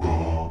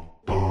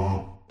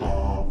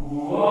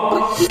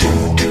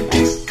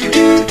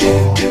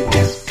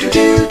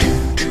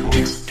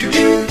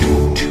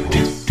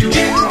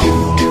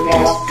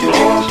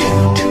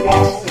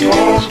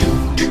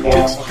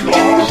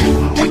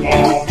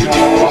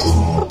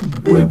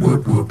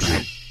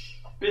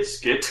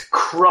Biscuit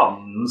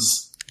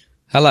crumbs.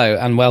 Hello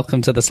and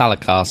welcome to the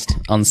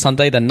SaladCast. On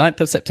Sunday the 9th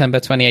of September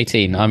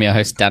 2018, I'm your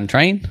host Dan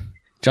Train.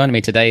 Joining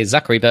me today is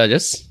Zachary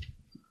Burgess.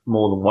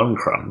 More than one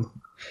crumb.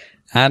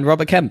 And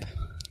Robert Kemp.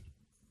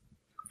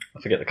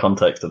 I forget the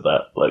context of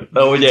that.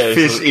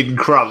 Fish in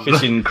crumb.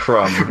 Fish in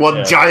crumb.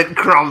 One giant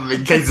crumb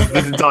in case of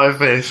this entire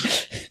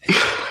fish.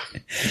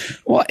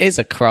 What is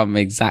a crumb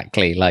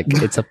exactly?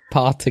 It's a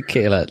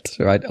particulate,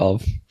 right,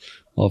 of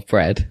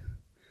bread.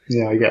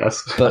 Yeah, I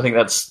guess. But I think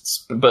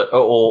that's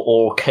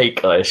or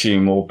cake, I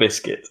assume, or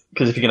biscuit.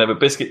 Because if you can have a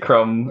biscuit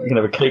crumb, you can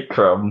have a cake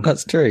crumb.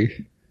 That's true.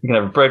 You can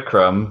have a bread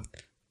crumb.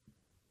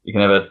 You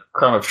can have a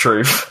crumb of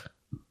truth.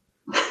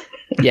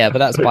 Yeah, but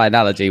that's by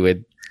analogy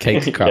with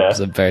cake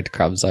crumbs and bread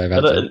crumbs, I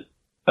imagine.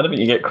 I don't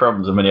think you get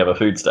crumbs in many other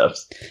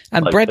foodstuffs.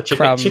 And bread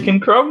crumb. Chicken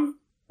crumb?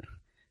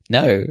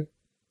 No.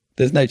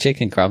 There's no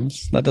chicken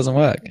crumbs. That doesn't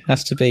work. It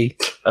has to be.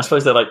 I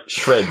suppose they're like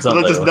shreds,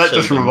 aren't they? That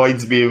just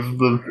reminds me of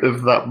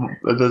that.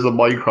 There's a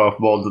Minecraft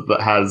mod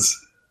that has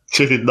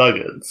chicken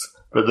nuggets,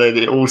 but then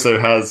it also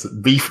has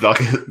beef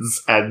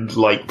nuggets and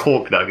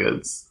pork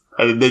nuggets,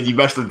 and then you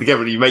mash them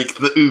together and you make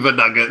the uber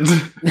nugget,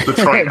 the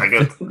tri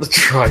nugget, the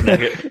tri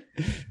nugget,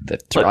 the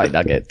tri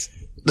nugget,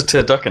 the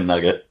turducken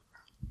nugget.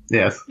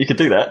 Yes, you could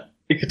do that.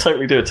 You could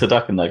totally do a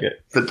turducken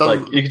nugget.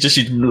 But you could just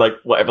use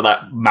whatever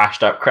that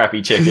mashed up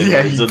crappy chicken is.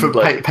 Yeah, you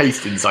put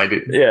paste inside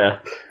it. Yeah.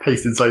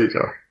 Paste inside it.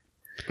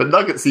 But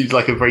nugget seems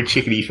like a very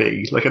chickeny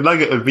thing. Like a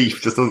nugget of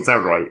beef just doesn't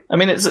sound right. I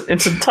mean, it's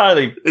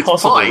entirely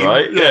possible, fine,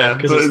 right? Yeah,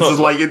 because it's just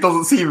it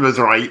doesn't seem as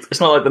right. It's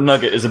not like the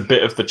nugget is a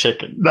bit of the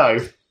chicken. No.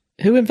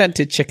 Who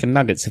invented chicken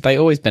nuggets? Have they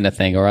always been a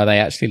thing, or are they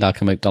actually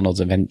like a McDonald's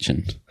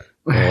invention?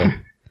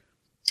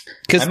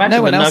 Because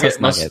no one else has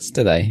nuggets,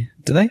 do they?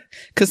 Do they?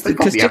 Because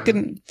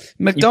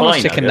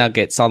McDonald's chicken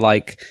nuggets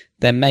are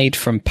they're made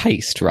from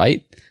paste,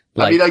 right?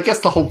 I guess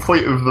the whole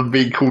point of them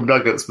being called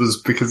nuggets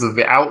was because of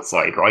the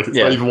outside, right? It's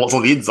not even what's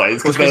on the inside.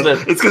 It's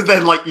because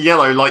they're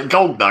yellow, like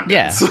gold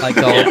nuggets. Yeah, like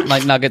gold,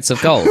 like nuggets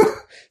of gold.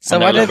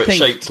 So I don't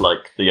think shaped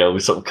like the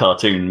sort of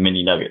cartoon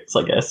mini nuggets,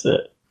 I guess.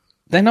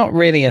 They're not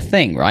really a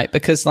thing, right?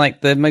 Because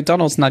the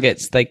McDonald's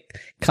nuggets, they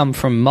come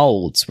from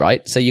molds,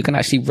 right? So you can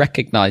actually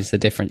recognize the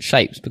different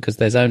shapes because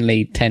there's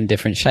only 10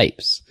 different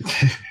shapes.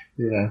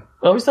 Yeah.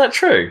 Oh, is that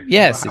true?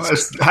 Yes.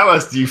 How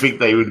else do you think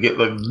they would get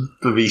them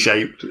to be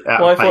shaped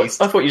out of paste?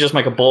 I thought you just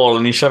make a ball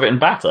and you shove it in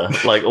batter,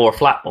 or a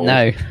flat ball.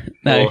 No.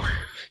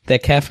 They're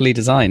carefully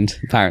designed,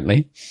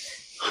 apparently.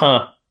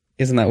 Huh.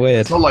 Isn't that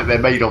weird? It's not like they're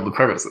made on the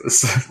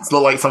premises. It's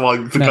not like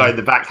the guy in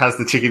the back has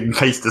the chicken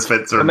paste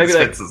dispenser and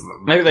dispenses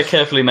them. Maybe they're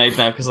carefully made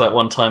now because that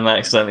one time they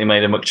accidentally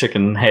made a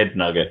McChicken head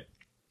nugget.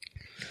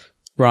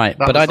 Right,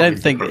 but I don't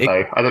think...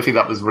 I don't think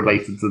that was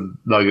related to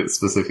nuggets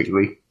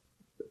specifically.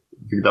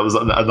 I think that was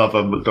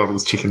another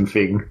McDonald's chicken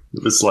thing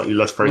that was slightly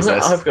less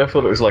processed. I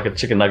thought it was like a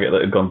chicken nugget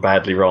that had gone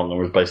badly wrong and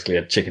was basically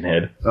a chicken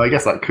head. I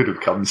guess that could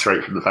have come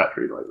straight from the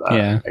factory like that,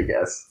 yeah. I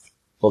guess.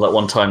 Or that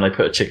one time they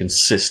put a chicken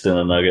cyst in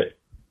a nugget.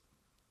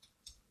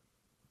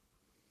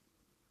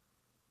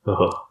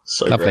 Oh,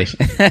 so lovely.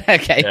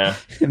 Okay, yeah.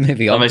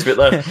 Moving on.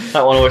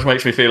 That one always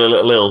makes me feel a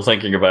little ill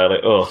thinking about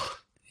it. Oh,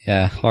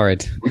 yeah,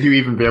 horrid. Would you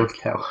even be able to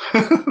tell?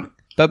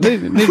 But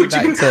moving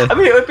back to... I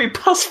mean, it would be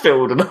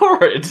pus-filled and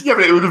horrid. Yeah,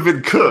 but it would have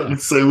been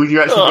cooked, so would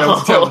you actually be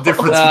able to tell the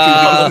difference between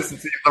the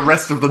consistency and the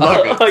rest of the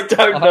nuggets? I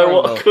don't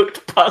know what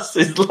cooked pus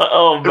is like.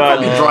 Oh,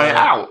 man. It'd probably dry it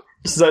out.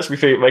 This is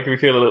actually making me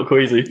feel a little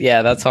queasy.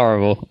 Yeah, that's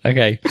horrible.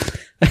 Okay.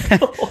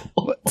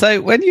 So,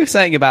 when you're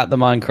saying about the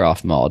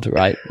Minecraft mod,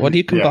 right, what do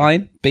you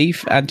combine?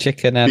 Beef and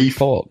chicken and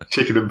pork?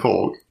 Chicken and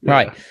pork. Yeah.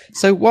 Right.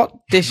 So, what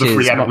dishes... The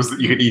three animals that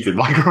you can eat in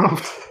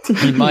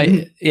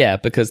Minecraft. Yeah,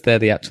 because they're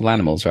the actual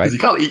animals, right? Because you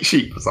can't eat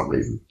sheep for some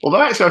reason.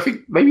 Although, actually, I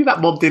think maybe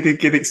that mod did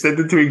get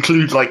extended to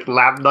include,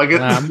 lamb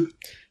nuggets.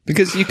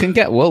 Because you can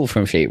get wool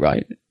from sheep,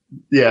 right?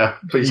 Yeah,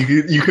 but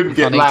you couldn't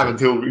get lamb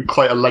until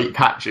quite a late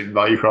patch in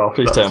Minecraft.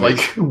 Please tell me.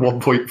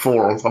 1.4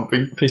 or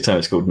something. Please tell me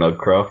it's called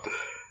Nugcraft.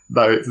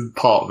 No, it's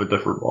part of a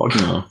different one.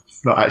 No.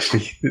 It's not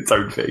actually its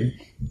own thing.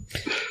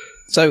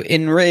 So,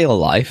 in real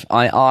life,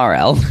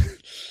 IRL,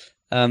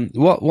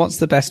 what's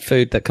the best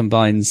food that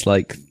combines,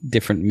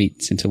 different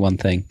meats into one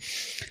thing?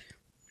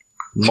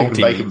 Chicken,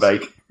 bacon,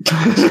 bake.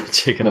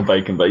 Chicken and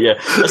bacon, but yeah,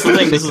 that's the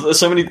thing. There's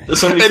so many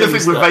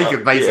things with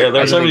bacon, basically. Yeah,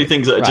 there are so many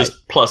things that are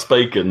just plus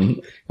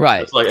bacon.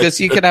 Right, because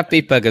you could have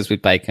beef burgers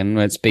with bacon,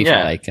 where it's beef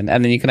and bacon,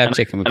 and then you can have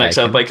chicken with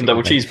bacon. And bacon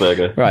double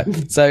cheeseburger.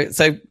 Right,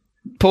 so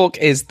pork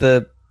is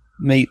the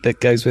meat that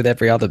goes with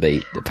every other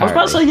meat, apparently.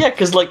 I was about to say,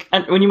 because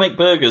when you make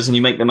burgers and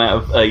you make them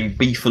out of a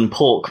beef and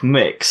pork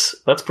mix,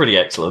 that's pretty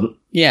excellent.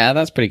 Yeah,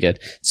 that's pretty good.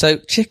 So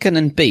chicken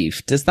and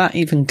beef, does that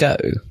even go?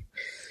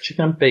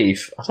 Chicken and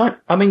beef?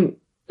 I mean,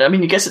 I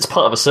guess it's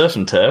part of a surf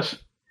and turf.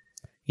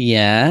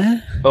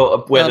 Yeah. Or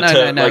where No.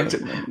 like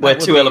where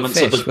That two would be elements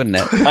fish, of the. wouldn't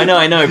it?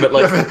 I know, but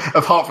like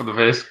Apart from the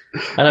fish.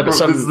 I know, but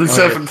some the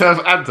surf and turf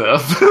and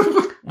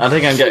turf. I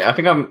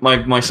think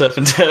my surf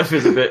and turf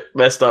is a bit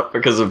messed up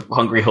because of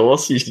Hungry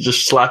Horse. You used to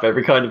just slap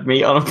every kind of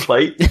meat on a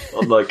plate,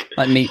 on like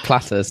meat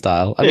platter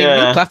style. I mean,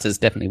 meat platters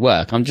definitely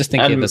work. I'm just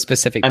thinking of a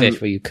specific dish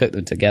where you cook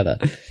them together.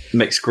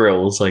 Mixed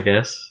grills, I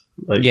guess.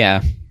 Like,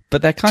 yeah,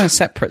 but they're kind of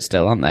separate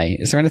still, aren't they?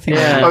 Is there anything?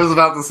 I was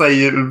about to say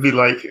it would be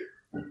like.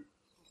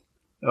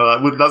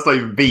 That's not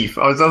even beef.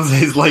 I was going to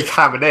say it's like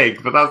ham and egg,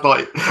 but that's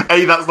not.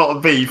 A, that's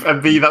not beef,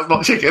 and B, that's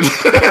not chicken.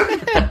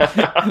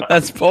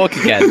 That's pork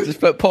again.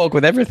 Just put pork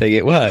with everything;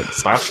 it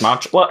works. That's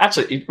not. Well,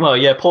 actually,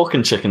 pork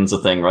and chicken's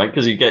a thing, right?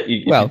 Because if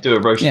you do a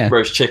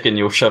roast chicken,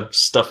 you'll shove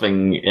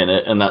stuffing in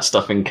it, and that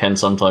stuffing can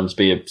sometimes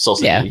be a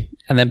sausage. Yeah,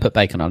 and then put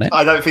bacon on it.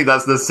 I don't think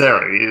that's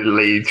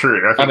necessarily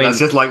true. I mean, that's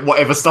just like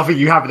whatever stuffing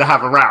you happen to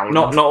have around.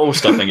 Not all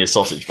stuffing is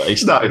sausage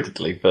based, no.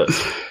 admittedly, but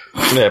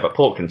but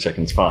pork and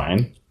chicken's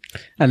fine.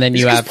 And then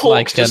you have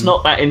pork's just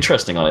not that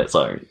interesting on its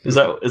own. Is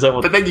that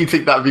what? But then you'd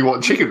think that would be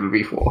what chicken would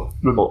be for.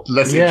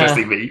 Less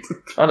interesting meat.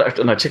 I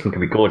don't know. Chicken can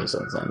be gorgeous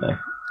on its own, though.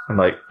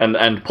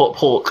 And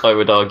pork, I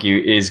would argue,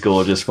 is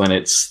gorgeous when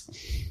it's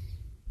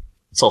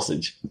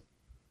sausage.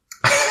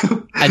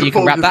 And you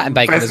can wrap that in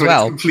bacon as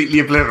well. It's completely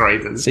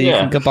obliterated. So you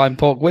can combine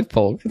pork with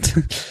pork.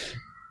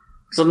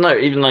 So no,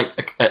 even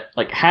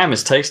like ham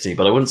is tasty,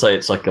 but I wouldn't say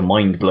it's like a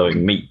mind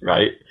blowing meat,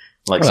 right?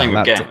 Like same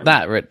with gammon.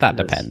 That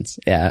depends.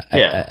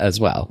 As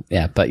well.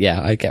 Yeah, but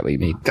I get what you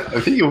mean. I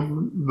think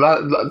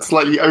you're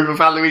slightly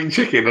overvaluing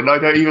chicken, and I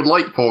don't even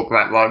like pork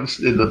that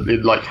much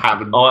in like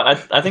ham and...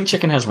 I think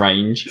chicken has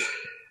range.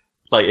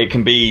 Like, it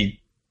can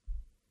be,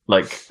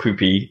 like,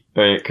 poopy,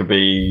 or it could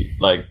be,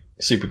 like,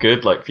 super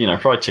good. Like,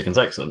 fried chicken's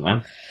excellent,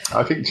 man.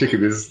 I think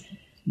chicken is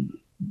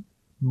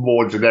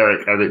more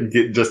generic, and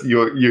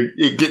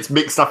it gets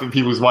mixed up in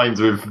people's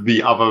minds with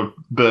the other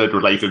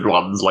bird-related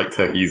ones, like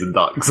turkeys and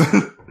ducks.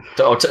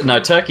 No,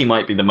 turkey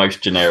might be the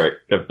most generic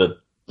of the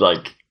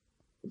like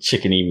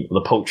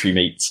the poultry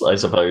meats, I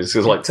suppose,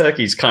 because like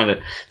turkey's kind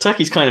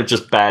of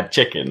just bad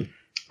chicken.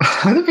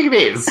 I don't think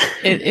it is.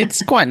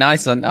 It's quite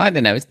nice. I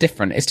don't know. It's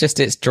different.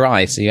 It's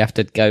dry, so you have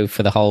to go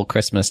for the whole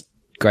Christmas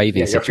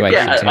gravy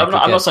situation. Yeah,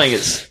 I'm not saying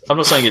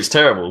it's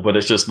terrible, but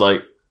it's just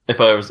like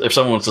if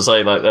someone was to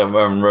say like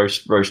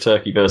roast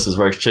turkey versus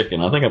roast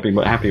chicken, I think I'd be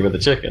happy with the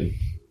chicken.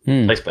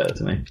 Tastes better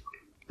to me.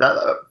 That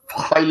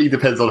highly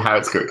depends on how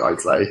it's cooked, I'd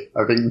say.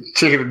 I think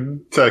chicken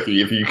and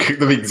turkey, if you cook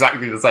them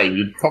exactly the same,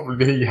 you'd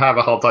probably have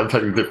a hard time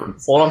telling the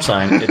difference. All I'm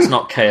saying, it's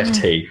not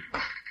KFT.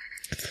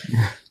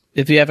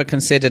 Have you ever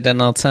considered an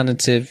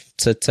alternative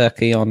to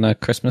turkey on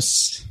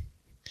Christmas?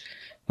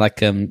 Like,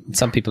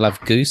 some people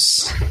have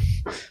goose.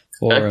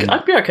 Or,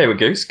 I'd be okay with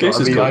goose. Goose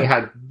is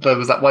good. There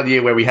was that one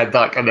year where we had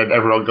duck and then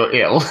everyone got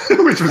ill,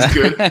 which was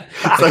good.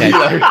 So,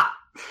 Okay.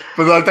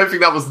 But I don't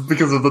think that was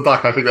because of the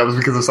duck. I think that was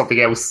because of something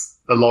else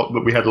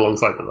that we had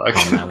alongside the duck.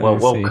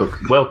 Oh,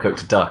 man. Well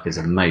cooked duck is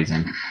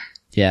amazing.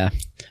 Yeah.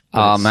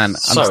 Oh man,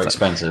 so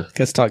expensive. I'm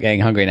gonna start getting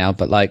hungry now.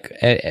 But like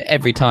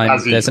every time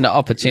there's an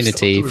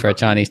opportunity for a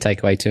Chinese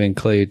takeaway to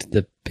include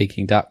the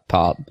Peking duck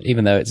part,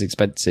 even though it's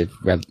expensive.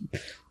 You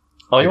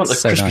want the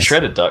crispy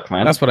shredded duck,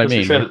 man? That's what I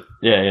mean.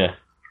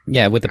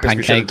 Yeah, with the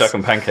pancakes, duck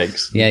and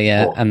pancakes.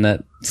 Yeah, and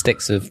the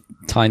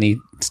tiny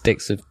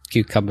sticks of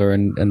cucumber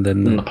and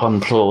then the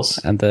plum sauce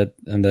and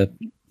the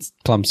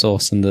plum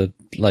sauce and the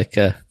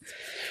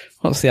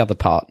what's the other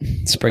part?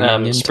 Spring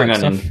onion.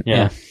 Stuff?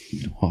 Yeah.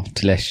 Oh,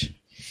 delish.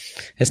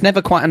 It's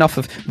never quite enough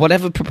of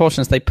whatever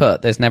proportions they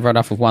put. There's never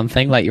enough of one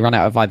thing. Like you run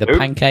out of either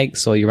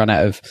pancakes or you run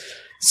out of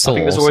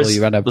sauce or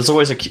you run out. There's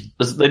always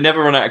they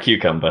never run out of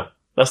cucumber.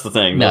 That's the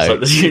thing.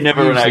 No, you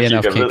never run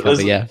out of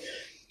cucumber.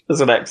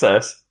 There's an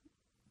excess.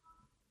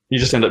 You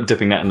just end up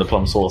dipping that in the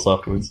plum sauce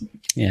afterwards.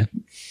 Yeah.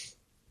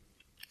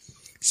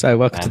 So,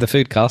 welcome to the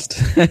food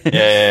cast.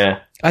 Yeah.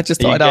 I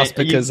just thought I'd ask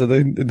because of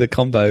the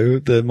combo,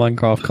 the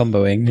Minecraft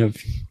comboing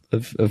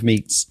of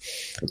meats.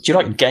 Do you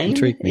like game,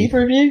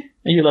 either of you?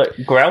 Are you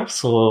like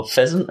grouse or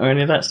pheasant or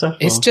any of that stuff?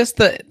 It's just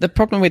that the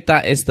problem with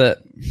that is that,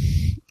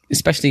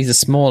 especially the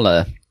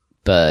smaller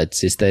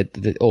birds, is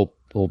that, or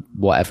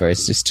whatever,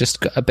 it's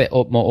just a bit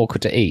more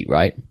awkward to eat,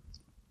 right?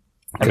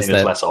 I mean,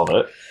 there's less of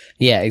it.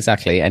 Yeah,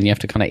 exactly. And you have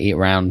to kind of eat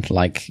around,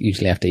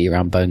 usually have to eat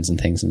around bones and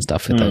things and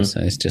stuff with those. So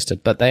it's just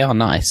but they are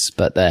nice,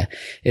 but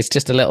it's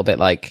just a little bit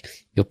like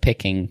you're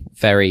picking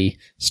very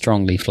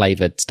strongly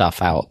flavored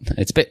stuff out.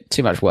 It's a bit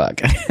too much work.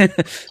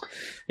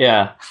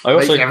 Yeah. I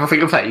also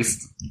everything a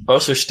taste. I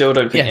also still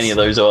don't think any of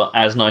those are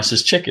as nice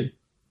as chicken.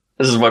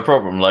 This is my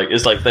problem.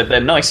 It's like they're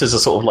nice as a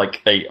sort of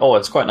like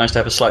it's quite nice to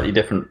have a slightly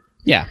different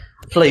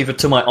flavor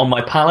to on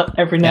my palate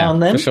every now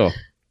and then. For sure.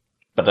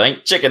 But it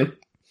ain't chicken.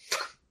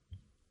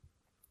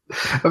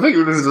 I think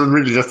this is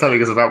really just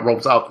telling us about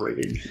Rob's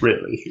upbringing,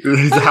 really.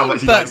 How much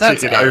he likes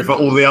chicken over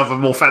all the other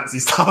more fancy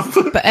stuff.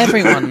 But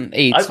everyone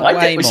eats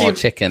way more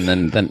chicken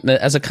than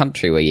as a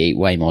country we eat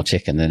way more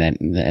chicken than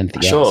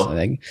anything else, I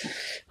think.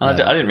 I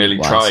didn't really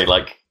try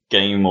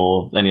game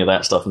or any of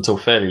that stuff until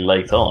fairly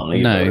late on.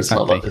 Either. No,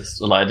 exactly.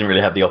 It's not like I didn't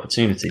really have the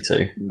opportunity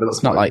to. But that's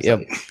it's not like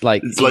you're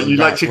like it's like you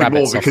like chicken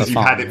more because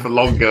you've had it for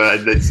longer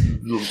and it's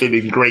been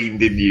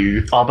ingrained in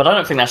you. Oh, but I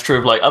don't think that's true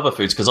of like other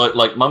foods because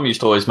like Mum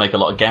used to always make a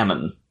lot of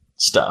gammon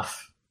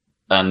stuff,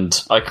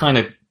 and I kind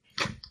of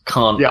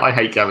can't. Yeah, I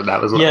hate gammon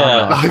now as well.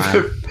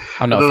 Yeah.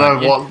 I'm not a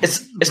fan.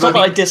 It's not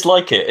that I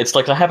dislike it. It's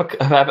like I have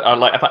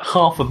like about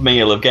half a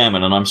meal of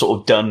gammon, and I'm sort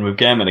of done with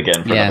gammon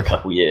again for another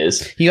couple of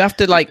years. You have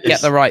to like get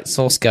the right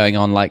sauce going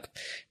on. Like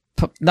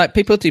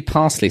people do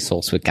parsley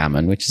sauce with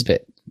gammon, which is a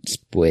bit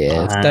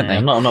weird, don't they?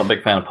 I'm not a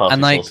big fan of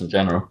parsley sauce in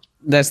general.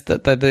 There's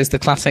the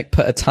classic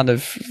put a ton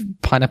of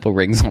pineapple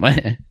rings on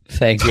it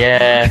thing.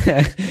 Yeah,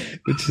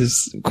 which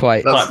is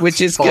good, much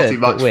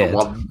but weird.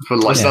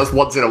 That's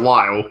once in a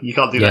while. You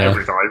can't do that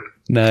every time.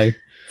 No.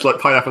 Like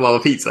pineapple on a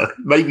pizza.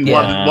 Maybe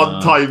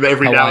one time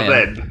every now and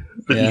then.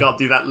 But you can't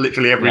do that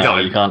literally every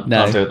time. You can't do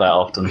it that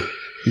often.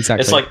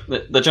 Exactly. It's like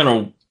the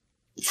general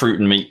fruit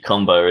and meat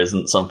combo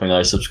isn't something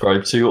I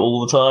subscribe to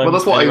all the time. Well,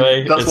 that's what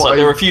anyway.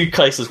 There are a few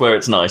cases where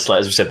it's nice.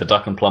 Like, as we said, the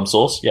duck and plum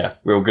sauce. Yeah,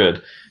 real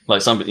good.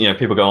 Like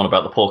people go on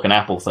about the pork and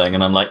apple thing,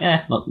 and I'm like,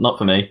 not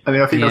for me. I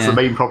mean, I think that's the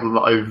main problem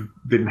that I've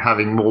been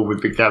having more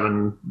with the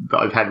gammon that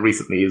I've had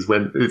recently is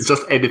when it's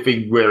just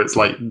anything where it's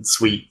like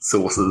sweet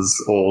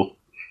sauces or,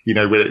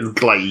 when it's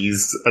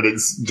glazed and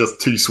it's just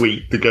too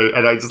sweet to go.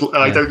 And I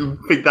don't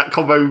think that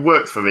combo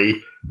works for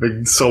me.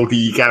 The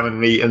salty gammon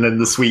meat and then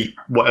the sweet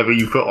whatever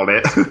you put on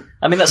it.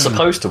 I mean, that's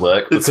supposed to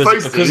work because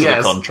of the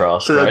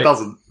contrast, so right? It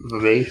doesn't for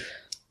me.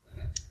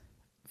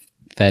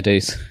 Fair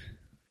dues.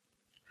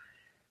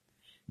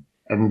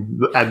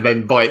 And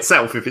then by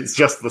itself, if it's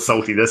just the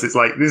saltiness, it's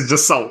like, this is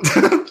just salt.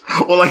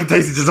 All I can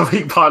taste is just a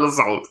big pile of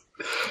salt.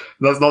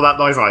 That's not that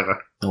nice either.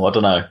 Oh, I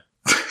don't know.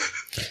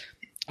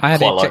 I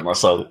quite like my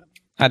salt.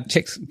 I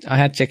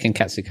had chicken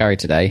katsu curry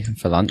today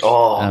for lunch.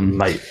 Oh,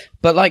 mate.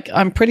 But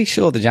I'm pretty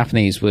sure the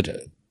Japanese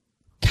would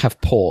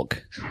have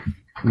pork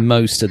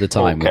most of the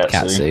time with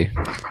katsu.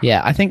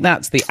 Yeah, I think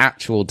that's the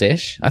actual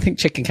dish. I think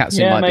chicken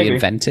katsu might be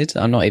invented.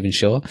 I'm not even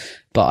sure,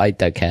 but I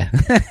don't care.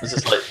 It's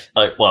just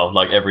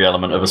like every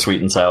element of a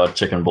sweet and sour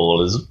chicken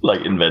ball is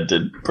like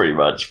invented pretty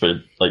much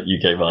for like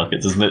UK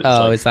markets, isn't it?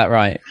 Oh, is that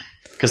right?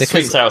 Because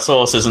sweet and sour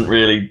sauce isn't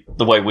really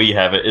the way we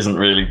have it. Isn't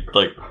really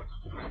like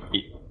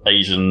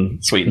Asian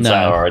sweet and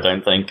sour. I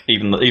don't think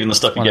even the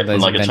stuff you get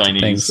from like a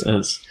Chinese.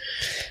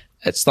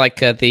 It's like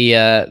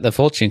the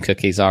fortune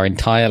cookies are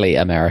entirely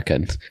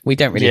American. We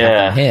don't really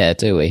have them here,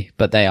 do we?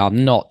 But they are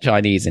not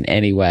Chinese in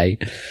any way.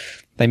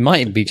 They might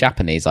even be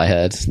Japanese, I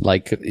heard,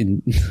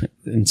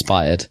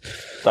 inspired.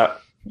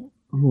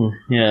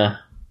 Yeah,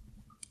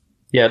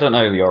 I don't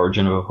know the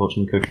origin of a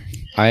fortune cookie.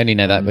 I only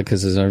know that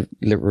because there's a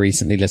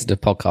recently listened to a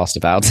podcast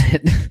about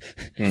it.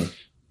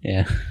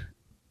 Yeah.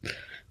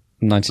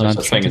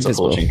 99% it's a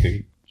fortune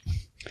cookie.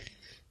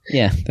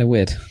 Yeah, they're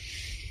weird.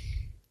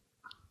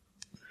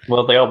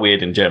 Well, they are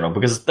weird in general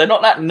because they're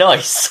not that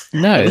nice.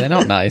 No, they're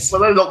not nice.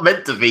 Well, they're not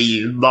meant to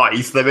be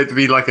nice. They're meant to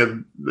be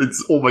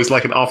it's almost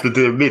like an after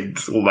dinner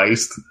mint,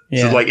 almost.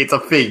 Yeah. So, it's a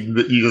thing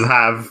that you just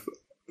have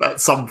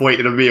at some point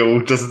in a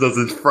meal, just as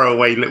a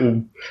throwaway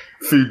little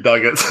food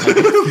nugget.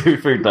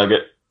 Food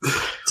nugget.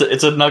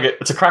 It's a nugget.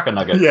 It's a cracker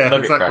nugget. Yeah,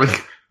 nugget exactly.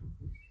 Cracker.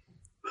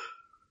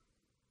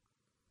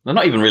 They're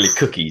not even really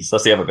cookies.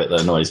 That's the other bit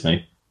that annoys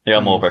me. They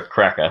are more of a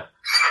cracker.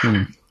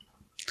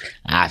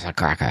 That's a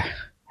cracker.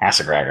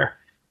 That's a cracker.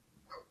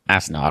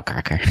 That's not a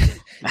cracker.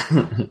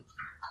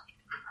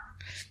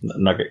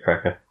 Nugget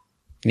cracker.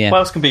 Yeah. What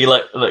else can be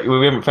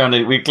we haven't found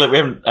it? We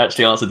haven't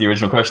actually answered the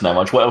original question that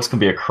much. What else can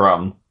be a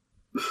crumb?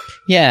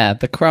 Yeah,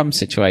 the crumb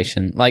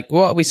situation. What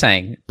are we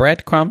saying?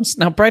 Breadcrumbs?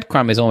 Now,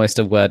 breadcrumb is almost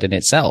a word in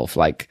itself.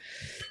 Right?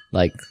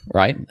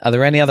 Are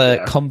there any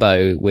other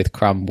combo with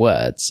crumb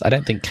words? I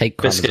don't think cake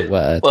crumb is a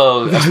word.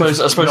 Well, I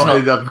suppose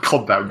not a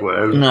compound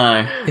word.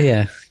 No.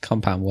 Yeah,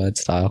 compound word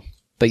style.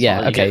 But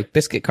yeah, okay.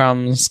 Biscuit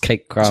crumbs,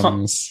 cake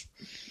crumbs.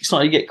 It's not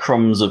how you get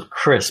crumbs of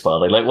crisp, are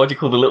they? Why do you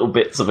call the little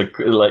bits of that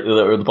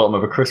are at the bottom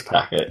of a crisp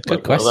packet?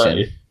 Good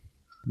question.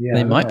 Yeah,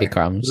 they might be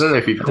crumbs. I don't know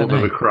if you'd call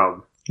them a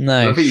crumb. No.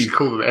 I don't think you'd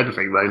call them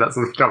anything, though. That's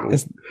the trouble.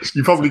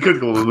 You probably could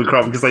call them a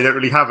crumb because they don't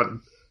really have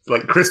them.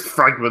 Crisp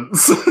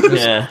fragments.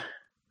 Yeah.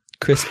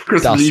 Crisp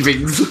dust.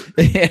 Leavings.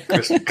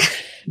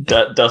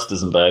 Dust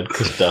isn't bad.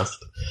 Crisp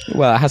dust.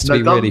 Well, it has to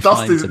be really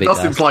fine to be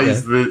dust.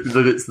 Implies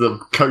that it's the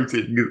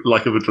coating,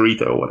 like of a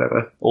Dorito or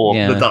whatever. Or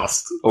the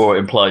dust. Or it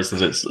implies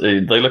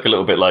that they look a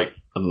little bit like,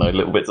 I don't know,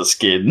 little bits of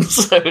skin.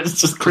 So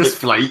it's just crisp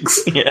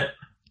flakes. Yeah.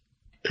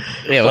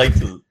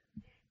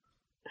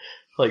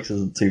 Flakes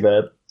isn't too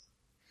bad.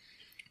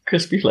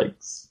 Crispy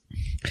flakes.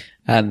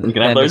 And you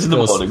can have those in the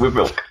morning with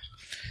milk.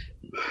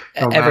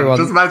 Everyone,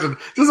 just imagine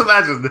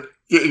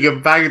getting a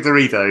bag of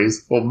Doritos,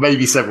 or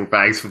maybe several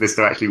bags for this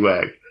to actually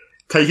work.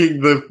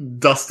 Taking the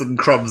dust and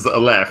crumbs that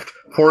are left,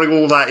 pouring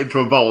all that into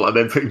a bowl, and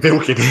then putting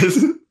milk in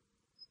it.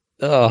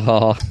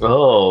 Oh.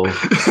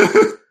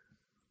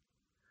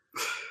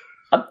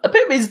 A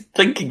bit of me is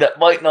thinking that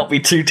might not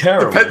be too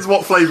terrible. Depends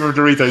what flavour of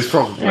Doritos,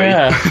 probably.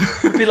 Yeah.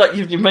 It'd be like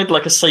you've made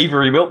a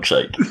savoury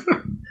milkshake.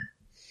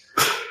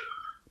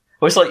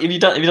 Well, it's like, have you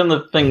done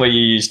the thing where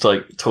you used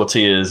like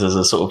tortillas as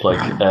a sort of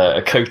like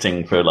a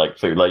coating for like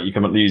food? Like you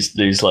can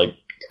use like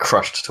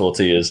crushed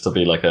tortillas to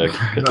be like a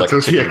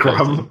tortilla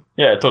crumb.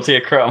 Yeah, tortilla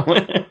crumb,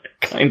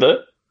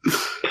 kinda.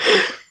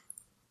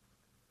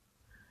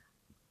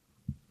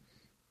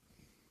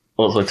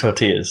 Also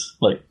tortillas,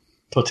 like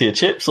tortilla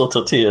chips or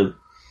tortillas.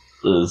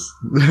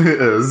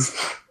 It is.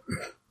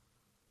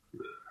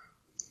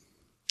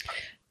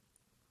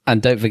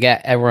 And don't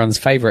forget everyone's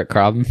favourite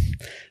crumb,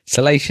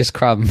 Salacious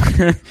Crumb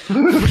from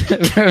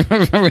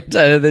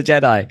Return of the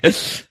Jedi.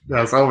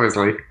 Yes,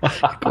 obviously.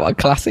 What a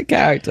classic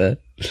character.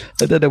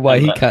 I don't know why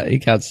he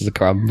counts as a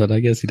crumb, but I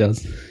guess he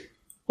does.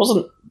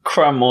 Wasn't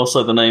Crumb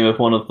also the name of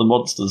one of the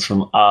monsters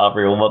from Our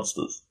Real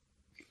Monsters?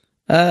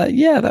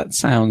 Yeah, that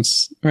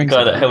sounds... The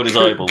guy that held his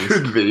eyeballs.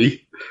 Could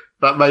be.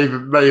 That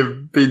may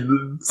have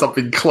been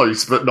something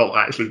close, but not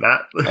actually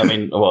that. I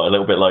mean, what, a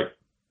little bit like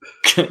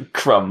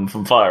Crumb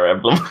from Fire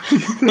Emblem.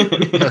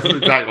 Yes,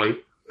 exactly.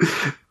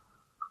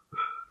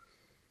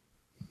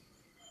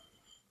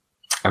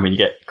 I mean, you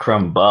get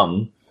Crumb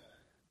Bum.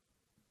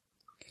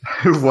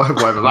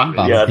 Whatever that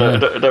means.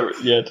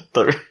 Yeah,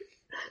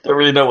 don't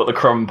really know what the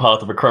crumb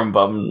part of a crumb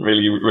bum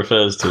really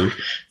refers to.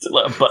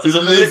 Is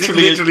it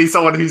literally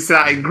someone who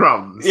sat in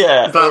crumbs?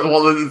 Yeah. Is that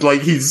one that's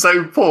like, he's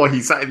so poor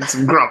he sat in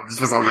some crumbs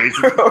for some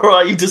reason? Or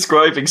are you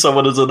describing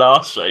someone as an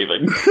arse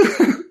shaving?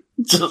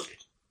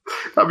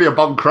 That'd be a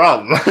bum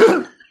crumb.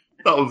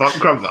 Not a bum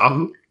crumb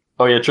bum.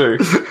 Oh yeah, true.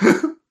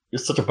 You're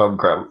such a bum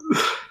crumb.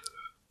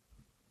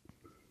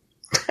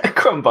 A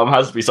crumb bum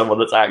has to be someone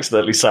that's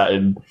accidentally sat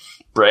in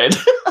bread.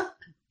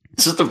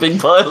 Just a big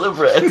pile of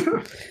bread.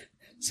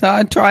 So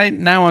I'm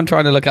trying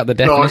to look up the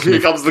definition.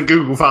 Here comes the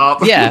Google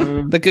part. Yeah,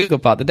 the Google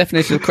part. The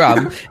definition of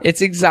crumb. It's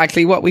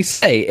exactly what we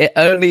say. It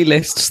only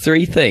lists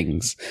 3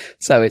 things.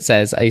 So it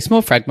says a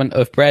small fragment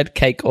of bread,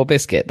 cake, or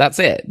biscuit. That's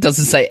it. It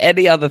doesn't say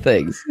any other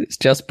things. It's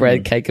just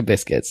bread, cake, and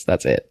biscuits.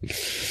 That's it.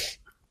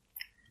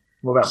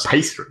 What about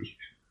pastry?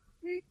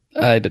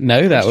 I don't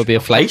know. That would be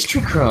a flake.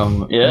 Pastry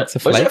crumb. Yeah. It's a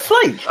flake. Is it a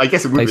flake? I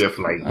guess it would be a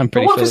flake. I'm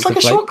pretty sure it's like a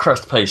a short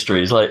crust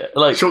pastry. It's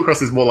like short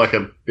crust is more like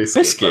a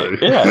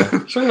biscuit.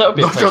 Yeah. Sure, that would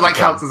be. I'm not sure that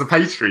counts as a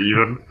pastry.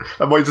 Even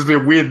that might just be a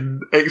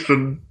weird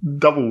extra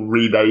double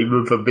rename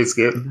of a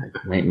biscuit.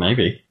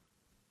 Maybe.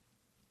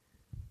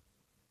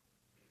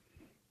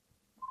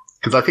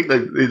 Because I think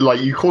that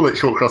like you call it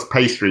short crust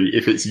pastry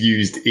if it's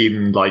used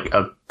in like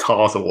a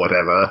tart or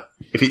whatever.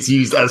 If it's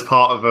used as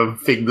part of a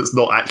thing that's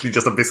not actually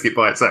just a biscuit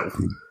by itself.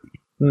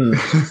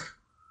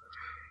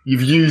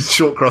 You've used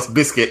short crust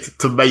biscuit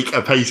to make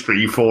a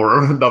pastry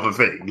for another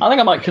thing. I think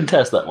I might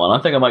contest that one.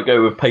 I think I might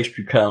go with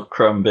pastry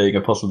crumb being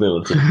a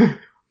possibility.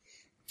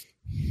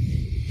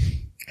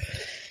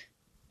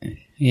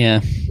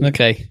 Yeah,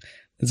 okay.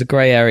 There's a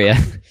grey area.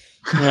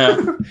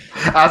 Yeah.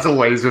 As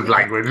always with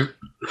language.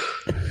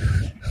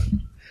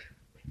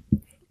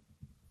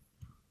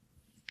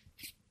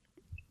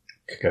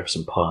 Could go for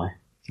some pie.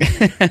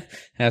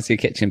 How's your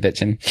kitchen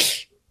pitching?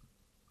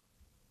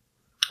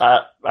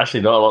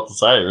 Actually, not a lot to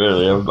say,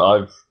 really.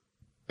 I've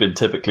been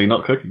typically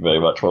not cooking very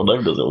much while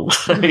Gnome does it all.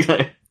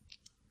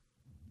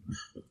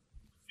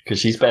 Because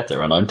she's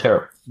better and I'm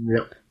terrible.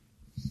 Yep.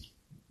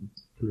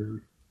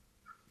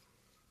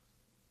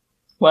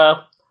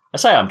 Well, I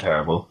say I'm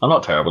terrible. I'm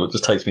not terrible. It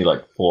just takes me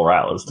like 4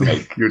 hours to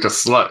make. You're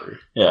just slow.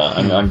 Yeah,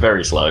 I'm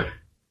very slow.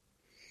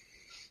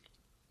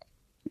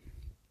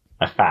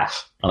 I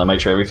fast, and I make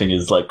sure everything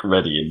is like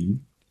ready and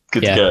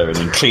good to go, and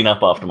then clean up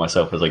after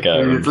myself as I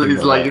go.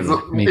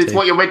 It's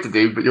what you're meant to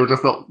do, but you're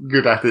just not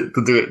good at it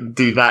to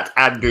do that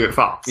and do it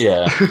fast.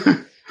 Yeah.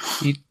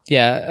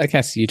 Yeah, I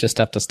guess you just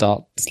have to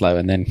start slow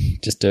and then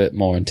just do it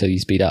more until you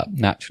speed up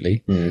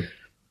naturally.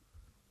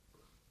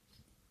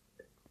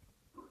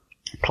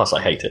 Plus,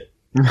 I hate it.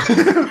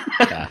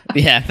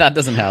 Yeah, that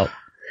doesn't help.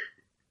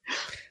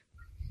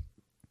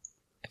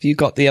 Have you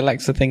got the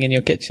Alexa thing in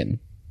your kitchen?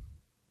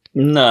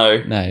 No,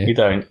 you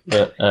don't.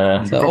 But,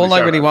 so all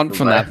I really want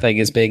from that thing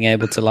is being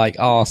able to like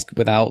ask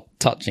without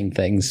touching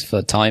things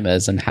for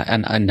timers and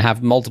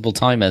have multiple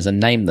timers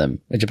and name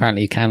them, which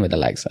apparently you can with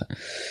Alexa.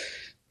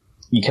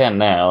 You can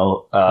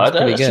now. That's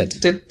pretty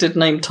good. Did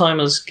name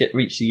timers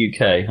reach the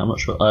UK? I'm not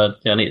sure. I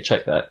need to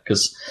check that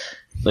because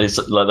there was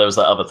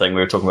that other thing we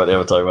were talking about the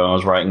other time when I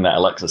was writing that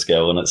Alexa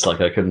skill, and it's like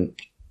I couldn't.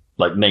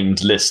 Like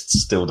named lists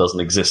still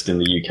doesn't exist in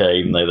the UK,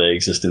 even though they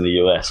exist in the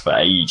US for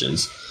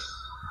ages.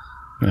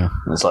 Yeah,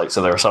 and it's like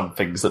so there are some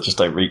things that just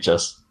don't reach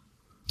us.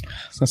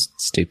 That's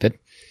stupid.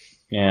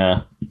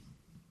 Yeah.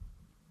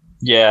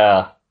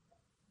 There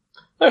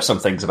are some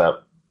things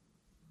about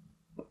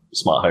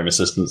smart home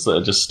assistants that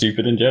are just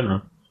stupid in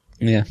general.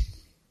 Yeah.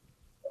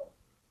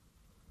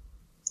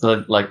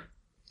 Like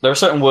there are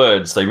certain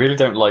words they really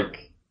don't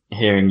like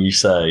hearing you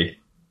say.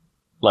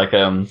 Like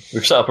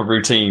we've set up a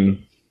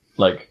routine,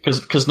 like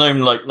because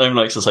Gnome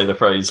likes to say the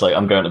phrase like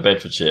I'm going to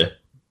Bedfordshire.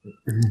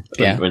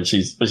 When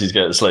she's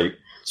going to sleep.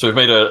 So we've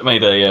made a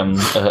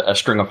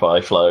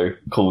stringify flow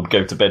called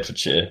Go to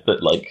Bedfordshire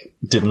that like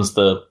dims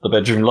the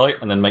bedroom light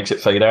and then makes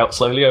it fade out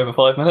slowly over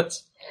 5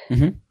 minutes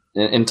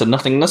into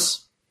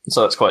nothingness.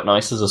 So it's quite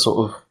nice as a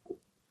sort of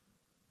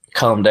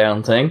calm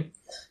down thing,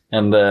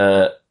 and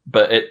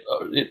but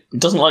it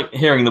doesn't like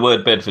hearing the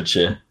word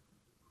Bedfordshire.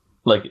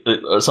 Like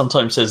it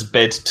sometimes says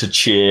bed to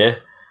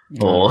cheer,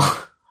 or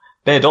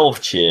bed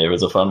of cheer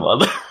is a fun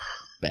one.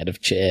 Bed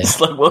of cheer.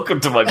 It's like, welcome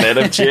to my bed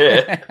of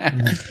cheer.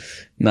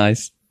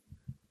 Nice.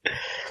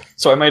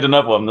 So I made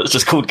another one that's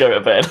just called Go to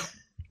Bed.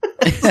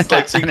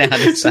 Like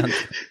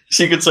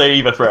she could say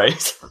either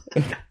phrase.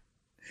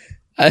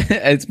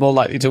 It's more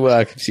likely to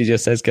work if she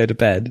just says go to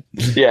bed.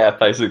 Yeah,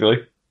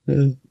 basically. I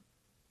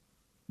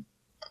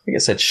think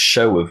it said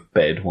show of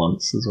bed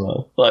once as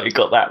well. Like, it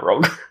got that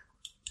wrong.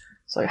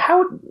 So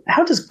how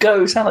does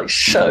go sound like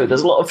show?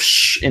 There's a lot of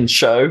sh in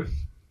show.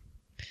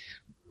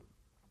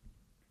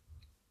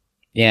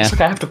 Yeah. It's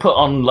like I have to put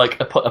on like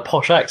a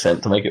posh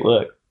accent to make it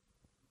work.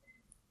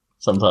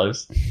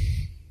 Sometimes.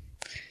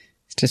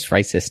 It's just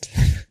racist.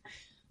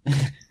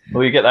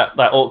 Well, you get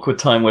that awkward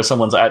time where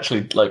someone's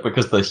actually, like,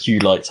 because the hue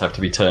lights have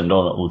to be turned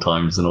on at all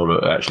times in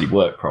order to actually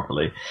work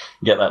properly.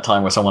 You get that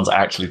time where someone's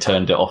actually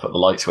turned it off at the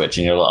light switch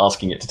and you're like,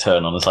 asking it to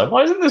turn on. It's like,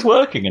 why isn't this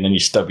working? And then you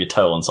stub your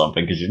toe on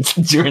something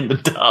because you're in the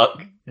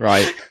dark.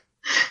 Right.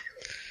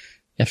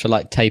 You have to,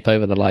 like, tape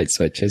over the light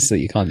switches so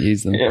that you can't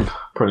use them. Yeah,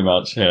 pretty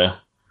much, yeah.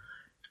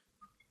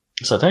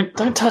 So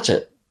don't touch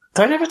it.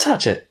 Don't ever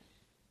touch it.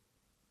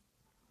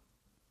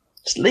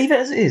 Just leave it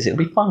as it is. It'll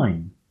be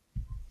fine.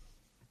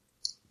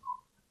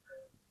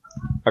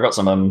 I got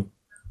some one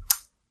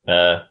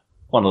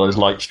of those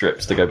light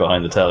strips to go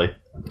behind the telly.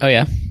 Oh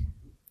yeah,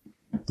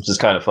 which is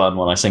kind of fun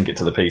when I sync it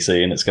to the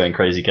PC and it's going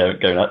crazy, go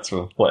nuts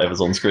for whatever's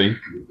on screen.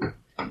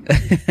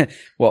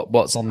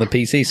 What's on the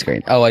PC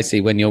screen? Oh, I see.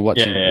 When you're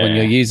watching, when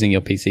you're using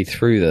your PC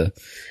through the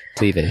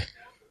TV.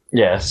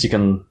 Yes, you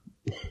can,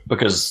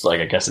 because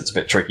like I guess it's a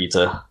bit tricky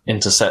to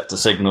intercept the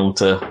signal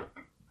to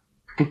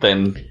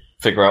then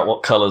figure out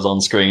what colour's on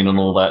screen and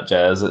all that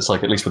jazz. It's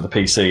like, at least with the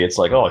PC, it's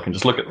like, oh, I can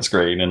just look at the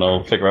screen and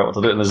I'll figure out what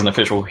to do. And there's an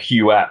official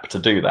Hue app to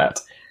do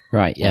that.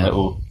 Right, yeah. And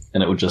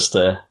it will just,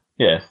 so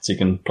you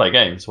can play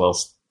games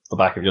whilst the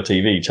back of your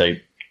TV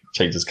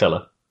changes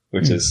colour,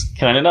 which is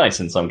kind of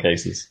nice in some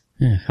cases.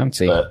 Yeah,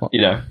 fancy. But,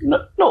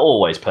 not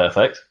always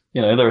perfect.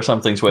 There are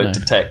some things where it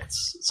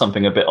detects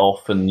something a bit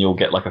off and you'll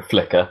get like a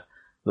flicker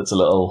that's a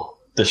little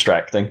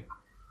distracting.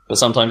 But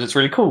sometimes it's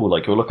really cool.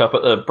 Like, you'll look up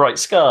at the bright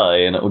sky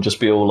and it will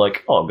just be all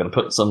like, oh, I'm going to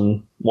put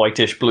some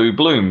whitish blue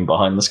bloom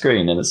behind the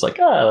screen. And it's like,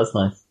 that's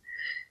nice.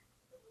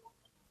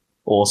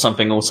 Or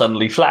something will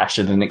suddenly flash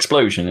in an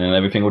explosion and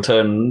everything will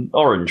turn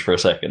orange for a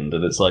second.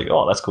 And it's like,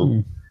 oh, that's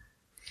cool.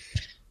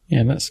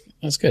 Yeah,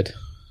 that's good.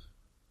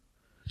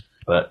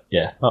 But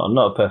yeah,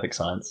 not a perfect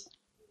science.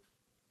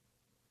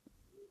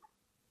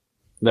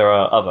 There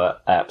are other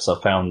apps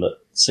I've found that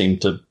seem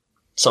to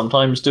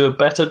sometimes do a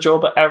better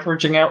job at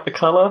averaging out the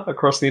colour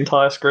across the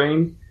entire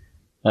screen.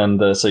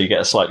 And so you get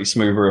a slightly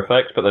smoother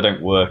effect, but they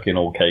don't work in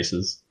all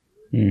cases.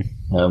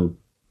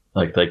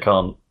 Like, they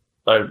can't...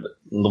 the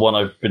one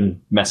I've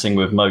been messing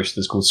with most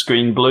is called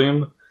Screen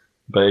Bloom,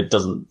 but it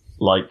doesn't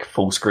like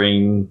full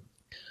screen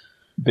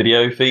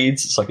video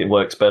feeds. It's like it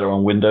works better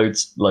on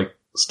Windows like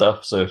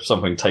stuff. So if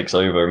something takes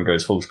over and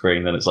goes full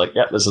screen, then it's like,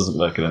 this isn't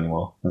working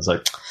anymore. And it's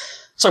like,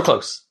 so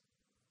close.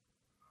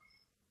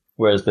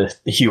 Whereas the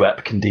Hue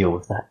app can deal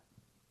with that.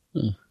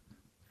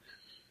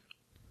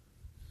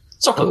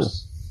 So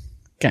close.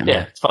 Cool.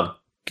 It's fun.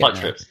 Light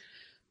strips.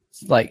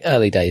 It's like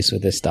early days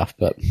with this stuff,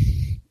 but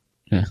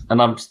yeah.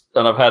 And I've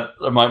had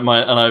and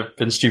I've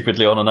been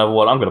stupidly on another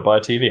one. I'm going to buy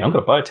a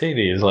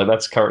TV. It's like,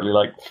 that's currently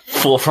like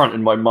forefront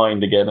in my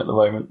mind again at the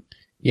moment.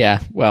 Yeah,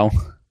 well,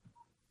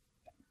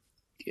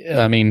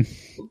 I mean,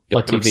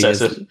 your TV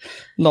is a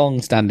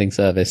long-standing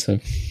service. So.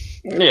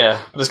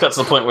 Yeah, but it's got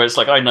to the point where it's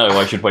like, I know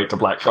I should wait till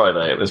Black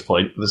Friday at this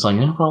point. It's like,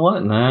 I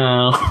want it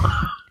now.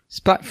 Is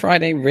Black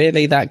Friday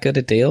really that good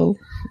a deal?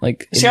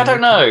 Like, see, I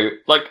don't know.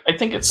 Like, I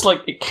think it's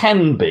like, it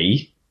can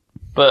be,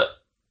 but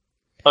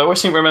I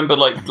always seem to remember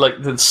like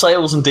the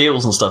sales and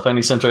deals and stuff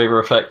only seem to ever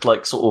affect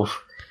like sort of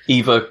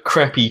either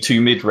crappy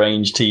to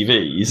mid-range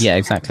TVs. Yeah,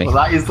 exactly. Well,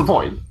 that is the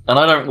point. And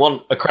I don't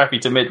want a crappy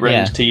to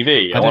mid-range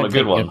TV. I want a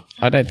good one.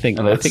 I think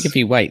if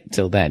you wait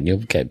till then, you'll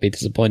be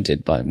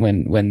disappointed by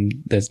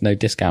when there's no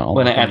discount on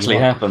when it actually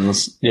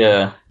happens.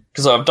 Yeah,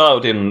 because I've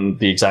dialed in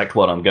the exact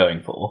one I'm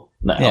going for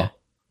now. Yeah.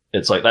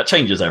 It's like that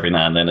changes every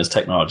now and then as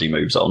technology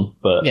moves on.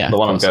 But the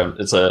one I'm going,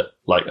 it's a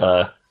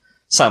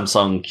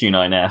Samsung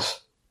Q9F.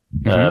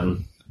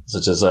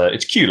 Such as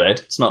it's QLED.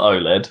 It's not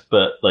OLED,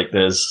 but like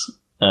there's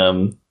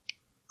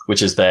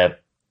which is their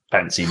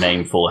fancy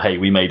name for, hey,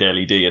 we made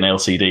LED and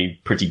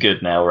LCD pretty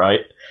good now,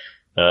 right?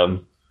 I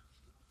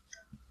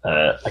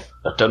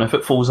don't know if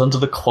it falls under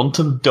the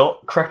quantum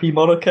dot crappy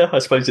moniker. I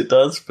suppose it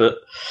does, but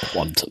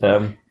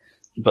quantum.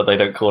 But they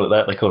don't call it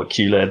that. They call it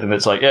QLED, and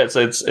it's like,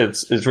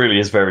 it really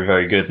is very,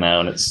 very good now,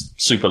 and it's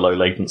super low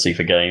latency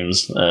for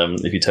games.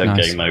 If you turn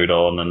game mode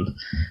on,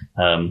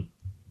 and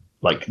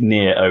like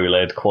near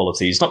OLED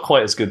quality. It's not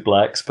quite as good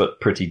blacks, but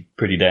pretty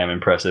damn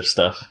impressive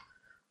stuff.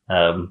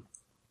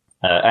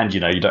 And you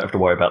don't have to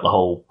worry about the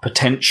whole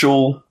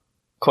potential,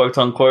 quote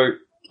unquote,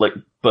 like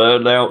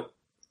burnout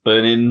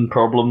burn-in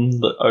problem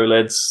that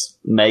OLEDs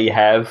may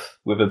have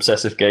with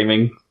obsessive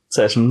gaming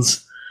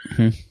sessions.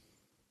 Mm-hmm.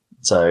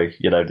 So,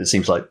 it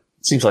seems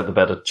like the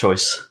better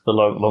choice for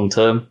long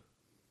term.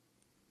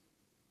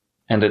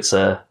 And it's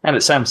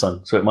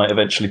Samsung, so it might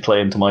eventually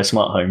play into my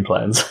smart home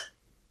plans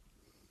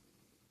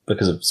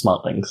because of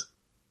smart things.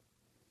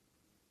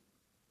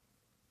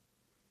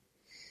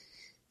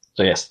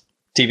 So yes,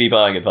 TV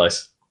buying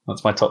advice.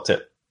 That's my top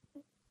tip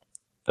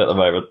at the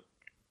moment.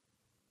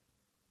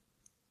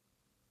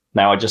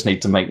 Now I just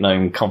need to make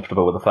Gnome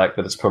comfortable with the fact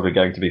that it's probably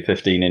going to be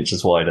 15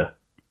 inches wider.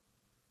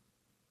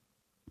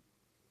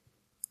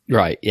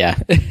 Right, yeah.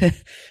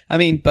 I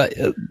mean, but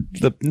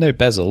no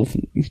bezel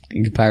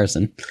in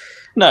comparison.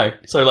 No,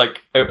 so a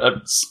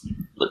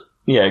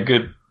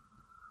good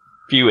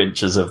few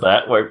inches of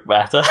that won't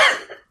matter.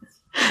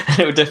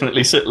 It would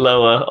definitely sit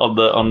lower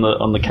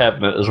on the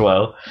cabinet as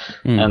well.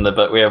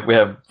 But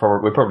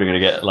we're probably going to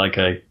get like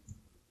a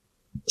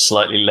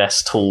slightly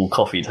less tall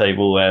coffee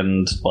table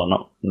and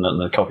not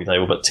a coffee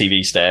table but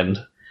TV stand,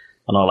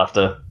 and I'll have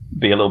to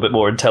be a little bit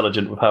more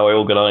intelligent with how I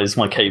organise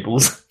my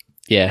cables.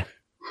 Yeah.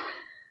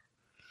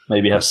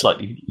 Maybe have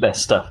slightly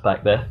less stuff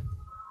back there.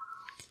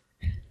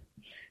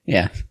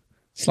 Yeah.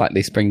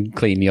 Slightly spring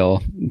clean your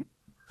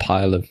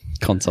pile of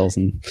consoles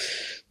and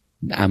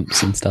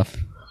amps and stuff.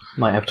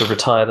 Might have to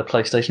retire the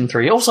PlayStation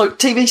 3. Also,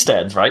 TV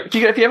stands, right?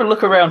 If you ever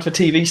look around for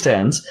TV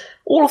stands,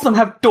 all of them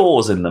have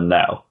doors in them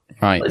now.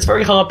 Right. It's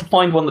very hard to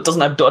find one that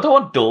doesn't have doors. I don't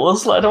want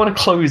doors. I don't want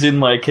to close in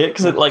my kit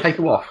because take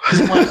them off.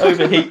 It might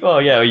overheat. Oh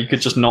yeah, you could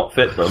just not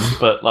fit them.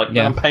 But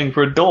I'm paying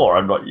for a door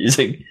I'm not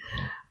using.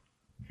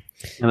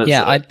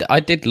 Yeah, I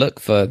did look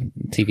for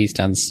TV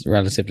stands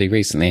relatively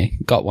recently.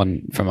 Got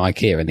one from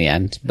IKEA in the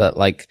end, but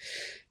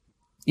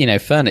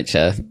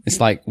furniture,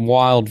 it's like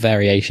wild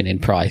variation in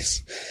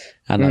price,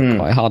 and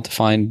quite hard to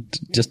find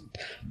just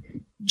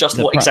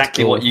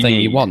exactly what you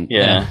need. You want.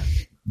 Yeah.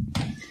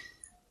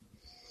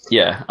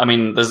 Yeah, I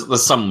mean,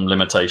 there's some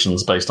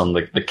limitations based on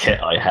the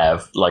kit I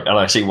have. And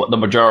I see what the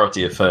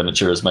majority of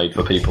furniture is made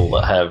for people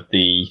that have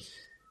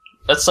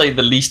let's say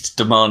the least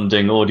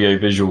demanding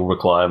audio-visual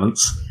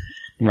requirements.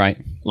 Right.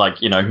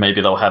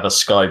 Maybe they'll have a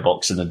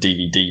skybox and a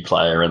DVD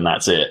player and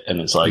that's it. And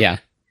it's so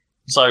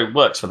it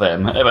works for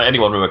them.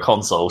 Anyone with a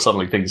console,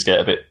 suddenly things get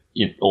a bit,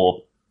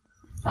 or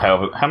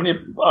however, how many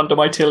under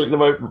my TV at the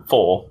moment?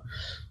 4.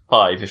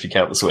 5 if you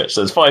count the Switch.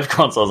 So there's 5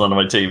 consoles under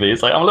my TV.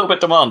 It's I'm a little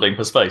bit demanding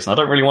for space and I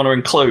don't really want to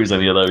enclose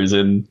any of those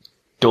in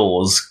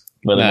doors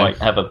where they might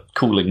have a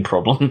cooling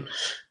problem.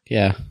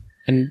 Yeah.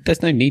 And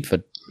there's no need for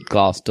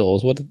glass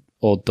doors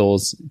or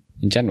doors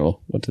in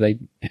general. What do they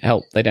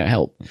help? They don't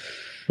help.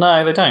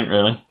 No, they don't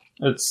really.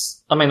 I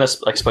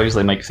suppose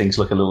they make things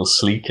look a little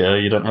sleeker.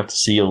 You don't have to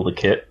see all the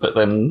kit, but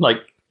then,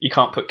 you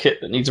can't put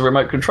kit that needs a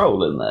remote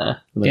control in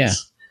there. Yeah.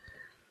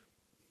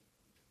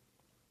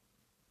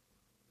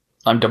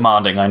 I'm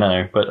demanding, I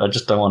know, but I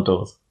just don't want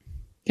doors.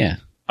 Yeah.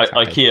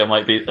 Exactly. IKEA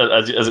might be,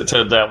 as it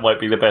turns out,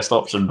 might be the best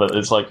option, but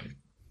it's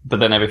but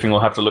then everything will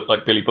have to look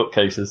like Billy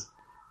bookcases.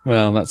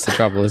 Well, that's the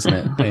trouble, isn't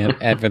it?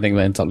 Everything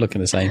ends up looking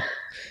the same.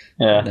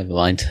 Yeah. Never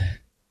mind.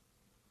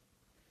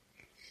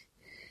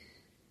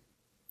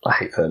 I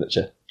hate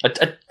furniture.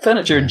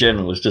 Furniture in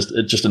general it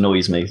just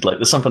annoys me.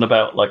 There's something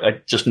about I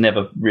just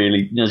never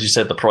really, as you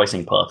said, the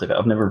pricing part of it.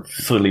 I've never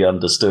fully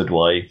understood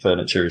why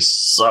furniture is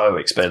so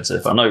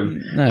expensive. I know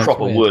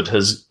proper wood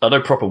has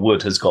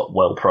got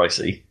well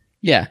pricey.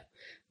 Yeah,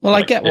 well,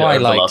 I get why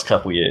over the last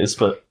couple of years,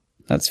 but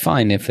that's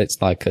fine if it's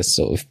a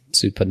sort of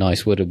super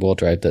nice wooden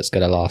wardrobe that's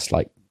going to last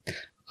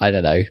I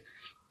don't know,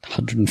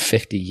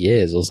 150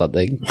 years or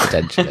something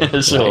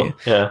potentially. Sure,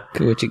 yeah,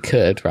 which it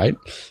could, right?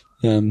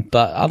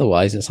 But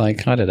otherwise, it's I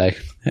don't know.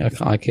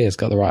 IKEA's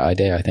got the right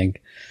idea, I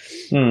think.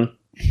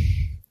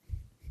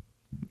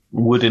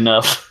 Wood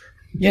enough.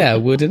 Yeah,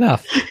 wood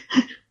enough.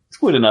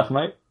 It's wood enough,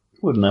 mate.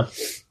 Wood enough.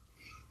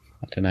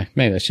 I don't know.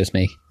 Maybe that's just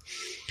me.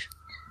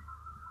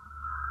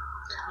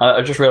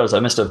 I just realised I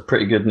missed a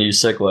pretty good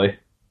news segue.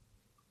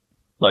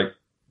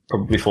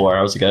 Probably 4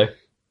 hours ago.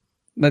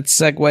 Let's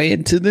segue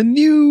into the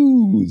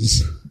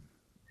news.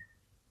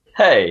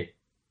 Hey,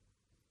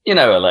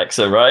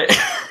 Alexa, right?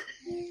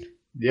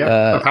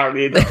 Yeah,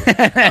 apparently it does.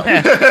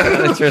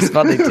 It's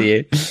responding to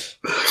you.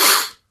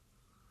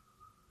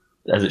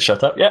 Has it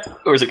shut up yet?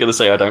 Or is it going to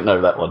say, I don't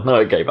know that one? No,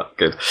 it gave up.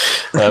 Good.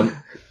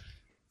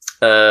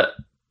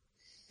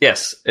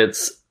 Yes,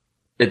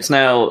 it's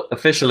now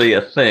officially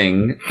a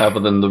thing, other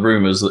than the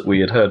rumours that we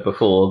had heard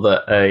before,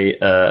 that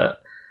a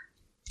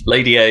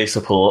Lady A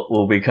support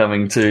will be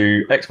coming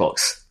to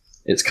Xbox.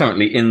 It's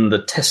currently in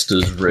the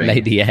tester's ring.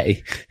 Lady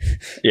A.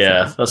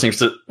 Yeah, that's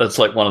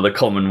one of the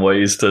common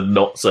ways to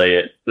not say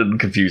it and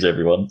confuse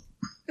everyone.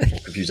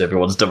 Confuse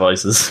everyone's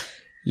devices.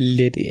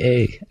 Lady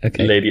A.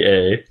 Okay. Lady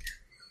A.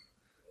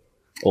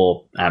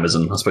 Or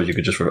Amazon, I suppose you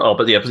could just...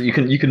 but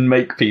you can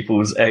make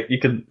people's...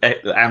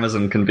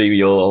 Amazon can be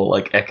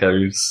your,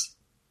 Echo's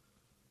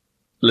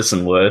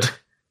listen word.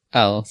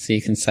 Oh, so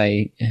you can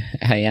say,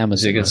 hey,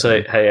 Amazon. So you can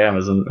say, hey,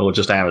 Amazon, or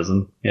just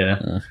Amazon,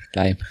 yeah.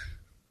 Lame.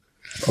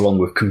 Along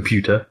with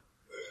computer.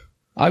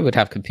 I would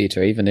have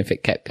computer, even if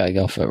it kept going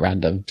off at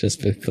random,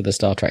 just for the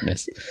Star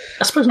Trekness.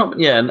 I suppose not.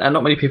 Yeah, and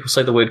not many people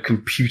say the word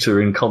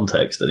computer in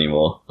context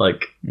anymore.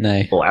 Like,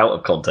 no, or out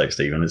of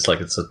context even. It's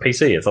like it's a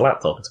PC, it's a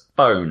laptop, it's a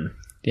phone.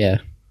 Yeah,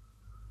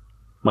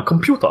 my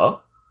computer.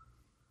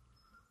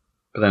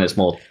 But then it's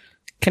more.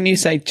 Can you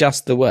say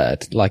just the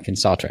word, like in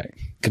Star Trek?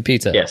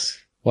 Computer. Yes.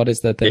 What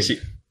is the thing?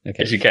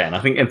 Yes, you can.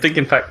 I think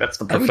in fact that's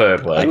the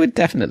preferred way. I would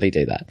definitely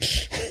do that.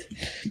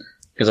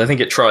 Because I think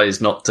it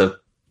tries not to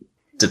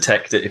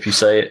detect it if you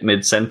say it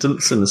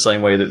mid-sentence, in the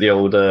same way that the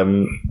old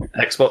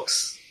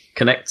Xbox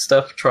Connect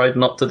stuff tried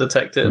not to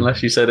detect it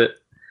unless you said it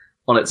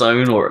on its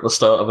own or at the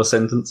start of a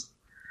sentence.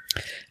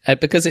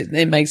 Because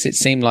it makes it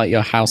seem like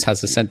your house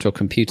has a central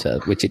computer,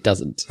 which it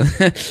doesn't.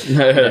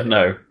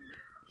 No.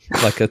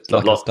 Like a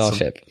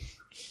starship.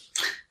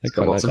 It's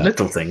got lots of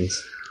little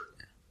things.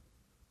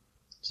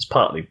 Which is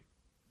partly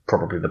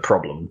probably the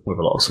problem with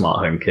a lot of smart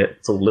home kit.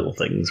 It's all little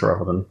things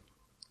rather than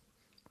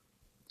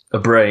a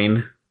brain,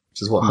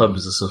 which is what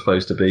hubs are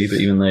supposed to be, but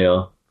even they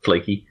are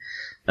flaky.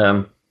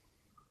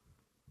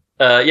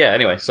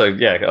 Anyway, so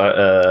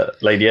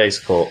Lady A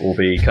support will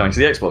be coming to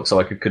the Xbox, so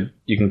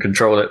you can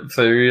control it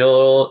through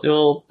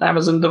your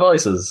Amazon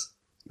devices.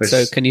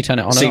 So can you turn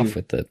it on and off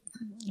with the...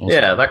 Also.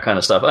 Yeah, that kind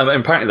of stuff.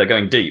 Apparently they're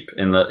going deep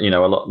in that,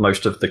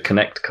 most of the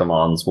Connect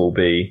commands will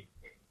be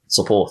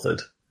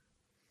supported.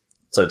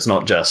 So it's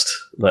not just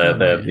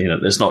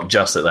it's not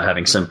just that they're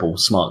having simple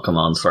smart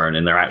commands thrown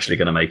in. They're actually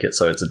going to make it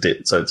so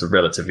it's a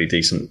relatively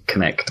decent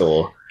Connect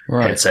or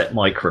headset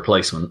mic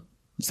replacement.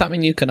 Does that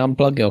mean you can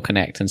unplug your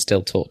Connect and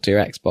still talk to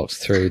your Xbox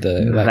through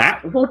the...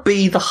 That will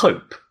be the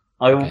hope.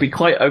 I will be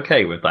quite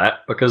okay with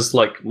that because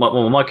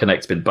my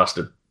Connect's been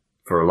busted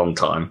for a long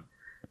time,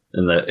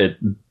 and that it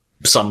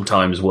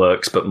sometimes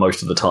works, but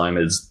most of the time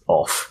is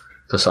off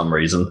for some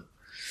reason.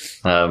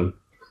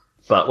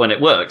 But when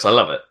it works, I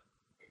love it.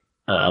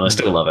 And I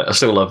still love it. I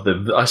still love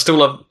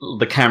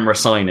the camera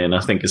sign in.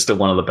 I think is still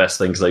one of the best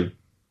things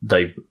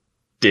they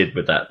did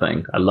with that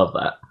thing. I love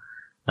that.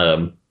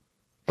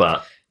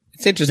 But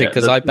it's interesting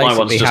because I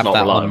basically have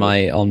that on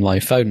my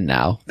phone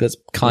now. That's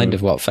kind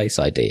of what Face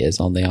ID is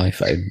on the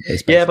iPhone.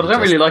 Yeah, but I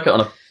don't really like it on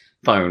a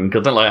phone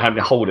because I don't like having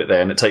to hold it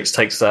there, and it takes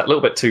that a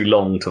little bit too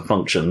long to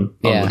function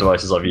on the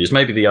devices I've used.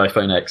 Maybe the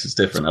iPhone X is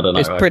different. I don't know.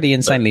 It's pretty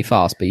insanely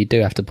fast, but you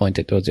do have to point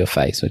it towards your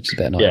face, which is a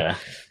bit annoying. Yeah.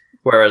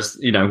 Whereas,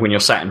 when you're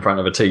sat in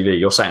front of a TV,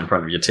 you're sat in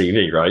front of your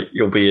TV, right?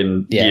 You'll be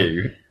in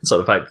view. So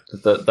the fact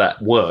that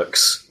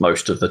works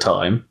most of the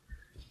time,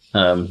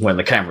 when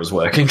the camera's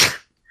working,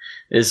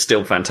 is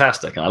still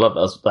fantastic. And I love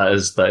that.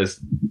 That is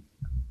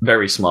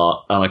very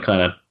smart. And I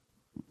kind of,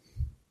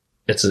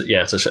 as I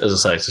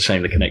say, it's a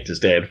shame the Kinect is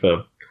dead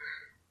for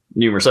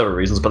numerous other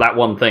reasons, but that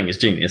one thing is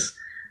genius,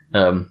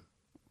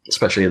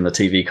 especially in the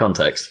TV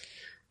context.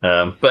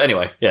 But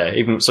anyway, yeah.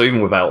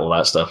 Even without all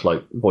that stuff,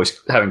 like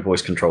having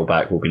voice control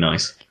back will be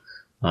nice.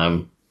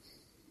 So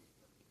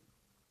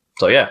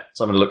yeah,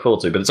 something to look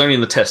forward to. But it's only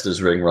in the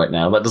testers ring right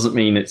now. That doesn't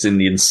mean it's in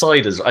the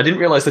insiders. I didn't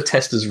realize the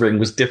testers ring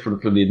was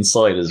different from the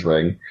insiders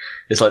ring.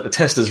 It's like the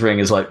testers ring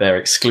is like their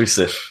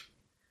exclusive,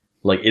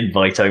 like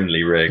invite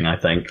only ring. I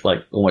think,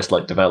 like almost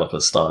like developer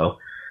style.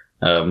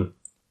 And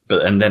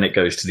then it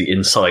goes to the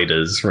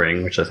insiders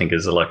ring, which I think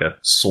is like a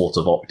sort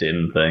of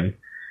opt-in thing.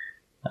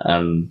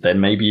 And then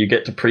maybe you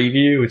get to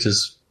preview, which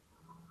is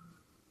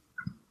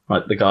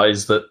like the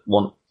guys that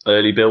want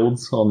early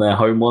builds on their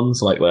home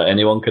ones, like where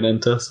anyone can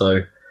enter.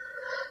 So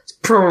it's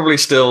probably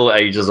still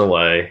ages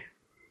away.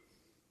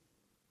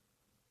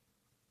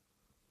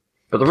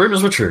 But the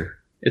rumors were true.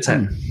 It's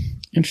happening.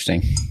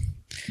 Interesting.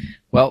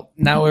 Well,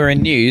 now we're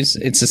in news.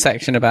 It's a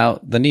section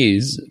about the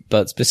news,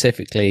 but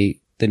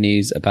specifically the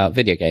news about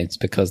video games,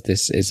 because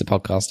this is a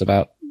podcast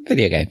about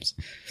video games.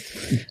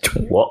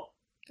 What?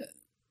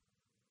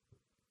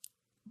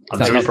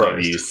 I'm not pro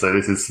news, so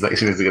this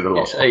section is going to get a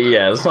lot.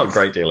 Yeah, there's not a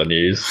great deal of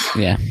news.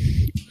 Yeah.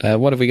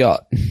 What have we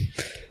got?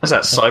 What's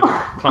that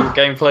Cyberpunk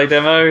gameplay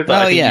demo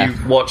that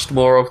you've watched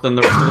more of than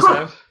the rest of us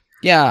have?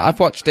 Yeah, I've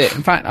watched it.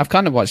 In fact, I've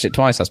kind of watched it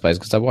twice, I suppose,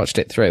 because I watched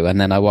it through, and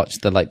then I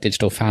watched the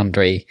Digital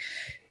Foundry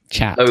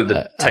chat. Oh,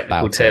 the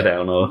technical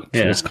teardown,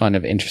 it was kind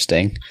of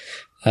interesting.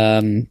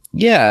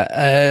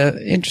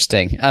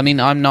 Interesting. I mean,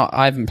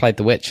 I haven't played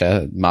The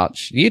Witcher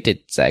much. You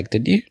did, Zeg,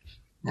 didn't you?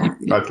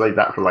 I played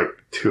that for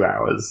 2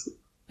 hours.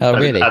 Oh,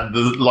 really? And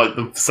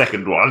the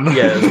second one.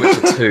 Yeah, it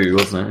was Witcher 2,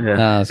 wasn't it?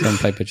 Yeah. So I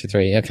played Witcher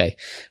 3. Okay.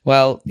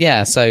 Well,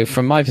 yeah, so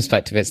from my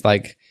perspective, it's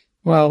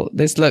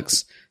this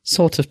looks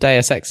sort of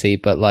Deus Ex-y,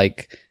 but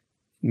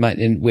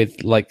with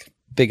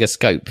bigger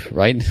scope,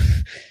 right?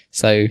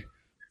 So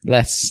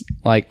less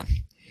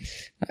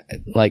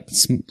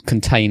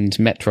contained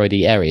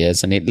Metroid-y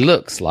areas, and it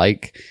looks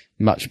like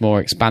much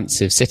more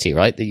expansive city,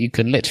 right? That you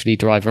can literally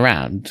drive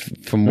around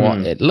from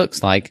what it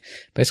looks like,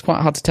 but it's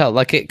quite hard to tell.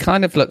 It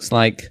kind of looks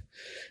like,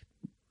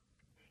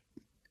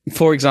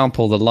 for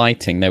example, the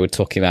lighting they were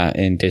talking about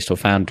in Digital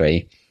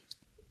Foundry,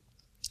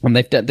 and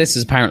this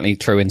is apparently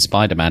true in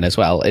Spider-Man as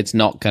well. It's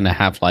not going to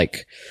have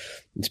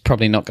it's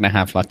probably not going to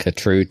have a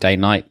true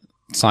day-night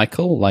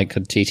cycle like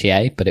a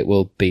GTA, but it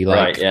will be the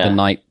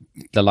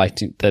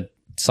lighting, the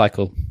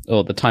cycle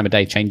or the time of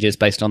day changes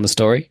based on the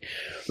story.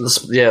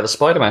 The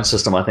Spider-Man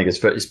system I think is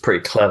pretty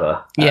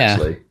clever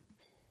actually.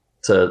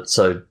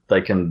 So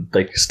they can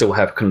still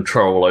have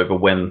control over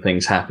when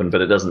things happen,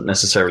 but it doesn't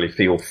necessarily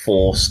feel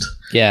forced.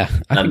 Yeah,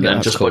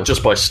 and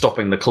just by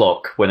stopping the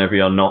clock whenever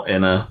you're not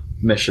in a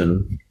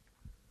mission.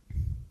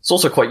 It's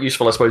also quite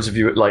useful, I suppose, if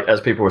you like, as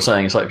people were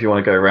saying, it's like if you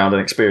want to go around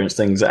and experience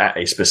things at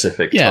a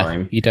specific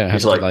time, you don't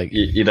have to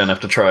you don't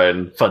have to try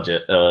and fudge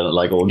it,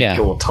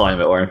 or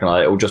time it or anything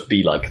like that. It will just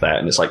be like that,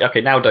 and it's like,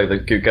 okay, now go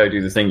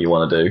do the thing you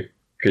want to do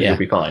because you'll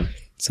be fine.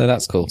 So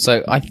that's cool.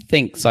 So I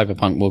think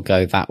Cyberpunk will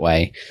go that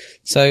way.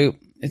 So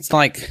it's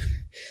like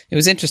it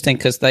was interesting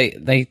because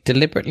they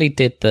deliberately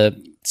did the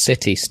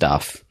city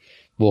stuff,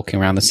 walking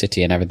around the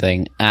city and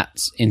everything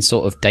in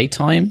sort of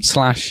daytime /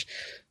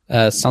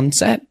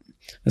 sunset.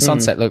 The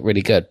sunset looked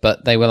really good,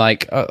 but they were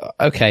like, oh,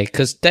 okay,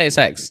 because Deus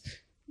Ex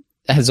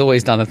has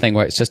always done a thing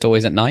where it's just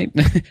always at night,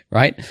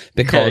 right?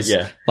 Because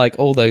like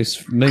all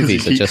those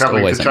movies are just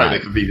always at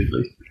night.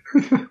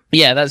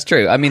 Yeah, that's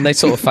true. I mean, they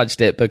sort of fudged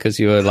it because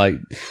you were like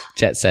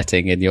jet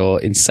setting in your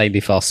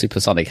insanely fast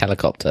supersonic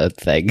helicopter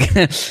thing.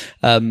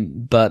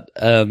 But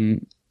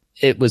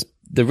it was,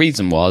 the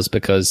reason was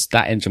because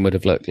that engine would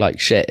have looked like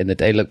shit in the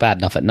day, looked bad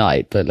enough at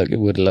night, but it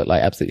would have looked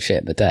like absolute shit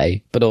in the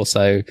day. But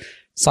also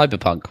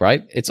Cyberpunk,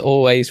 right? It's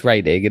always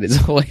raining and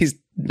it's always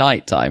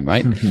nighttime,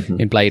 right?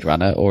 In Blade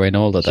Runner or in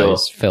all of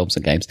those films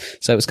and games.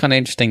 So it was kind of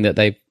interesting that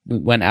they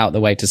went out the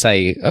way to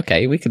say,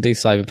 okay, we can do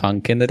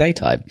Cyberpunk in the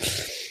daytime.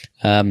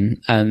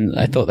 And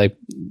I thought they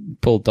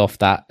pulled off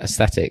that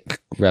aesthetic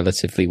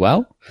relatively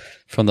well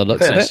from the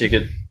looks of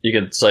it. You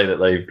could say that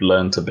they've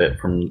learnt a bit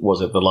from, was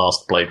it the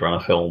last Blade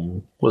Runner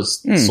film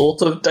was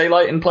sort of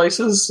daylight in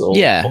places? Or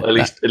at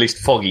least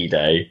foggy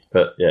day,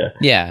 but yeah.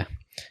 Yeah.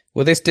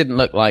 Well, this didn't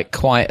look like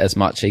quite as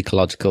much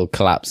ecological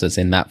collapse as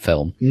in that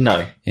film.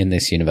 No. In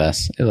this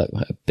universe. It looked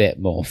a bit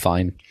more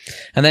fine.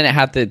 And then it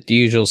had the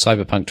usual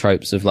cyberpunk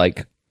tropes of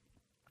like,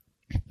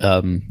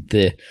 so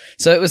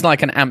it was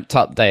like an amped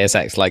up Deus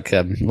Ex, like,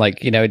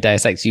 you know, in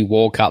Deus Ex, you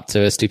walk up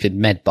to a stupid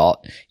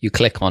medbot, you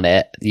click on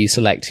it, you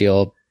select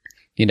your,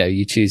 you know,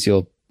 you choose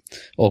your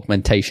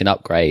augmentation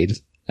upgrade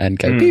and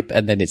go beep,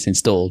 and then it's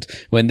installed.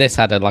 When this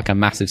had a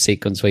massive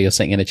sequence where you're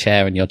sitting in a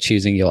chair and you're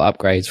choosing your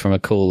upgrades from a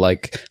cool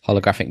like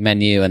holographic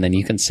menu, and then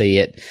you can see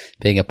it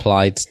being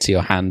applied to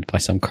your hand by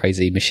some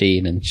crazy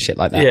machine and shit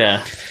like that.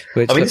 Yeah,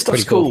 I mean, this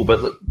stuff's cool,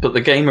 but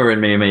the gamer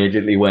in me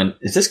immediately went,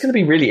 "Is this going to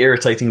be really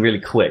irritating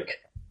really quick?"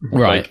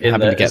 Right,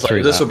 having to get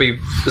through this will be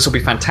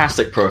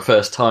fantastic for a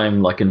first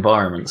time like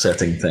environment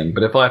setting thing,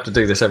 but if I have to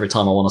do this every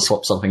time I want to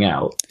swap something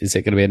out, is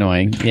it going to be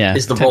annoying? Yeah,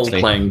 is the role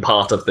playing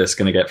part of this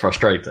going to get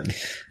frustrating?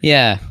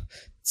 Yeah,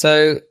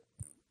 so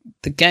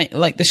the game,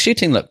 like the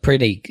shooting looked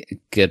pretty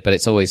good, but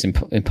it's always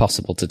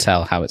impossible to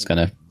tell how it's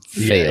going to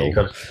feel.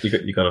 Yeah,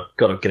 you got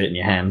to get it in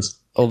your hands.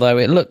 Although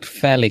it looked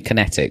fairly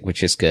kinetic,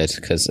 which is good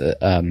because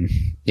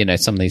you know,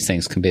 some of these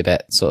things can be a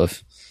bit sort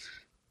of,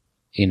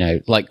 you know,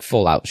 like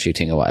Fallout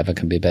shooting or whatever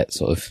can be a bit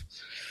sort of,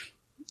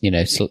 you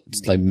know,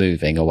 slow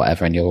moving or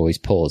whatever, and you're always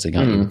pausing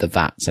with the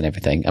VATS and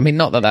everything. I mean,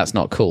 not that that's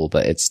not cool,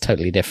 but it's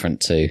totally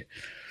different to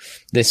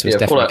this. Was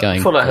definitely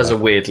going. Fallout has a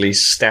weirdly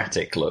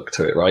static look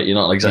to it, right? You're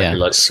not exactly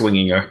like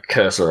swinging your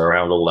cursor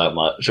around all that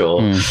much, or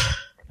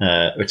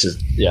which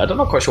is I'm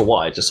not quite sure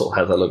why. It just sort of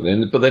has that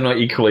look. But then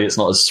equally, it's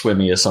not as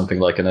swimmy as something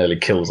like an early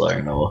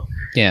Killzone or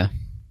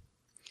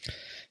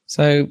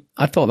So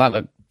I thought that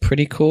looked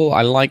pretty cool.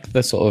 I like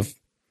the sort of.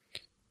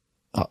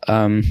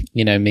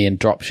 You know, me and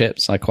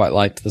dropships. I quite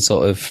liked the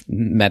sort of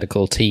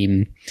medical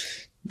team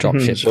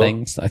dropship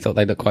things. I thought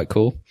they looked quite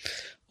cool.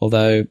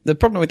 Although the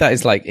problem with that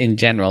is, like, in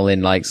general,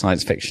 in like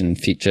science fiction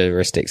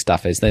futuristic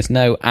stuff, is there's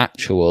no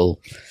actual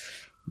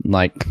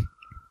like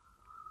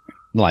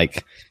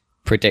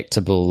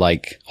predictable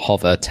like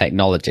hover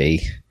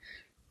technology,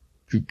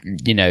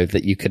 you know,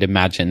 that you could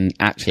imagine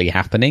actually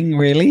happening.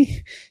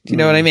 Really, do you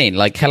know what I mean?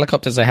 Like,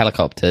 helicopters are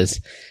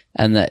helicopters.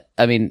 And that,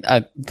 I mean,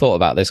 I thought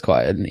about this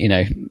quite, you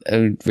know,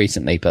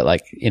 recently, but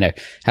like, you know,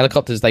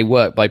 helicopters, they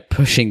work by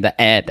pushing the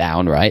air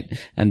down, right?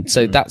 And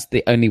so that's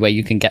the only way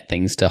you can get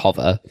things to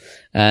hover.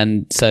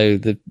 And so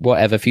the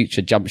whatever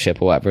future jump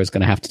ship or whatever is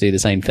going to have to do the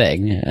same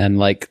thing. And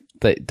like,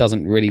 that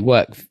doesn't really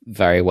work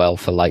very well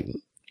for like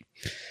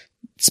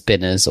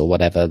spinners or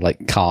whatever,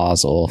 like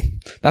cars, or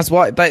that's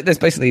why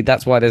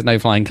that's why there's no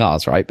flying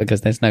cars, right?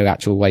 Because there's no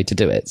actual way to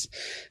do it.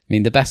 I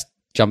mean, the best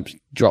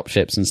drop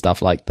ships and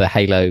stuff like the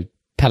Halo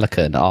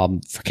Pelican are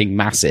freaking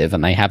massive,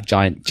 and they have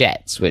giant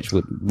jets, which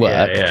would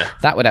work.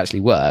 That would actually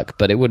work,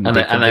 but it wouldn't.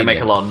 And they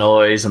make a lot of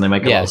noise, and they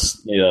make a lot of,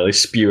 you know, they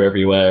spew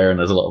everywhere, and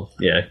there's a lot of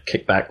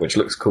kickback, which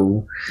looks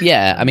cool.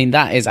 Yeah, I mean,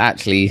 that is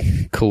actually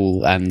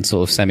cool and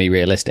sort of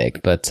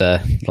semi-realistic, but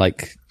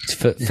like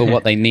for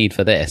what they need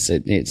for this,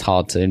 it's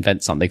hard to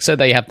invent something. So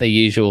they have the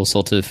usual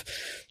sort of,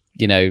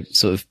 you know,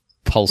 sort of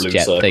pulse blue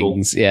jet circle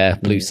things,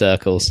 blue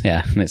circles,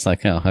 and it's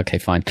like, oh, okay,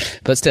 fine,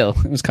 but still,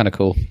 it was kind of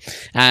cool.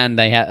 And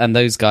they had, and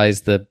those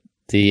guys, the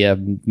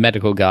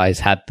medical guys,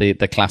 had the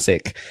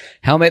classic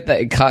helmet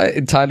that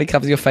entirely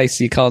covers your face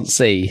so you can't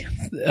see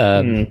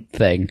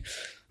thing,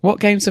 What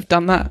games have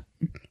done that?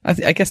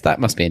 I guess that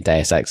must be in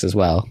Deus Ex as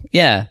well.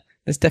 Yeah,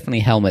 there's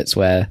definitely helmets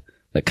that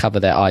cover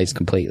their eyes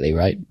completely,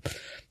 right?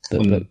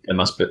 It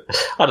must be.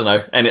 I don't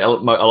know. And a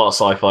lot of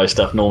sci-fi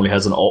stuff normally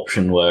has an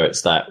option where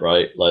it's that,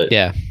 right? Like,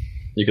 yeah,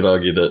 you could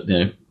argue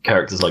that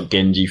characters like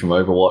Genji from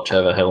Overwatch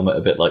have a helmet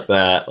a bit like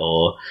that,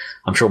 or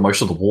I'm sure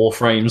most of the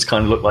Warframes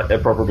kind of look like they're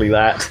probably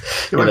that.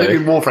 I think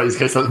in Warframes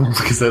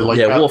because they're like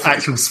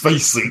actual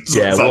spacesuits.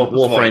 Yeah,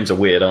 Warframes are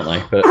weird, aren't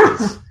they? But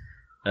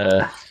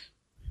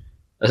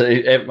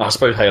I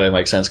suppose Halo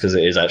makes sense because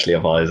it is actually a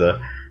visor.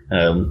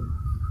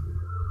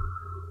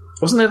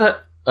 Wasn't there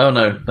that? Oh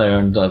no,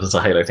 there's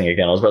a Halo thing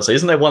again. I was about to say,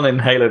 isn't there one in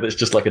Halo that's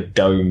just like a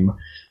dome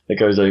that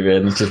goes over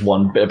and it's just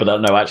one bit?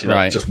 But no, actually,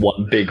 that's just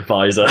one big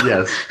visor.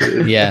 Yes.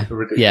 yeah,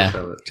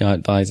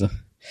 giant visor.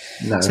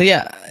 No. So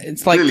yeah,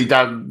 it's like clearly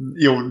Dan,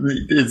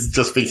 is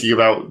just thinking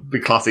about the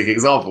classic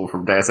example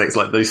from Deus Ex,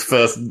 like those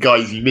first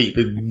guys you meet,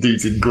 the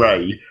dudes in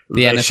grey,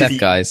 the NSF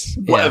guys,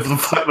 whatever the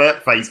fuck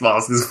that face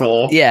mask is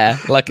for. Yeah,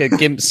 like a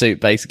gimp suit,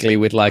 basically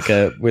with like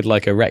a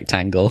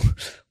rectangle,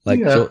 like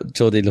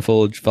Geordie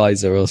LaForge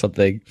visor or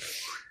something.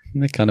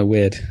 They're kind of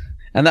weird,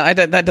 and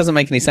that doesn't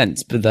make any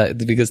sense,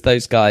 because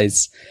those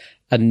guys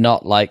are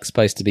not like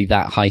supposed to be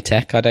that high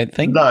tech. I don't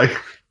think. No.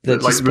 They're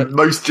like the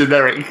most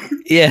generic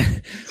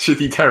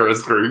shitty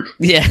terrorist group.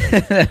 Yeah,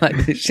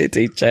 like the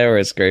shitty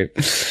terrorist group.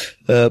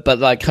 But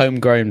like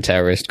homegrown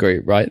terrorist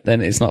group, right?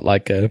 Then it's not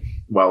like a...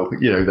 Well,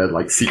 they're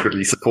like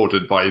secretly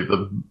supported by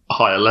the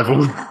higher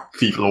level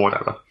people or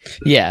whatever.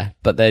 Yeah,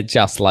 but they're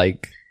just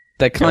like...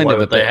 They're kind of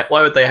a bit...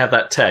 Why would they have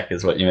that tech,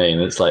 is what you mean?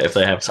 It's like if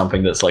they have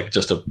something that's like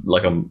just a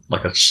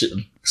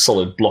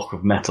solid block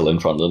of metal in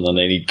front of them and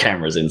they need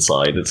cameras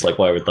inside, it's like,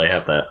 why would they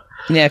have that?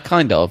 Yeah,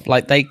 kind of.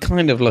 Like, they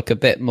kind of look a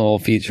bit more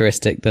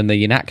futuristic than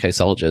the UNATCO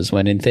soldiers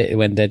when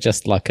they're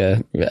just like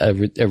a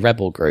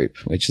rebel group,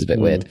 which is a bit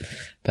weird.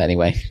 But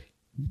anyway,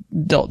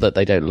 not that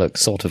they don't look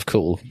sort of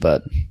cool,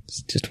 but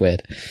it's just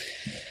weird.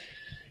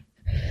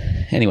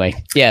 Anyway,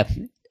 yeah.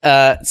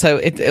 So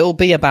it'll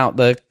be about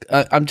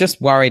I'm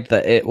just worried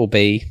that it will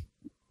be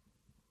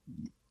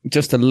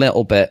just a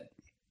little bit.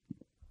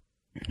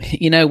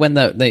 When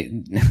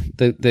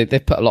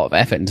they've put a lot of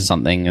effort into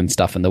something and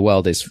stuff, and the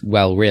world is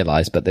well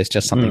realized, but there's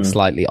just something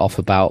slightly off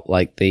about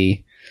like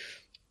the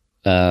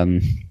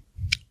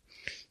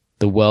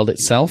world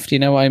itself. Do you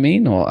know what I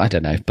mean? Or I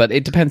don't know, but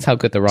it depends how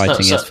good the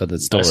writing is for the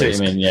stories. I see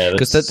what you mean, yeah.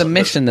 Because the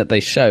mission that they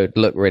showed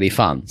looked really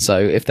fun. So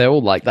if they're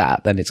all like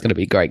that, then it's going to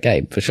be a great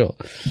game for sure.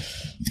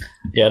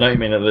 Yeah, I know what you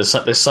mean.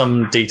 There's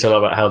some detail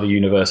about how the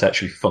universe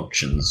actually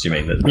functions. You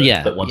mean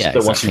that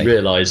once you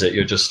realise it,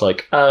 you're just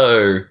like,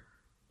 oh.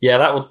 Yeah,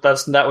 that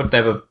would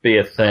never be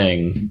a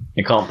thing.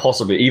 It can't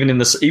possibly, even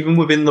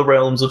within the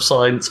realms of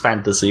science,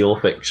 fantasy, or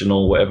fiction,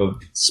 or whatever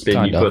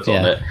spin you put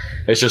on it.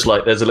 It's just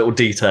like there's a little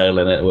detail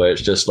in it where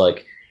it's just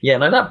like, yeah,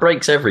 no, that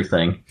breaks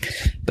everything.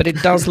 But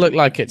it does look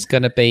like it's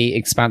going to be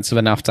expansive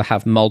enough to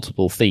have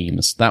multiple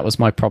themes. That was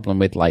my problem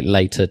with like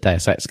later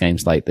Deus Ex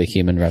games, like the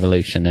Human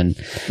Revolution and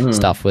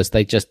stuff. Was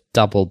they just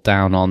doubled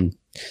down on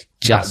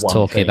just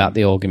talking about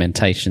the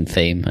augmentation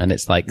theme, and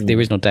it's like the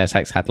original Deus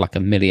Ex had like a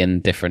million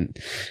different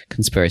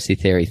conspiracy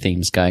theory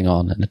themes going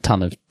on and a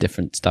ton of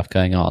different stuff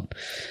going on.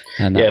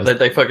 And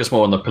they focus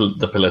more on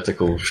the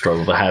political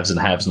struggle, the haves and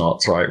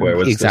have-nots, right?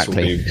 Whereas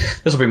exactly.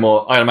 This will be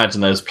more. I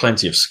imagine there's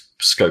plenty of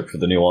scope for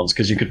the nuance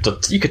because you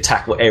could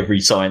tackle every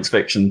science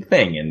fiction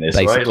thing in this,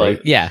 basically,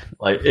 right?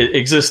 Like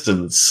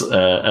existence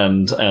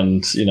and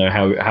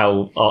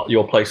how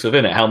your place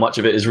within it. How much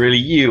of it is really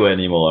you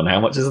anymore, and how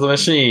much is the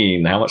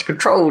machine? How much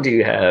control do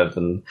you have?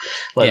 And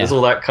there's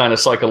all that kind of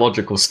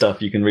psychological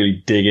stuff you can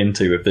really dig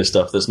into with this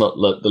stuff. That's not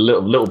a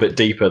little bit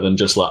deeper than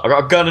just like, I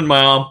got a gun in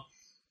my arm.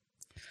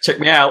 Check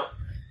me out.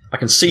 I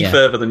can see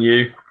further than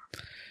you.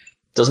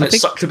 Doesn't it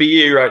suck to be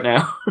you right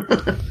now?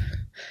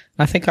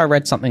 I think I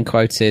read something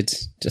quoted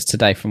just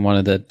today from one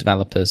of the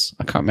developers.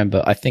 I can't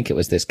remember. I think it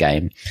was this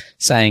game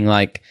saying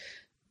like,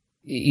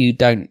 you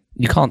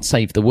can't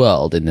save the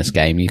world in this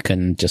game. You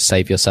can just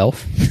save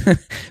yourself,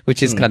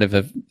 which is kind of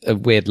a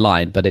weird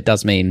line, but it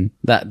does mean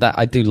that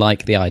I do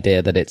like the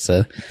idea that it's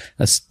a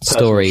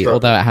story,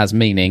 although it has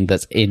meaning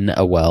that's in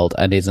a world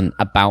and isn't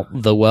about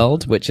the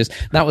world,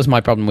 that was my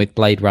problem with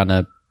Blade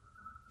Runner,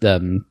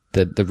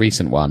 the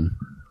recent one.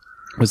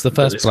 Was the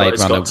first Blade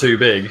Runner got too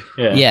big?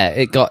 Yeah,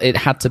 it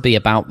had to be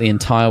about the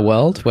entire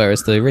world,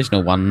 whereas the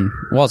original one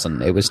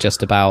wasn't. It was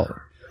just about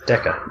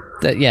Deckard.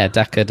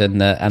 Deckard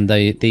and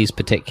these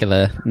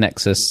particular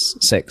Nexus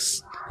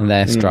 6 and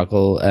their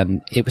struggle,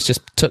 and it was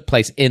just took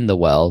place in the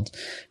world,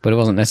 but it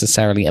wasn't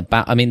necessarily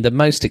about. I mean, the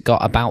most it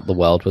got about the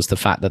world was the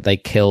fact that they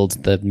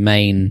killed the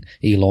main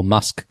Elon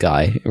Musk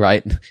guy,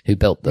 right, who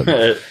built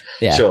them.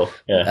 Yeah, sure.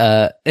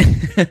 Yeah.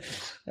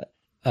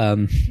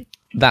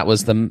 That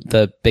was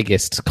the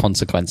biggest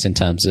consequence in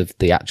terms of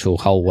the actual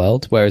whole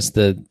world, whereas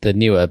the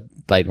newer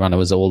Blade Runner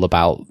was all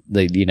about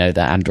the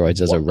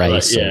androids as a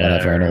race or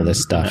whatever and all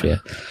this stuff. Yeah,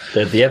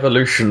 the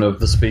evolution of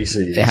the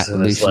species. The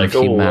evolution of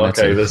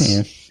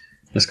humanity.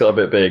 It's got a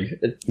bit big.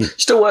 It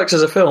still works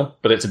as a film,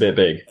 but it's a bit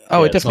big.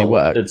 Oh, it definitely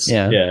works.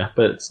 Yeah,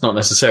 but it's not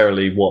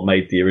necessarily what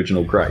made the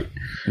original great.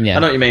 Yeah. I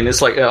know what you mean.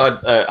 It's like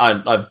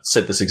I've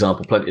said this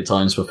example plenty of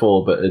times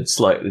before, but it's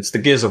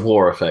the Gears of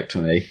War effect for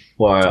me,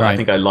 where I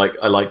think I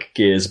like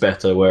Gears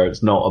better, where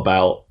it's not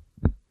about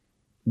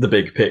the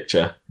big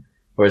picture.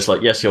 Where it's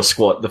like, yes, your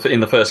squad in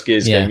the first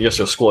Gears game, yes,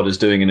 your squad is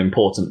doing an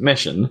important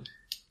mission,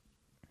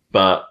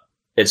 but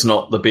it's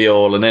not the be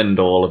all and end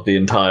all of the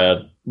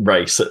entire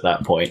race at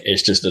that point.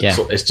 It's just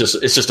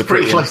a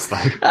Pretty close though.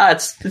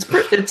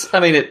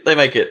 They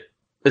make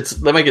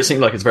it seem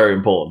like it's very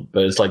important,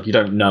 but it's like you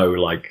don't know,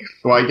 like,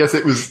 well, I guess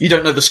it was, you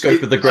don't know the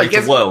scope of the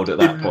greater world at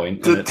that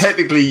point.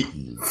 Technically,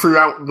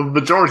 throughout the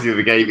majority of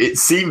the game, it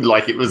seemed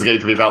like it was going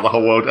to be about the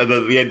whole world, and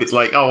then at the end, it's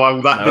like, oh,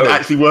 well, that didn't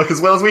actually work as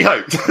well as we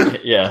hoped.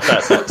 Yeah,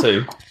 that's that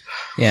too.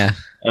 Yeah,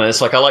 and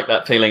it's like I like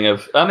that feeling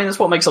of. I mean, it's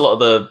what makes a lot of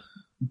the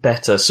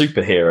better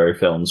superhero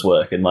films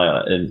work, in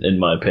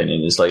my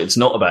opinion. It's like it's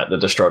not about the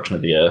destruction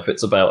of the Earth.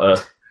 It's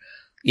about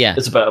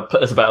it's about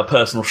a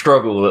personal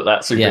struggle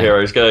that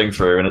superhero is going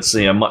through, and it's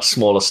much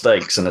smaller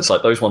stakes, and it's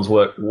like those ones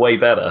work way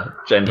better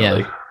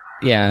generally.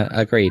 Yeah,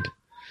 agreed.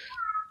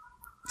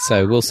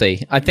 So we'll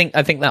see. I think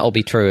that'll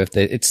be true. If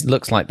it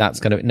looks like that's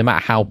going to, no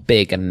matter how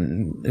big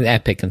and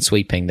epic and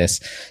sweeping this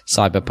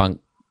Cyberpunk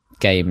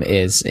game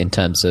is in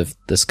terms of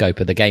the scope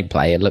of the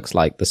gameplay, it looks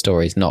like the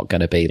story's not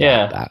going to be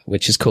like that,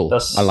 which is cool.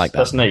 I like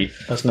that.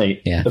 That's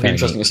neat. Yeah, it'll be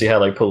interesting to see how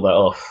they pull that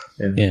off.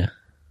 Yeah.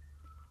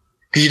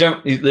 Because you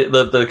don't,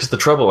 because the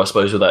trouble, I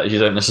suppose, with that is you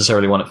don't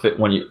necessarily want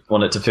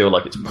it to feel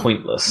like it's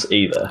pointless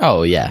either.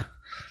 Oh yeah,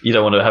 you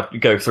don't want to have to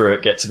go through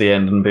it, get to the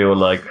end, and be all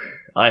like,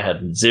 I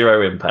had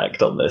zero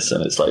impact on this,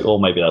 and it's like, or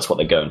maybe that's what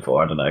they're going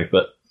for. I don't know,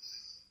 but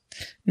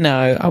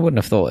no, I wouldn't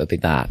have thought it'd be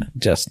that.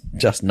 Just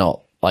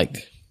not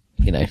like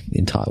the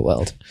entire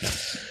world.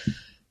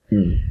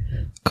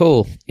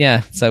 Cool.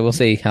 Yeah. So we'll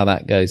see how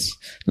that goes.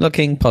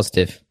 Looking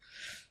positive.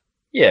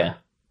 Yeah.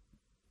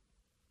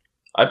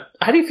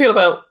 How do you feel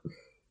about?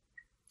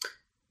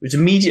 It's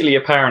immediately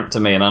apparent to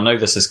me, and I know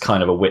this is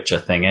kind of a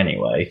Witcher thing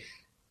anyway,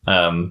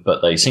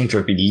 but they seem to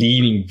have been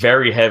leaning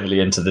very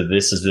heavily into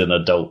this is an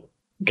adult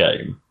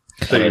game.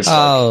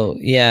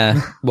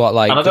 Yeah. What,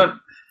 like? And I don't.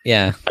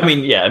 Yeah. I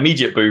mean, yeah,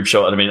 immediate boob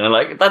shot. And I mean, and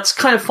like that's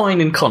kind of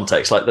fine in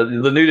context. Like the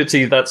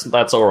nudity, that's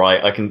all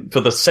right. I can,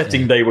 for the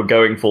setting they were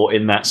going for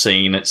in that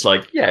scene. It's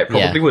like, yeah, it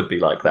probably would be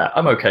like that.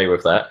 I'm okay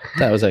with that.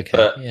 That was okay.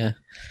 But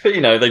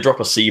they drop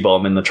a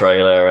C-bomb in the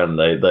trailer, and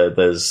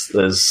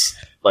there's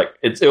like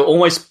it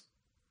almost.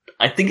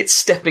 I think it's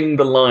stepping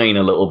the line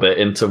a little bit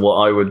into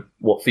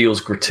what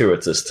feels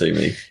gratuitous to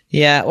me.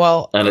 Yeah,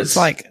 well, and it's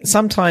like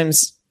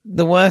sometimes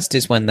the worst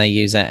is when they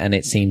use it and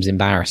it seems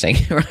embarrassing,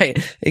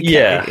 right?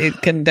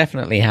 It can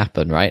definitely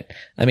happen, right?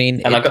 I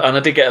mean, I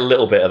did get a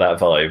little bit of that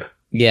vibe.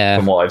 Yeah,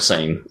 from what I've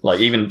seen, like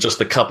even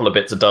just a couple of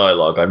bits of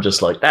dialogue, I'm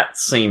just like, that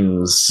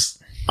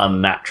seems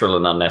unnatural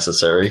and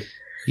unnecessary.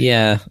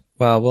 Yeah,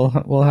 well,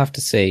 we'll have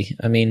to see.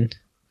 I mean,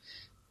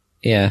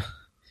 yeah,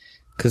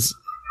 because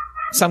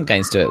some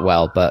games do it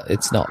well, but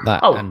it's not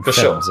that. And for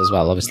films sure as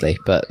well, obviously.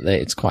 But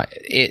it's quite.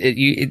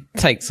 It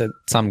takes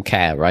some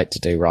care, right, to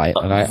do right.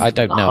 And I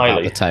don't know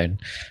about the tone.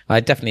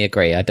 I definitely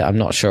agree. I'm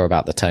not sure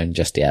about the tone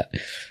just yet.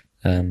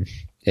 In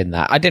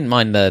that, I didn't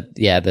mind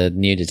the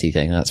nudity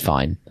thing. That's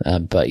fine.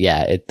 But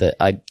yeah,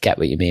 I get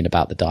what you mean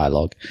about the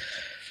dialogue.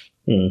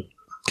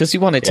 Because you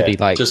want it to be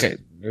like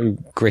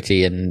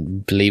gritty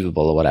and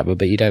believable or whatever,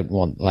 but you don't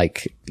want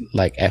like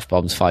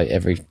F-bombs fight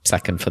every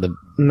second for the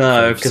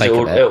because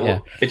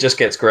it just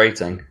gets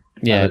grating.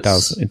 Yeah, it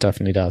does. It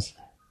definitely does.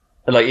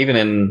 Like even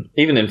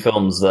in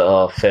films that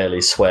are fairly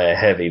swear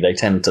heavy, they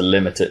tend to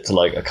limit it to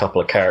like a couple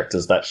of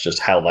characters. That's just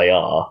how they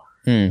are,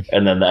 and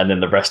then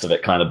the rest of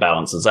it kind of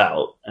balances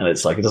out. And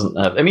it's like it doesn't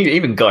have. I mean,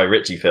 even Guy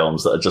Ritchie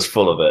films that are just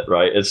full of it,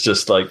 right? It's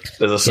just like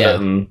there's a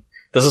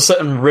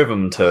certain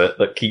rhythm to it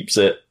that keeps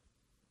it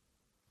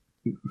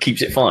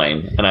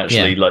fine, and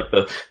actually like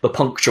the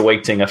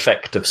punctuating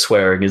effect of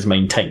swearing is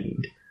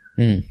maintained.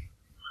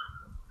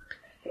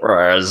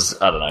 Whereas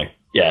I don't know,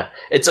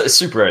 it's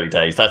super early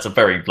days. That's a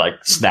very like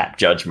snap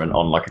judgment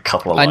on like a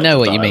couple of lines. I know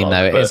what you mean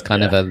though. It is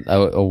kind of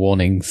a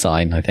warning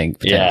sign, I think,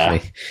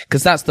 potentially,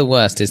 because that's the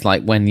worst. Is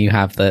like when you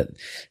have the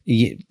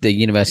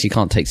universe you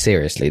can't take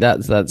seriously.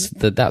 That's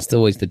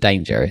always the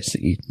danger. It's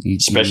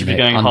especially if you're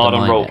going hard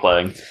on role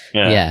playing.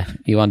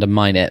 You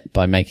undermine it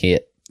by making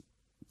it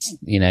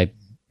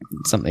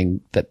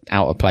something that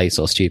out of place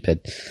or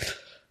stupid.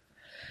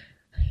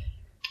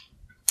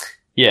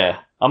 There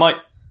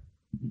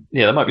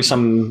might be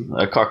some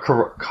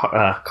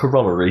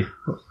corollary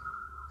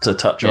to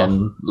touch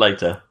on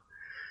later.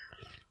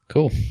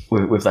 Cool.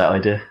 With that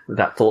idea, with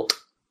that thought.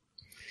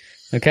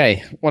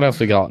 Okay, what else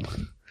we got?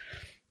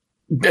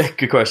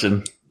 Good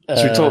question.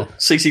 Should we talk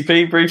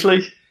CCP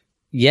briefly?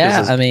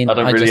 Yeah, I mean, I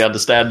don't really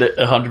understand it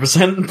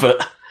 100%,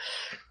 but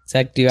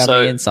Zach, do you have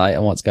any insight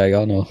on what's going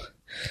on? Or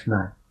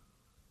no?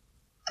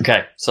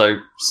 Okay, so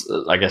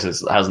I guess it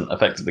hasn't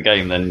affected the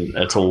game then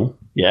at all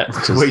yet.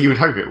 Well, you would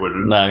hope it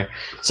wouldn't. No.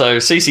 So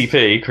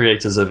CCP,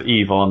 creators of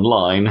EVE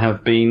Online,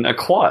 have been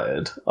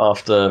acquired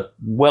after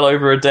well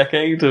over a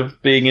decade of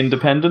being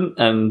independent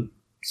and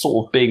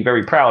sort of being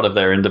very proud of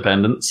their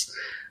independence.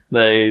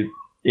 They're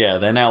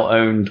now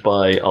owned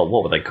by,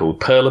 what were they called?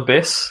 Pearl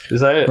Abyss?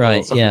 Is that it?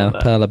 Right, yeah,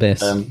 like Pearl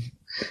Abyss.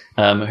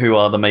 Who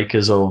are the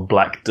makers of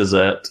Black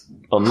Desert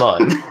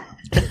Online.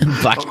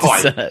 Black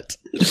Desert.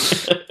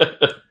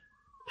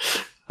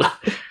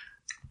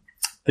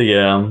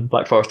 The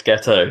Black Forest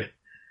Ghetto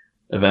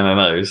of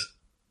MMOs.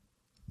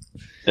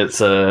 It's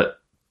so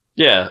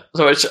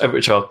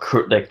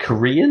they're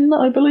Korean,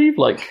 I believe,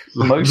 like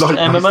most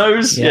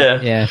MMOs.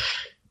 Yeah.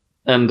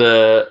 And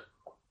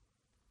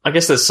I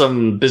guess there's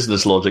some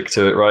business logic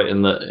to it, right?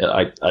 In that,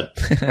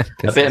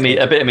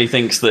 a bit of me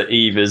thinks that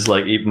EVE is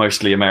like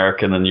mostly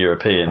American and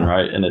European,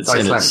 right? And it's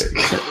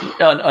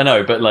I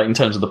know, but like in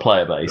terms of the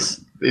player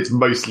base, it's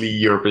mostly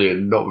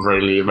European, not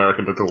really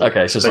American at all.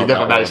 Okay, so they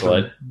never managed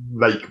to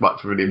make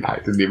much of an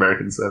impact in the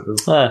American servers.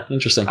 Ah,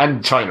 interesting.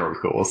 And China, of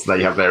course,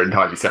 they have their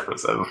entirely separate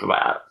server for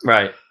that.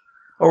 Right.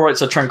 All right.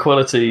 So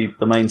Tranquility,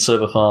 the main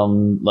server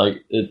farm,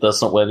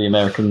 that's not where the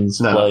Americans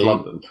play. No,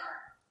 London.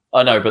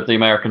 I know, but the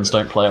Americans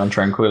don't play on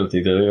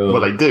Tranquility, do they? Or...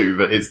 Well, they do,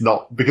 but it's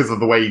not because of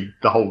the way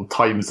the whole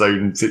time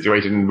zone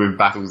situation with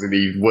battles in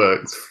EVE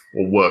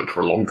worked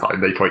for a long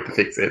time. They tried to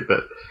fix it,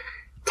 but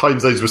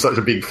time zones were such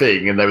a big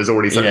thing, and there was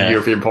already such a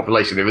European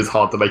population. It was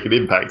hard to make an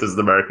impact as an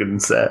American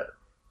set.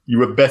 You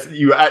were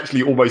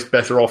actually almost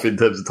better off in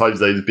terms of time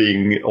zones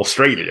being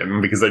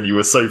Australian, because then you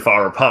were so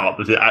far apart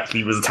that it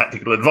actually was a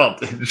tactical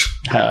advantage.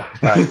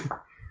 Right.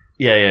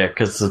 Yeah,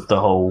 because of the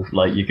whole,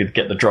 you could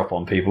get the drop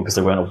on people because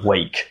they weren't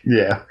awake.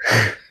 Yeah.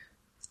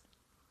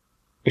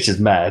 Which is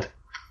mad.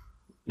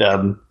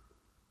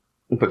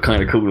 But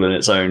kind of cool in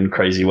its own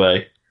crazy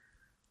way.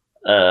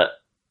 So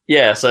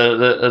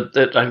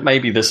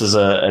maybe this is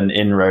an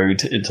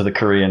inroad into the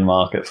Korean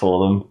market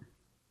for them.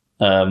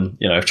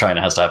 If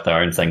China has to have their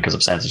own thing because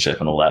of censorship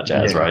and all that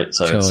jazz, right?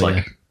 So it's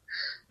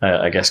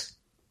I guess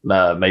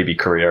maybe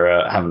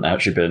Korea haven't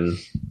actually been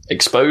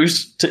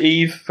exposed to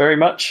EVE very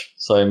much,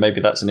 so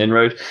maybe that's an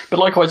inroad. But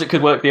likewise, it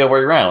could work the other way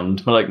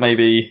around. Like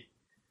maybe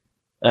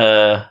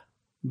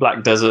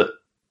Black Desert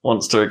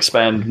wants to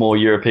expand more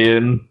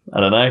European.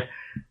 I don't know.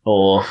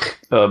 Or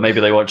maybe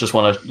they just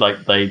want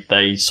to,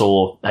 they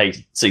saw, hey,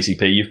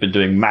 CCP, you've been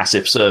doing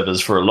massive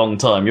servers for a long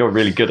time. You're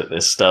really good at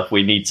this stuff.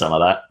 We need some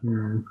of that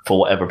for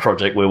whatever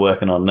project we're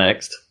working on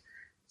next.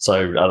 So,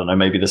 I don't know,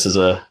 maybe this is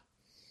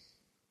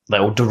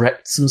they'll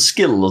direct some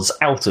skills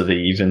out of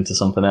EVE into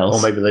something else.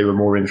 Or maybe they were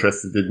more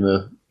interested in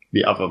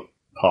the other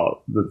part,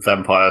 the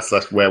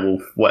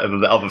vampire/werewolf, whatever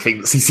the other thing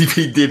that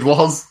CCP did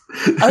was,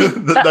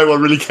 that no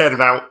one really cared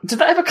about. Did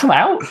that ever come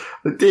out?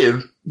 It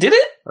did. Did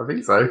it? I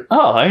think so.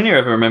 Oh, I only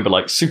ever remember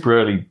super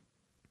early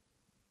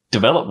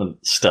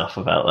development stuff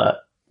about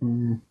that.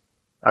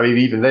 I mean,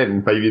 even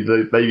then,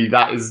 maybe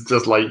that is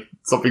just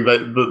something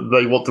that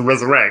they want to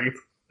resurrect.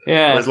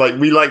 Yeah. It's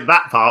we like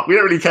that part. We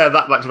don't really care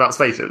that much about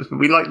spaceships, but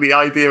we like the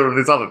idea of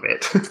this other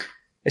bit.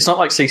 It's not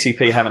like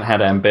CCP haven't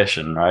had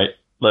ambition, right?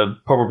 They're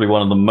probably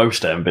one of the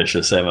most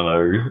ambitious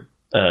MMO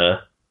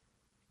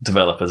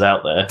developers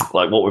out there.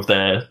 What with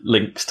their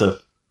links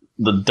to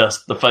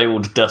the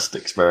failed Dust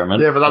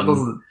experiment. Yeah, but that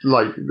doesn't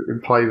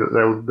imply that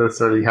they'll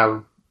necessarily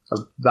have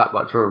that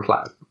much of a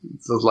plan.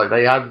 It's just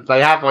they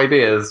have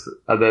ideas,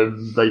 and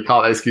then they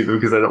can't execute them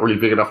because they're not really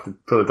big enough to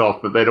pull it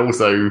off. But then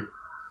also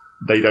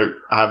they don't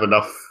have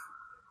enough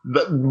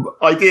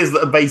ideas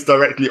that are based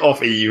directly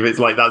off EVE. It's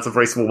that's a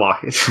very small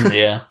market.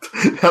 Yeah,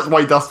 that's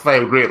why Dust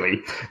failed,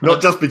 really.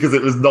 Not just because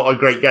it was not a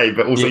great game,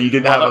 but also you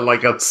didn't have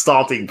a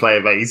starting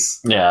player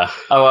base. Yeah.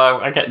 Oh,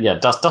 I get. Yeah,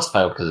 Dust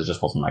failed because it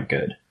just wasn't that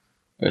good.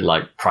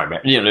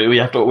 Primarily, we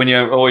have to, when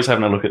you're always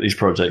having a look at these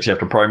projects, you have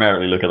to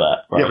primarily look at that.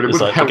 Right? Yeah, but it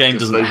would the game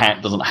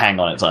doesn't hang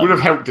on its own. It would have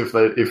helped if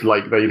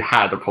they'd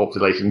had a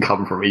population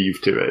come from EVE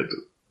to it.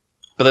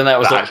 But then that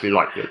was actually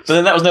liked it. But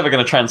then that was never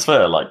going to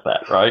transfer like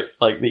that, right?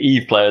 The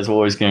EVE players were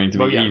always going to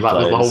be EVE that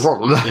players. That was the whole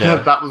problem. Yeah.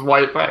 That was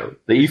why it failed.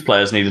 The EVE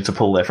players needed to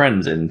pull their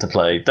friends in to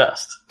play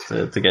Dust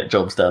to get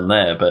jobs done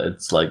there, but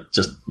it's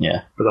just.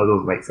 But that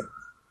doesn't make sense.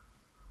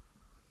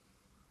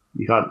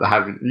 You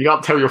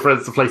can't tell your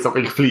friends to play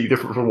something completely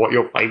different from what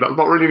you're playing. That's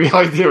not really the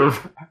idea of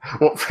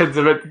what friends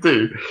are meant to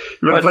do.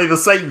 You're meant to play the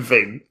same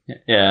thing.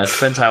 Yeah, it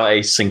depends how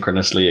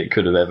asynchronously it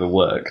could have ever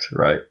worked,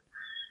 right?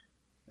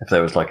 If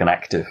there was an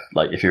active,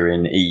 if you're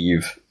in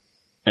EVE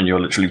and you're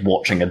literally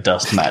watching a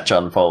Dust match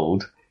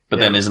unfold, but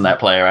then isn't that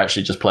player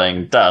actually just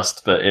playing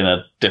Dust, but in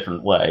a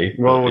different way?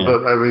 Well,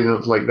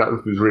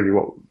 that was really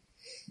what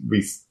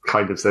we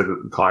kind of said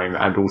at the time,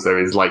 and also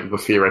is the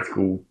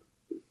theoretical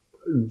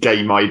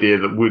game idea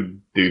that would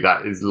do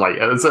that is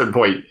at a certain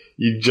point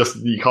you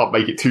can't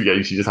make it 2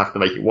 games, you just have to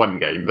make it 1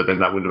 game, but then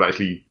that wouldn't have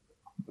actually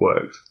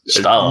worked.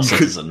 Star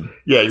Citizen.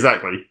 Yeah,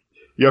 exactly.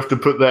 You have to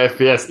put the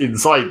FPS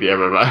inside the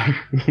MMO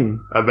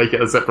and make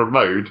it a separate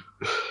mode.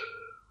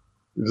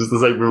 Just the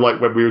same with like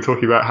when we were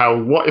talking about how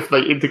what if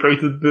they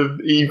integrated the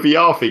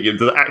EVR thing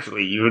into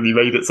actually you really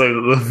made it so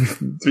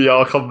that the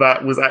VR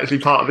combat was actually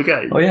part of the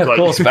game. Oh yeah, of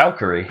course,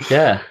 Valkyrie.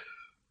 Yeah,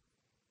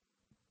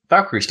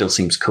 Valkyrie still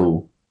seems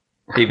cool,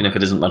 even if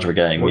it isn't much of a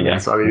game. Well,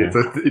 yes, I mean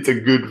it's a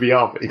good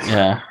VR thing.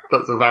 Yeah,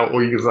 that's about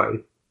all you can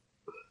say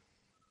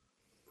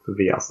for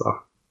VR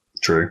stuff.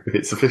 True. If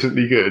it's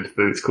sufficiently good,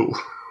 then it's cool.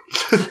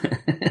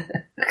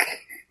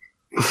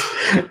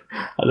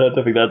 I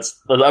don't think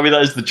that's. I mean,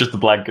 that is just the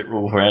blanket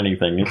rule for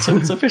anything. It's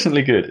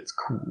sufficiently good. It's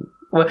cool.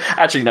 Well,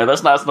 actually, no,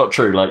 that's not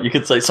true. Like, you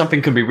could say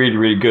something can be really,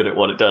 really good at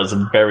what it does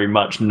and very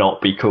much not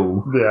be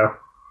cool. Yeah.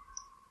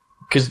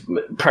 Because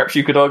perhaps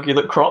you could argue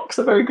that Crocs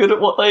are very good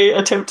at what they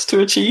attempt to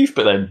achieve,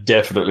 but they're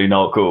definitely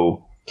not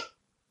cool.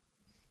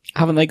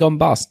 Haven't they gone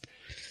bust?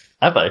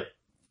 Have they?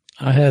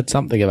 I heard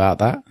something about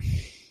that.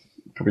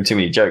 Probably too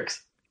many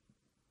jokes.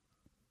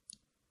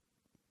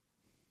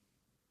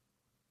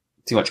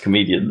 Too much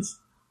comedians.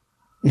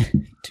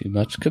 Too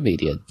much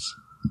comedians.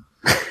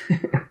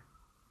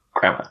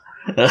 Grammar.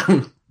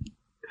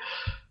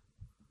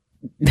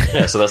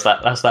 Yeah, so that's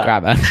that.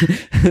 Grammar.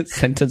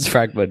 Sentence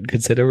fragment.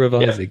 Consider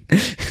revising.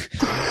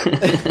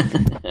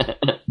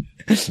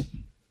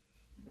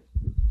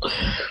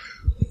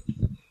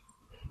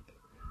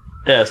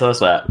 Yeah, so that's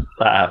that.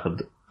 That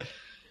happened.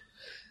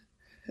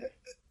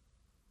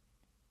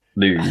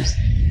 News.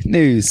 Do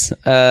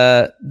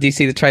you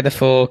see the trailer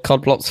for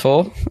COD Blocks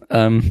 4?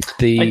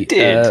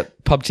 The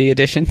PUBG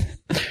edition?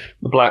 The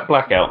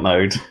blackout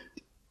mode.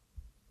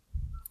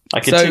 I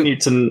continue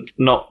to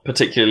not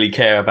particularly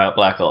care about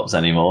Black Ops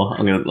anymore.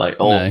 I'm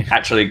gonna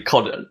actually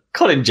COD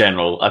in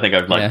general. I think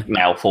I've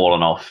now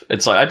fallen off.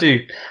 It's like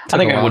I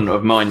wouldn't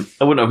have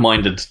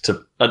minded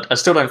to. I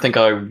still don't think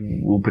I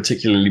will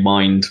particularly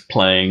mind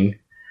playing.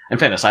 In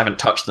fairness, I haven't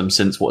touched them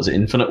since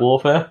Infinite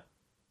Warfare.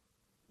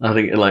 I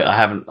think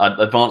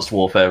Advanced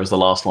Warfare was the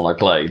last one I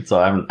played, so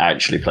I haven't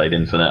actually played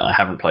Infinite. I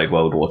haven't played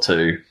World War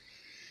 2.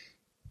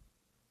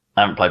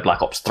 I haven't played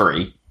Black Ops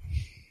 3.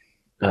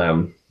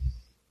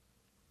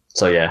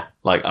 So yeah,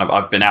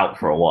 I've been out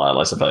for a while,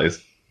 I suppose.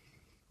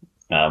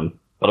 But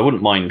I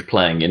wouldn't mind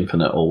playing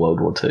Infinite or World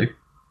War 2.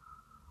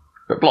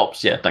 But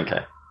Blops, yeah, don't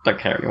care. Don't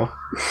care anymore.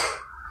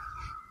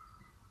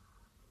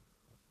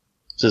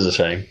 Which is a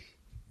shame.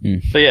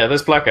 But yeah,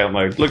 this blackout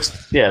mode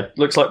looks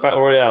like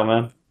Battle Royale,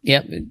 man.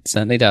 Yep, it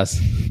certainly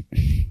does.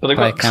 But they've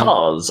got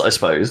cars, I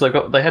suppose.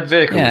 They had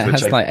vehicles. Yeah, it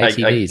has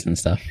ATVs and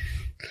stuff.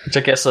 Which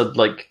I guess are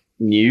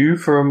new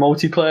for a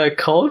multiplayer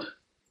COD.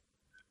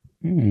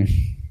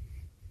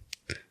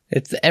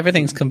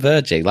 Everything's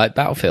converging. Like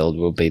Battlefield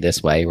will be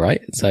this way,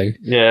 right? So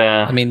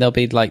yeah, I mean they'll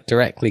be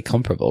directly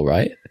comparable,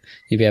 right?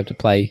 You'll be able to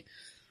play.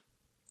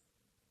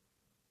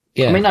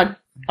 Yeah, I mean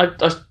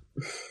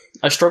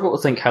I struggle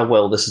to think how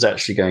well this is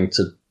actually going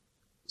to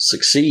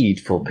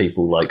succeed for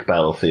people like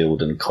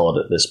Battlefield and COD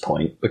at this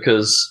point,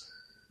 because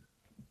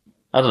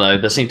I don't know,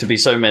 there seem to be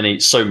so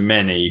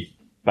many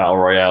Battle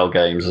Royale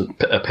games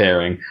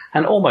appearing,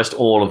 and almost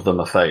all of them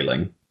are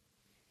failing.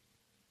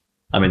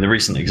 I mean, the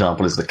recent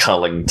example is the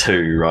Culling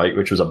 2, right,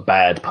 which was a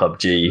bad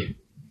PUBG.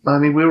 I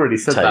mean, we already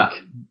said that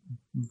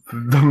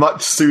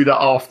much sooner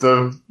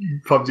after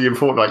PUBG and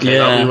Fortnite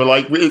came out. We were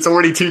like, it's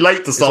already too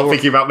late to start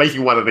thinking about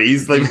making one of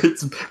these.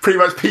 It's pretty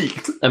much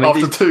peaked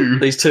after two.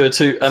 These two are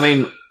two. I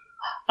mean,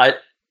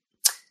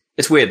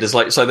 it's weird. There's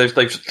they've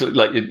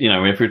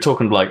if you're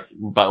talking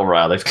Battle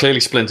Royale, they've clearly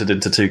splintered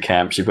into two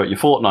camps. You've got your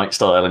Fortnite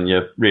style and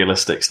your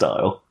realistic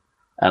style.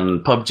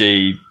 And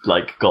PUBG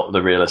got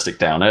the realistic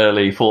down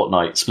early.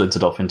 Fortnite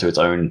splintered off into its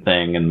own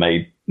thing and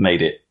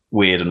made it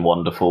weird and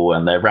wonderful.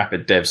 And their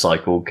rapid dev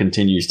cycle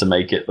continues to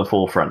make it the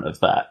forefront of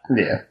that.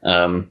 Yeah.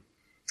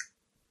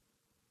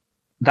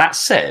 That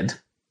said,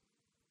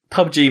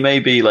 PUBG may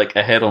be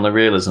ahead on the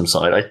realism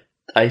side.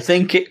 I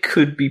think it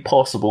could be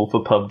possible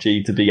for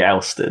PUBG to be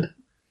ousted.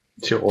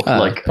 Sure.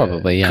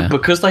 Probably, yeah.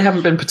 Because they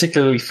haven't been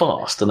particularly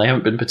fast and they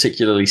haven't been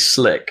particularly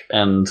slick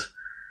and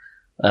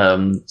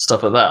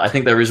stuff like that. I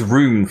think there is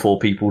room for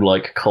people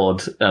like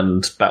COD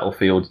and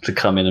Battlefield to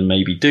come in and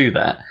maybe do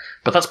that.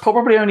 But that's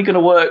probably only going to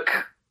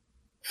work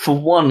for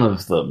one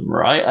of them,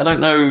 right? I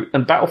don't know.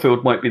 And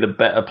Battlefield might be the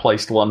better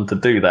placed one to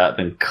do that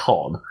than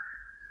COD.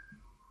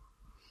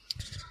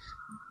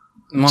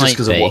 Just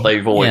because of what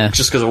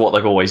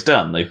they've always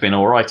done. They've been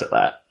all right at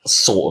that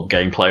sort of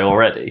gameplay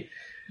already.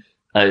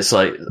 It's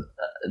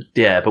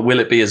but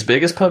will it be as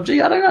big as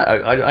PUBG? I don't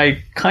know.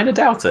 I kind of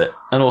doubt it.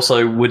 And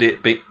also,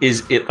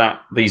 is it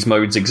that these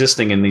modes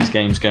existing in these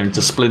games going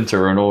to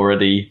splinter an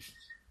already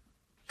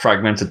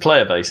fragmented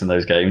player base in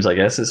those games? I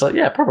guess it's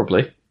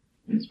probably.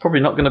 It's probably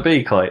not going to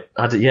be quite.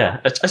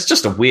 It's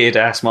just a weird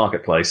ass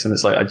marketplace, and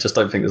it's I just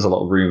don't think there's a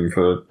lot of room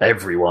for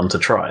everyone to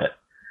try it.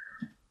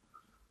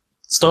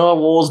 Star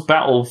Wars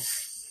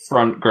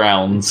Battlefront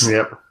Grounds.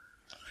 Yep.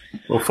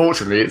 Well,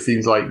 fortunately, it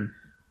seems like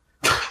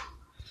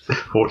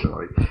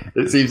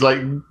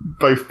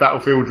both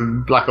Battlefield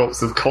and Black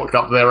Ops have cocked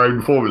up their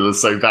own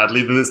formulas so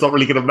badly that it's not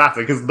really going to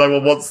matter because no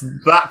one wants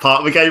that part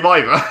of the game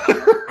either.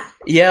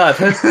 Yeah, I've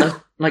heard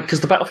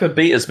because the Battlefield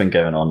beta's been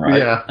going on, right?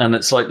 Yeah, and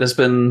it's there's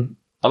been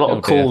a lot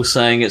of calls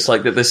saying it's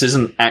like that this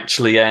isn't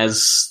actually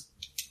as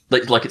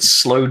like it's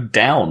slowed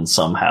down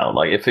somehow.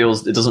 Like it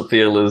doesn't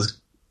feel as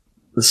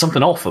there's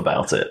something off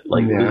about it.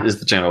 Like is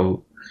the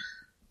general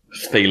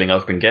feeling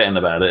I've been getting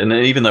about it. And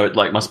even though it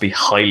like must be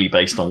highly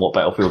based on what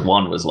Battlefield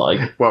 1 was like.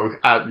 Well,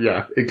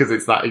 because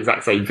it's that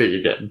exact same thing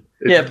again.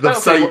 It's the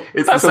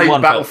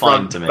same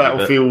Battlefront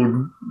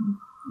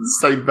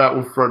same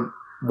Battlefront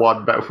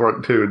 1,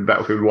 Battlefront 2 and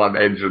Battlefield 1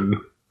 engine,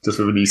 just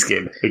with a new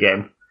skin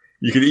again.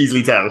 You can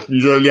easily tell.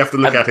 You only have to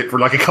look at it for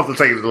like a couple of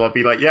seconds and I'll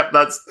be like, yep,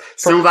 that's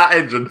still that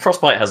engine.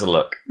 Frostbite has a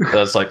look.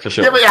 That's like for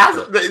sure. Yeah, but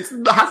it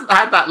hasn't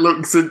had that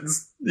look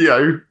since,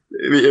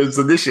 it was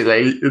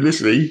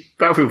initially.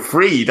 Battlefield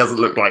 3 doesn't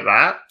look like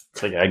that.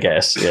 So, I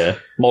guess, yeah.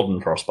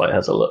 Modern Frostbite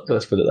has a look,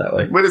 let's put it that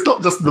way. Well, it's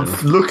not just the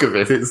look of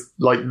it, it's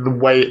like the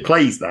way it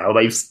plays now.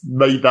 They've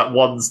made that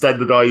one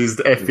standardized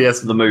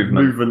FPS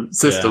movement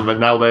system, and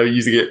now they're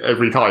using it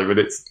every time, and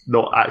it's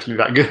not actually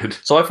that good.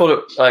 So I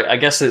thought I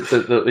guess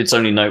it's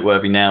only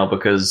noteworthy now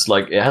because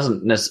like it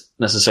hasn't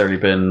necessarily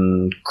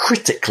been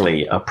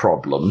critically a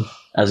problem,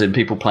 as in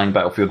people playing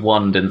Battlefield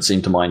 1 didn't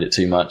seem to mind it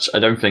too much. I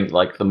don't think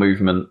like the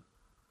movement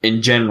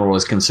in general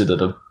is considered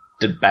the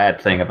bad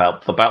thing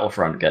about the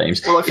Battlefront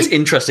games. Well, it's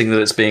interesting that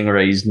it's being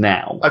raised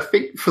now. I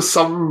think for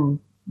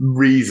some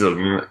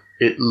reason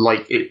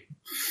it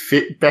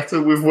fit better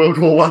with World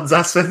War One's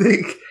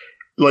aesthetic.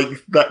 Like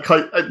that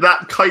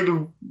kind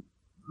of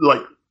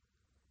like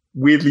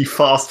weirdly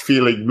fast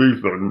feeling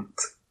movement,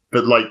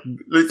 but like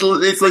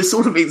it's like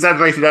sort of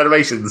exaggerated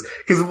animations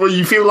because when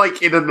you feel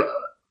like in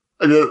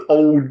an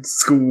old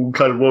school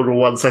kind of World War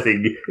One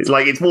setting, it's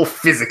like it's more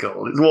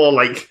physical. It's more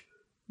like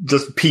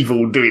just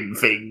people doing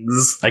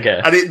things. I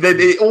guess. And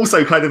it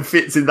also kind of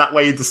fits in that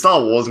way into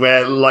Star Wars,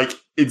 where, like,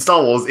 in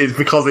Star Wars, it's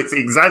because it's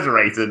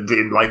exaggerated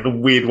in, like, the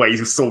weird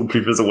ways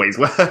stormtroopers always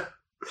were.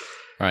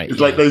 Right. It's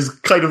like those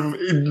kind of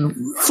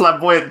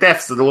flamboyant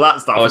deaths and all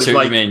that stuff. Oh, I see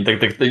what you mean.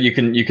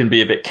 You can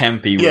be a bit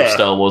campy with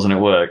Star Wars and it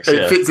works.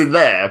 It fits in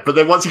there, but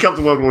then once you come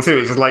to World War II,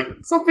 it's just like,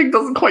 something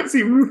doesn't quite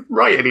seem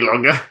right any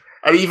longer.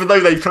 And even though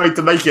they've tried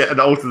to make it an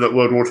alternate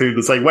World War II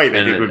the same way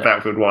they did with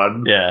Battlefield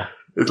 1,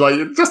 it's like,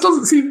 it just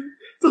doesn't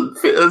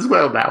fit as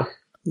well now.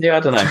 Yeah, I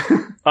don't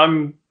know.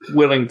 I'm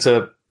willing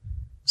to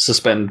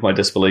suspend my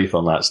disbelief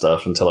on that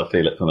stuff until I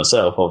feel it for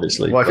myself,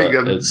 obviously. Well, I think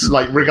it's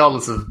like,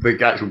 regardless of the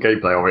actual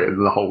gameplay of it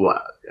and the whole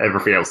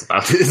everything else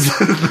about it is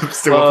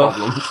still a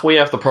problem. We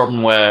have the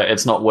problem where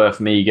it's not worth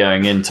me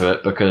going into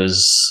it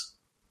because,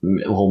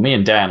 well, me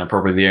and Dan are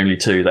probably the only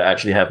two that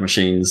actually have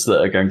machines that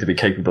are going to be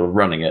capable of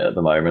running it at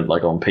the moment,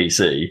 like on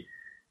PC.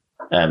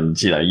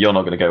 And, you're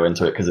not going to go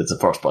into it because it's a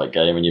Frostbite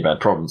game and you've had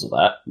problems with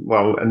that.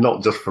 Well, and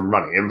not just from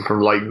running it,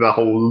 from, like, the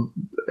whole,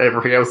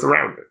 everything else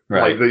around it.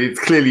 Right. Like, it's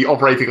clearly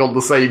operating on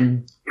the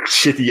same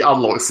shitty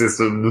unlock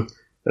system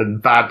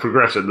and bad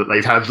progression that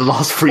they've had the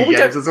last three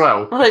games as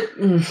well.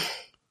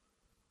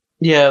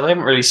 Yeah, they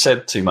haven't really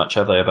said too much,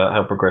 have they, about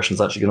how progression's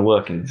actually going to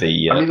work in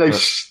V. I mean, they've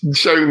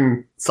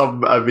shown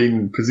some,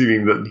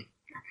 presuming that,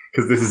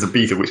 because this is a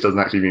beta, which doesn't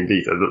actually mean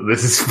beta, that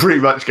this is pretty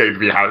much going to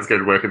be how it's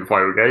going to work in the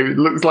final game. It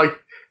looks like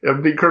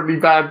an incredibly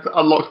bad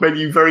unlock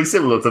menu, very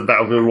similar to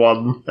Battlefield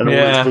 1 and all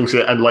this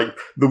bullshit, and like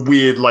the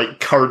weird like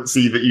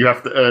currency that you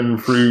have to earn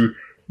through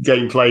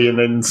gameplay and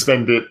then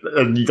spend it,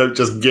 and you don't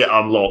just get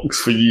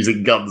unlocks for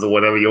using guns or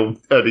whatever, you're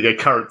earning a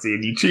currency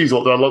and you choose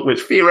what to unlock,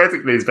 which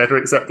theoretically is better,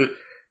 except it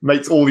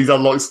makes all these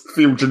unlocks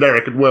feel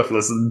generic and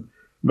worthless, and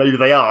maybe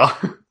they are,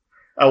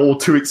 or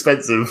too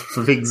expensive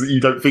for things that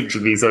you don't think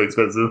should be so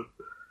expensive.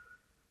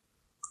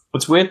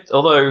 It's weird,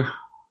 although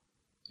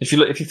if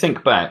you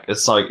think back,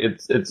 it's like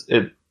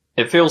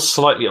it feels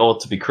slightly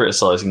odd to be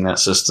criticising that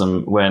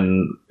system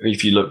when,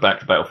 if you look back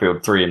to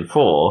Battlefield 3 and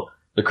 4,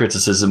 the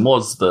criticism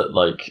was that,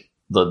 like,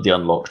 the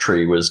unlock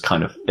tree was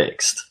kind of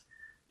fixed.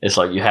 It's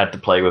like you had to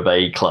play with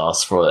a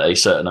class for a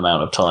certain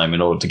amount of time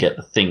in order to get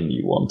the thing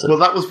you wanted. Well,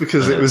 that was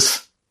because it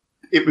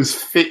was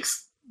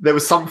fixed. There were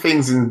some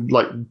things in,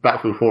 like,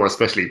 Battlefield 4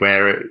 especially,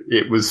 where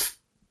it was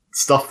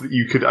stuff that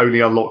you could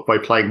only unlock by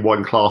playing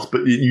one class,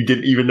 but you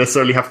didn't even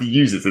necessarily have to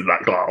use it in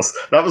that class.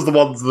 That was the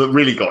ones that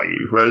really got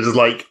you, where it was just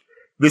like,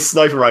 this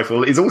sniper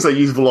rifle is also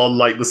usable on,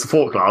 like, the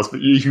support class,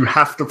 but you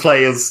have to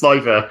play as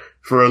sniper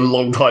for a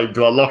long time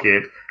to unlock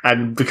it,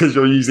 and because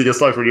you're using a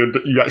sniper and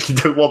you actually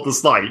don't want to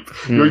snipe,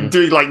 you're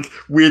doing, like,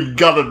 weird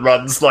gun and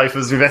run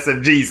snipers with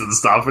SMGs and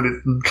stuff, and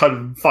it kind of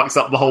fucks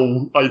up the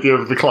whole idea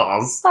of the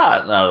class.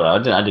 No,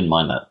 I didn't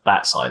mind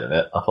that side of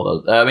it. I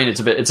thought,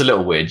 it's a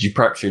little weird. You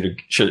perhaps should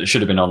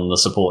have been on the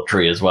support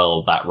tree as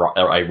well,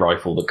 a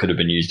rifle that could have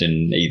been used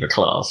in either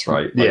class,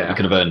 right? Like,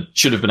 you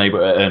should have been able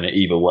to earn it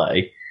either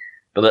way.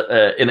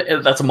 But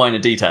that's a minor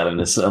detail in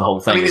this whole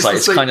thing. I mean,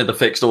 it's kind of the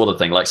fixed order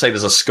thing. Like, say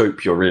there's a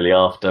scope you're really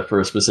after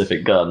for a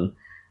specific gun,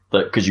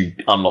 because you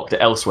unlocked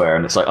it elsewhere,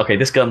 and it's like, okay,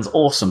 this gun's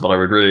awesome, but I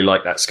would really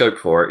like that scope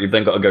for it. You've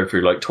then got to go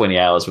through like 20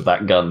 hours with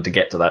that gun to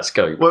get to that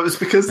scope. Well, it was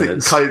because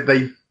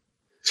they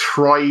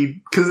tried,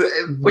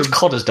 which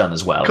CoD has done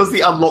as well. Because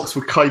the unlocks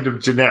were kind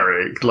of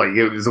generic, like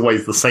it was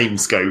always the same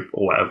scope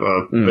or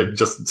whatever, but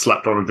just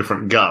slapped on a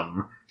different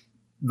gun.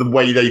 the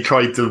way they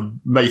tried to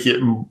make it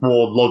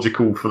more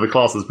logical for the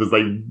classes, because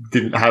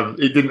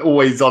it didn't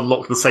always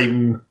unlock the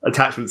same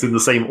attachments in the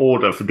same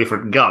order for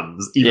different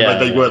guns, even though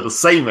they were the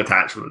same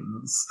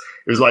attachments.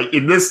 It was like,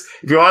 in this,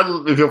 if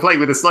you're playing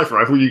with a sniper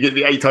rifle, you get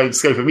the 8x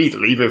scope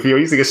immediately, but if you're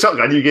using a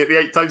shotgun, you get the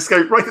 8x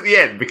scope right at the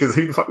end, because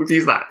who the fuck would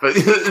use that? But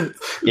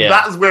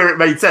that's where it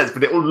made sense, but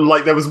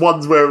there was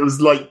ones where it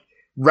was like,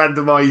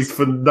 randomized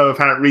for no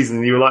apparent reason,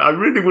 and you were like, I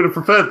really would have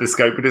preferred this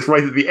scope, but it's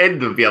right at the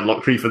end of the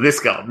unlock tree for this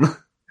gun.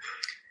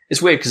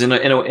 It's weird because in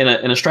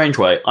a strange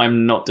way,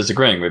 I'm not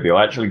disagreeing with you.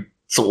 I actually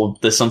sort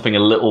of, there's something a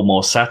little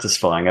more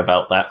satisfying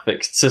about that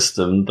fixed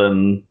system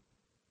than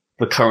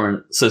the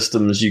current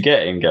systems you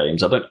get in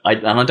games. I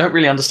don't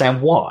really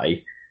understand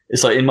why.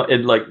 It's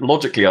like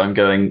logically, I'm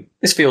going,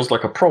 this feels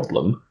like a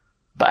problem,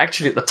 but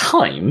actually at the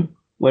time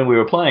when we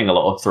were playing a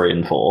lot of 3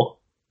 and 4,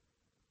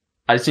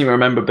 I seem to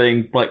remember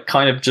being like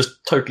kind of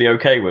just totally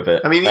okay with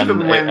it. I mean,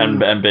 even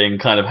and being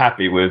kind of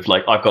happy with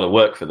like, I've got to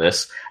work for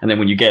this. And then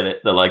when you get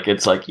it, they're like,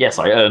 it's like, yes,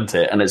 I earned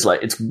it. And it's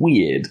like, it's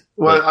weird.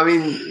 Well, I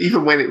mean,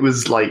 even when it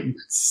was like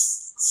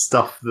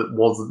stuff that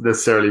wasn't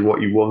necessarily what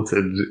you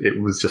wanted,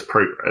 it was just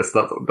progress.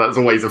 That's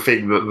always a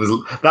thing that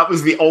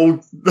was the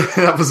old,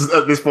 that was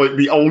at this point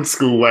the old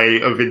school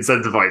way of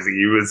incentivizing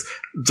you, was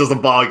just a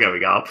bar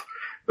going up.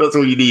 That's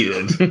all you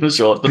needed.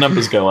 Sure, the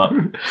numbers go up.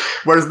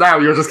 Whereas now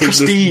you're just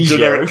getting this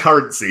generic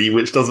currency,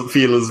 which doesn't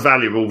feel as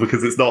valuable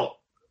because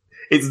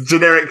it's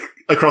generic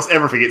across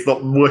everything. It's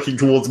not working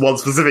towards one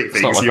specific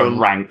thing. It's not like a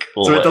rank.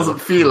 So it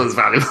doesn't feel as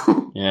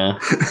valuable. Yeah.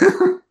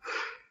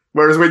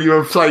 Whereas when you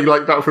were playing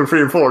like Battlefield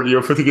 3 and 4 and you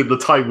were putting in the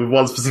time with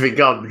one specific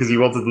gun because you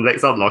wanted the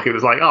next unlock, it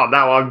was like, oh,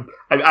 now I'm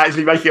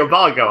actually making a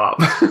bar go up.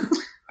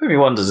 What me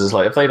wonders is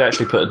like, if they'd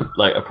actually put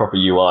like a proper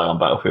UI on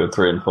Battlefield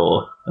 3 and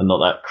 4 and not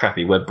that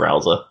crappy web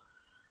browser.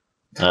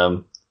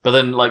 But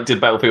then, like, did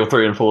Battlefield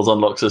 3 and 4's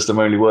unlock system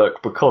only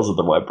work because of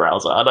the web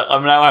browser?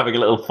 I'm now having a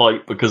little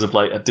fight because of,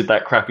 like, did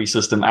that crappy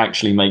system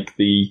actually make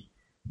the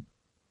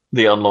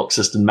unlock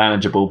system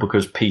manageable,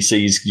 because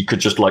PCs, you could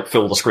just, like,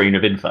 fill the screen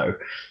of info.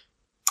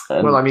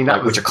 And, well, I mean,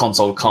 which a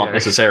console can't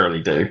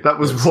necessarily do. That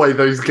was why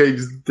those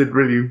games didn't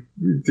really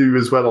do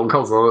as well on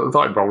console at the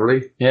time,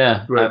 probably.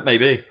 Yeah,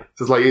 maybe.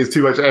 Just like, it's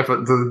too much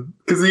effort to...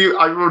 Because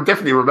I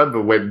definitely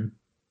remember when...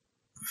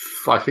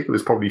 I think it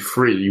was probably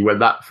 3 when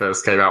that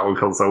first came out on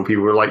console.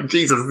 People were like,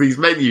 Jesus, these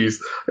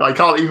menus. I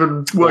can't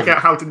even work out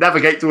how to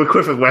navigate to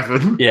equip a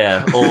weapon.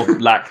 Yeah, or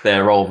lack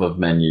thereof of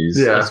menus,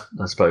 yeah.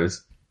 I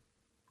suppose.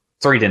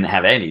 3 didn't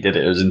have any, did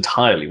it? It was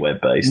entirely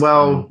web-based.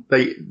 Well,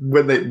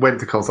 when they went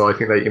to console, I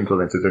think they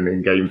implemented an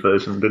in-game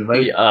version, didn't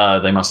they?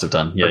 They must have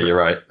done. Yeah, you're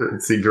right. I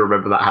seem to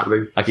remember that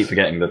happening. I keep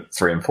forgetting that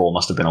 3 and 4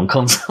 must have been on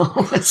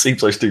console. It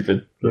seems so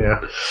stupid.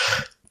 Yeah.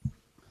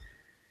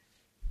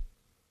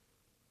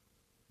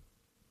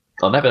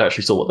 I never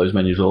actually saw what those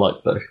menus were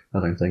like, though. I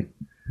don't think.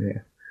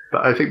 Yeah,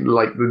 but I think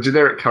like the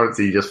generic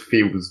currency just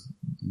feels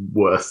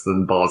worse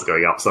than bars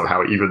going up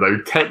somehow. Even though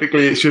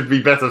technically it should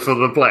be better for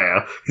the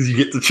player because you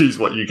get to choose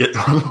what you get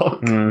to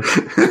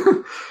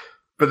unlock.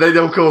 But then,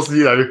 of course,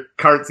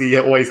 currency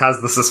always has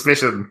the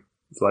suspicion.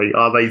 It's like,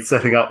 are they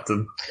setting up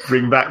to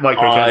bring back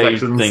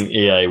microtransactions? I think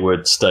EA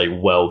would stay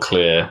well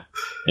clear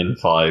in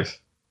 5.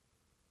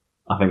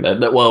 I think that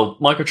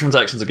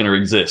microtransactions are going to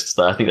exist.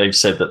 I think they've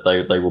said that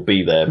they will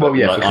be there. But,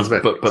 for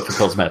cosmetics. But for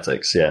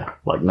cosmetics, yeah,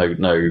 like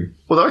no.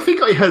 Although I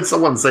think I heard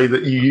someone say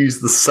that you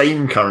use the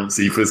same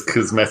currency for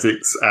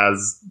cosmetics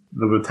as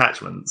the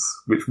attachments,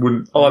 which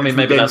wouldn't. Oh, I mean,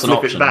 maybe that's an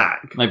option.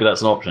 Maybe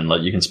that's an option.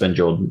 Like, you can spend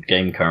your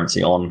game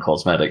currency on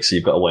cosmetics, so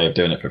you've got a way of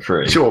doing it for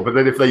free. Sure, but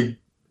then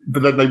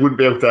they wouldn't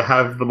be able to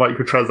have the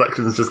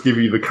microtransactions just give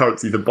you the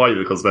currency to buy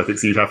the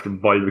cosmetics. You'd have to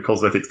buy the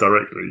cosmetics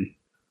directly,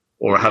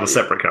 or have a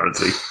separate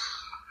currency.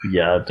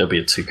 Yeah, there'll be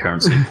a 2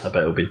 currency. I bet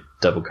it'll be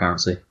double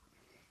currency.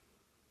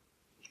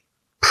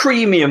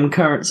 Premium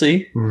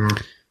currency.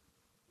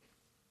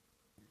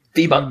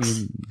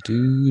 V-Bucks.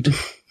 Dude.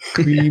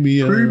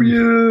 Premium.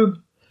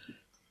 Premium.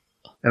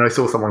 And I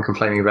saw someone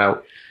complaining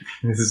about...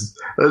 This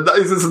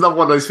is another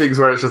one of those things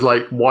where it's just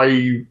like, why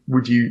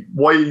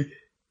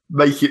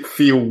make it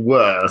feel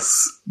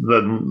worse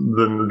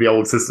than the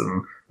old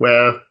system?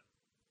 Where...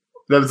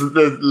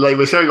 They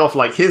were showing off,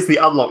 like, here's the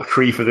unlock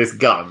tree for this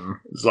gun.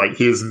 It's like,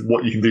 here's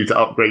what you can do to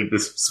upgrade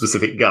this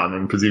specific gun,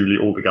 and presumably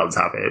all the guns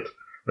have it.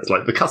 It's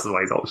like the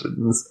customize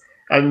options.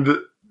 And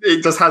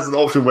it just has an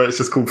option where it's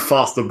just called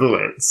faster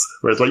bullets,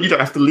 where it's like, you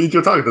don't have to lead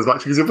your target as much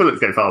because your bullets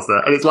go faster.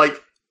 And it's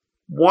like,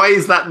 why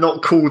is that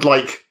not called,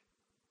 like,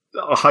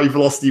 high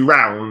velocity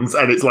rounds,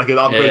 and it's like an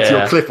upgrade to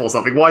your clip or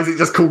something? Why is it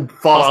just called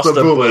faster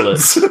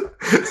bullets?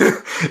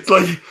 It's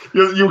like,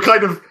 you're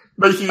kind of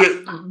making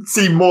it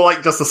seem more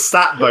like just a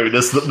stat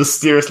bonus that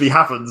mysteriously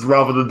happens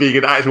rather than being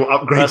an actual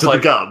upgrade to the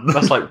gun.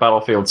 That's like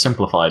Battlefield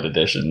Simplified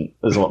Edition,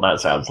 is what that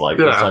sounds like.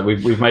 Yeah. It's like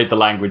we've made the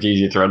language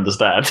easier to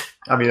understand.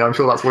 I mean, I'm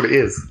sure that's what it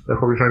is. They're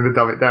probably trying to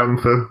dumb it down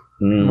for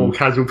more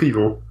casual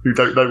people who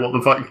don't know what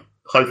the fuck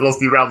high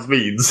velocity rounds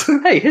means.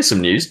 Hey, here's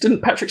some news.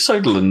 Didn't Patrick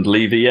Soderlund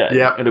leave EA?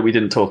 Yeah. That we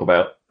didn't talk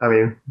about. I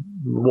mean,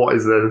 what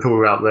is there to talk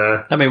about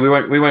there? I mean, we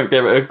won't be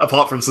able to...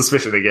 Apart from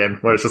Suspicion again,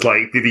 where it's just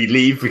like, did he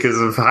leave because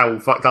of how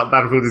fucked up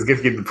Battlefield is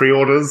getting into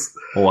pre-orders?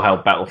 Or how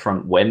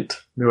Battlefront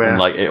went, and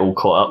like it all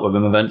caught up with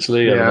him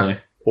eventually. I don't know.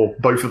 Or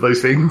both of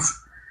those things.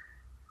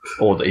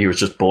 Or that he was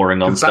just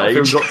boring on stage.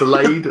 Battlefield got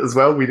delayed as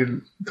well. We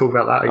didn't talk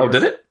about that. Oh,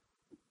 did it?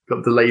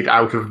 Got delayed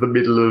out of the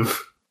middle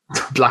of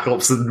Black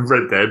Ops and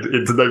Red Dead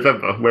into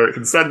November, where it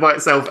can stand by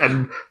itself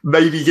and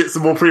maybe get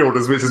some more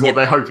pre-orders, which is what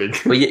they're hoping.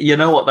 Well, you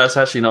know what? That's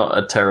actually not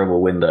a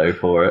terrible window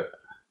for it.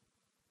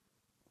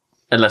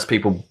 Unless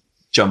people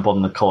jump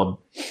on the COD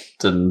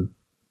and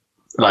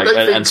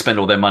and spend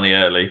all their money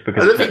early.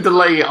 Because I don't think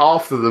delay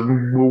after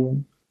them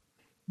will...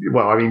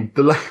 Well, I mean,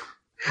 delay...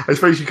 I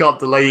suppose you can't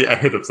delay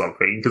ahead of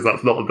something, because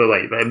that's not a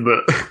delay then,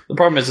 but... The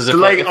problem is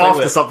delaying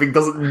after something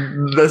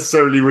doesn't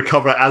necessarily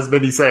recover as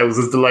many sales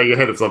as delaying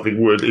ahead of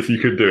something would if you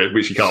could do it,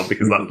 which you can't,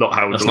 because that's not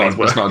how delays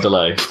work. That's not a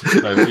delay.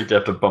 No, you'd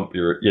have to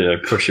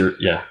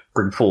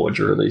bring forward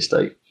your release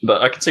date.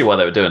 But I can see why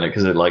they were doing it,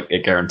 because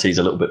it guarantees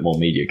a little bit more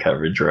media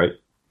coverage, right?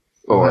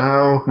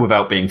 Or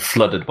without being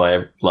flooded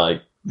by,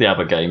 the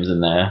other games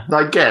in there.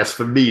 I guess,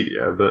 for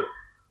media, but...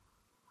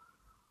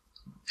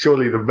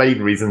 Surely the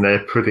main reason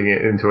they're putting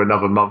it into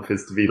another month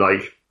is to be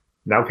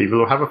now people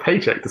will have a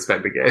paycheck to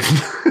spend again.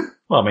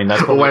 Well, I mean,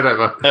 that's probably, or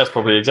whatever. That's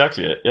probably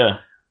exactly it, yeah.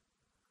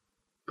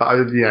 But,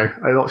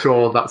 I'm not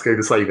sure that's going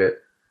to save it,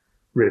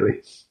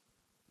 really.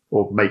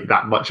 Or make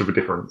that much of a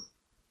difference.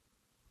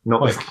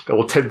 Or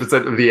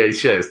 10% of the EA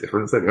shares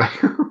difference, anyway.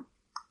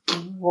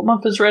 What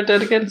month is Red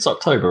Dead again? It's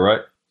October,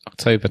 right?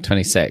 October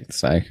 26th,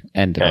 so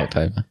end of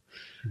October.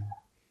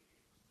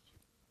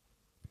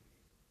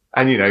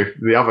 And,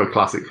 the other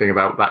classic thing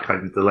about that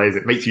kind of delay is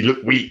it makes you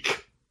look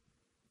weak.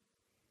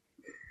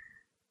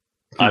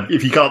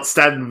 If you can't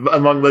stand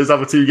among those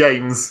other two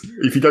games,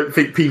 if you don't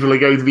think people are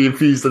going to be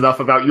enthused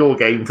enough about your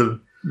game to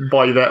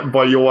buy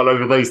your one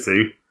over those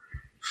two.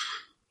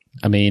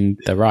 I mean,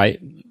 they're right.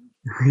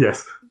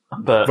 Yes.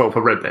 But well,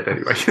 for Red Dead,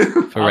 anyway.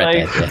 For Red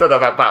Dead, yeah. I don't know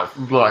about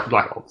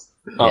Black Ops.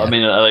 I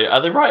mean,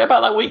 are they right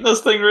about that weakness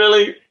thing,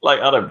 really?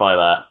 I don't buy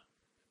that.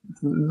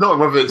 Not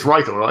whether it's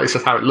right or not, it's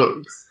just how it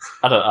looks.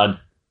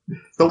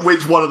 Not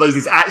which one of those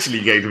is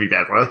actually going to be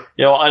better.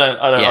 Yeah, well,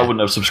 I wouldn't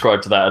have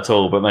subscribed to that at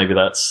all, but maybe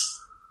that's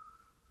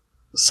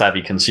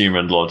savvy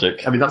consumer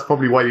logic. I mean, that's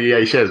probably why the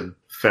EA shares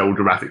fell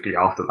dramatically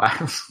after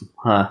that.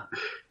 Huh.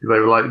 They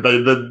were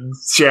the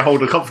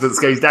shareholder confidence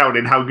goes down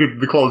in how good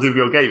the quality of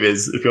your game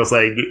is if you're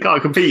saying it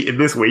can't compete in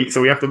this week, so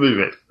we have to move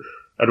it.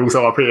 And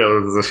also our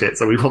pre-orders are shit,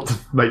 so we want to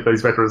make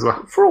those better as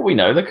well. For all we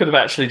know, there could have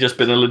actually just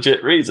been a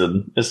legit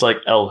reason. It's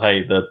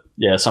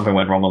something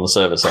went wrong on the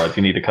server side.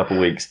 You need a couple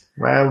of weeks.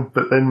 Well,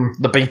 but then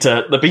the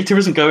beta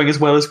isn't going as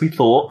well as we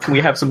thought. Can we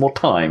have some more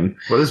time?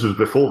 Well, this was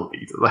before the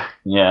beta, though.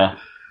 Yeah.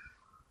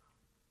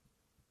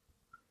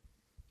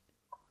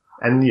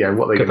 And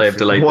what are they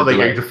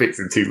going to fix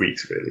in 2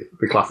 weeks? Really,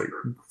 the classic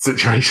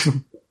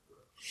situation.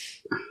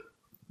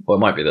 Well,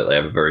 it might be that they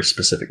have a very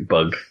specific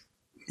bug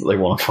that they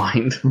want to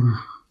find.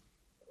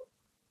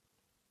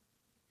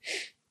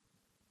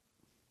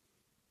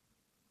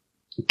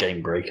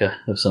 Game breaker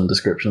of some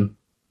description,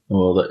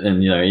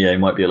 EA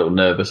might be a little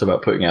nervous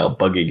about putting out a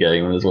buggy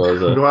game as well as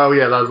a. Well,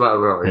 yeah, that's that as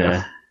well.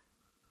 Yeah.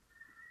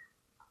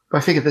 But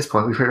I think at this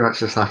point we pretty much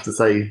just have to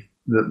say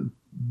that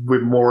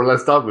we're more or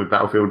less done with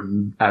Battlefield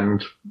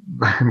and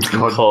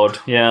COD.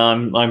 Yeah,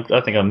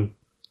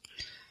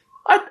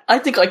 I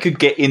think I could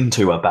get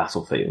into a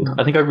Battlefield.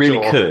 I think I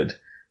really could.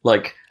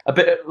 A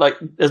bit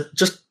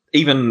just.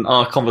 Even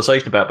our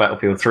conversation about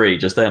Battlefield 3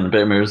 just then, a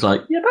bit of me was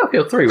like, yeah,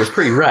 Battlefield 3 was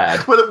pretty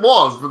rad. Well, it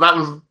was,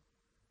 but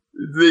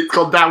it's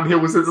gone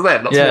downhill since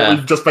then. That's what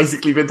we've just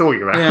basically been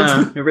talking about.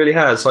 Yeah, it really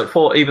has.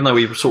 4, even though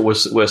we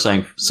sort of were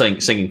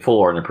singing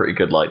 4 in a pretty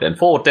good light then,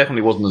 4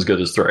 definitely wasn't as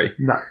good as 3.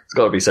 No. It's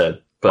got to be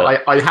said.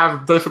 But I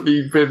have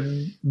definitely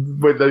been,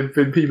 when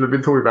people have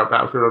been talking about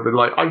Battlefield, I've been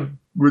like, I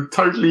would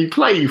totally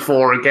play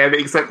 4 again,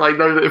 except I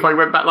know that if I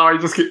went back there,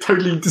 I'd just get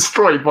totally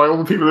destroyed by all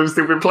the people who have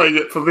still been playing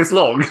it for this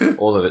long.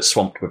 Although it's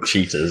swamped with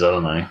cheaters, I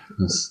don't know.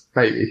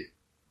 Maybe.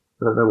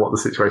 I don't know what the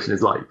situation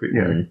is like, but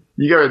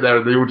you go in there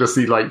and you'll just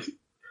see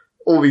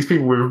all these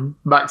people with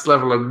max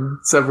level and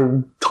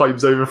several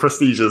times over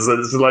prestiges, and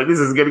it's like, this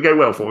isn't going to go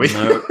well for me.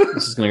 No,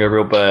 this is going to go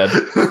real bad.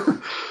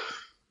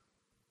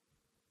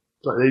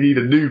 They need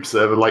a noob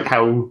server like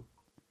how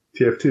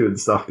TF2 and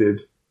stuff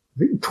did. I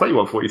think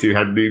 2142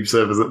 had noob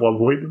servers at one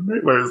point, didn't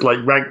it? Where it's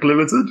rank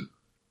limited.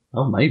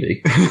 Oh,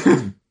 maybe.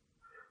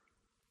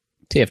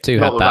 TF2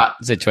 had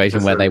that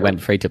situation where they went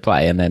free to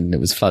play and then it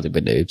was flooded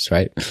with noobs,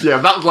 right? Yeah,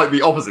 that was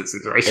the opposite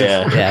situation.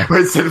 Yeah.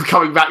 Where instead of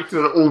coming back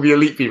to all the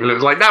elite people, it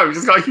was no, we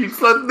just got a huge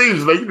flood of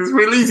noobs, making this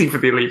real easy for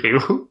the elite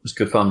people. It was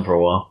good fun for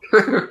a while.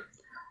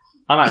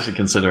 I'm actually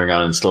considering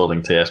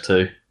uninstalling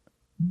TF2.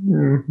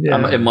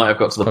 Yeah. It might have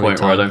got to the point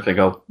where I don't think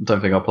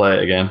I'll play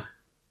it again.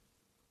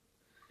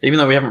 Even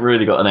though we haven't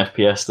really got an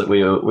FPS that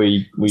we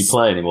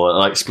play anymore,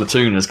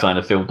 Splatoon has kind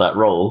of filled that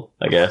role,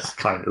 I guess.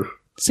 Kind of.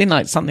 It seems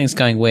like something's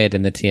going weird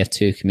in the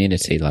TF2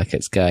 community,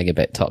 it's going a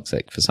bit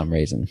toxic for some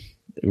reason,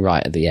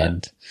 right at the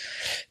end.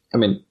 I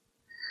mean,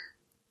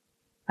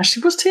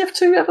 Actually, was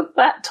TF2 ever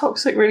that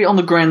toxic, really, on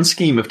the grand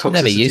scheme of toxicity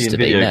Never used in to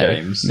be, video no.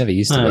 games? Never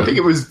used to I be. think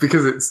it was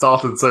because it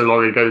started so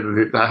long ago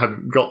that it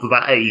hadn't got to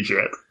that age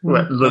yet.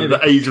 Where the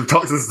age of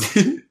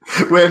toxicity,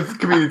 where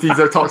communities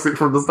are toxic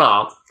from the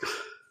start.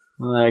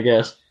 I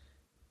guess.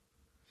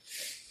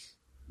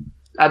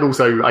 And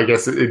also, I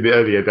guess in the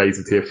earlier days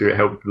of TF2, it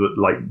helped that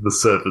like the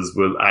servers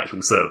were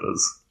actual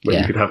servers, where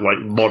you could have like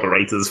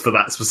moderators for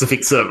that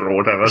specific server or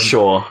whatever.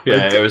 Sure,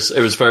 yeah, it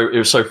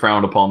was so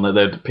frowned upon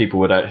that people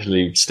would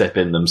actually step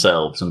in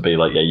themselves and be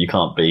like, "Yeah, you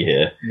can't be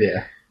here."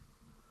 Yeah,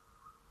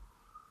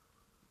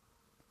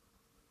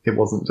 it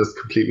wasn't just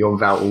completely on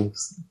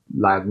Valve's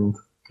land.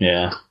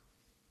 Yeah,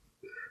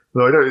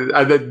 No, I don't.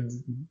 And then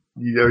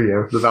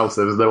the Valve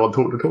servers, no one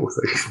talked at all,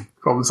 so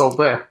problem solved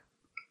there.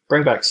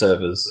 bring back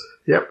servers.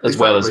 Yep, as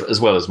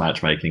well as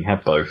matchmaking,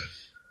 have both.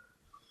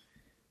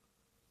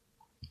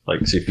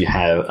 Like, so if you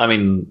have, I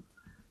mean,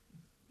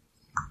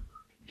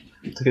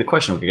 the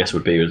question I guess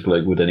would be is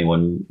like, would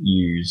anyone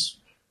use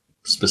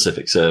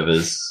specific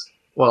servers?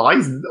 Well,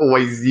 I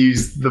always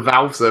used the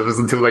Valve servers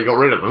until they got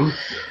rid of them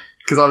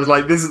because I was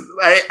like, this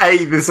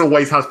this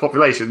always has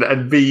population,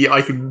 and B,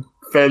 I can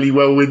fairly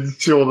well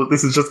ensure that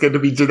this is just going to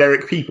be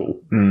generic people.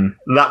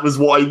 That was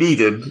what I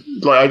needed.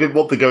 Like, I didn't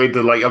want to go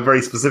into like a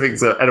very specific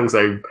server, and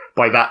also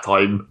by that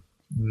time,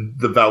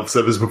 the Valve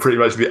servers were pretty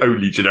much the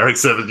only generic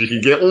servers you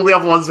could get. All the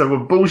other ones were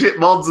bullshit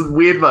mods and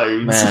weird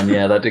modes. Man,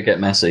 yeah, that did get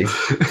messy.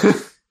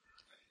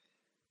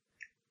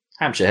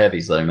 Hampshire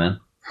Heavies, though, man.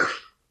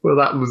 Well,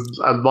 that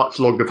was a much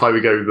longer time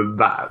ago than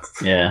that.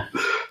 Yeah.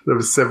 There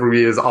was several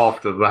years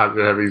after the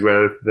Hampshire Heavies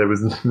where there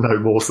was no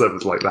more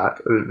servers like that.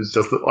 It was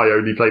just that I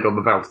only played on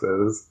the Valve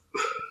servers.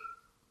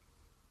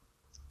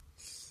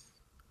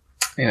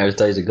 Yeah, those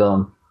days are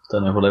gone.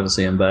 Don't know if we'll ever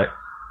see them back.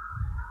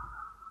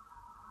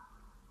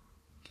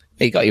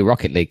 You got your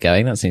Rocket League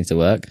going. That seems to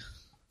work.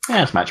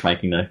 Yeah, it's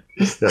matchmaking, though.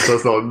 Yes,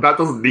 that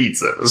doesn't need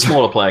servers.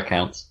 Smaller player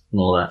counts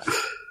and all that.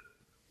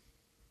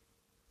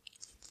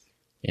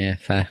 Yeah,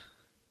 fair.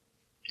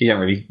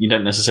 You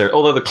don't necessarily,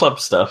 although the club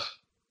stuff,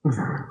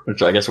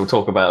 which I guess we'll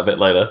talk about a bit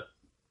later.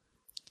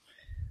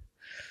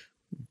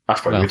 I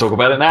suppose we'll talk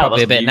about it now.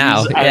 Probably that's a bit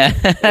now. Yeah,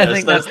 I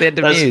think that's the end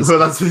of news. Well,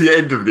 that's the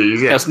end of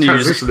news. Yeah, that's news.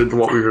 Transition into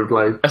what we've been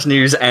playing. That's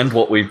news and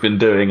what we've been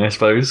doing, I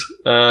suppose.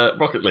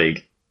 Rocket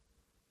League.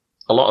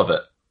 A lot of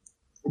it.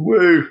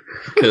 Woo!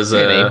 Because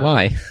really?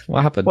 Why?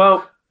 What happened?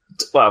 Well,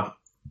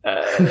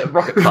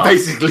 Rocket Pass.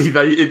 Basically,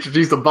 they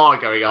introduced a bar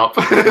going up.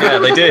 Yeah,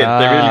 they did.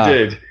 They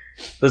really did.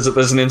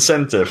 There's an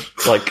incentive,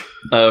 like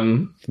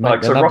so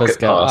Rocket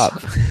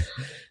Pass.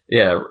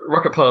 Yeah,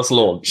 Rocket Pass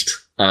launched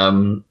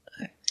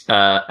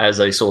as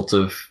a sort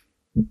of.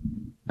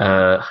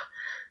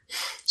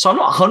 So I'm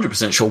not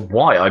 100% sure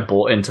why I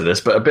bought into this,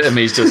 but a bit of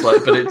me is just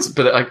like,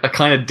 I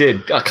kind of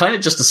did. I kind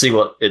of just to see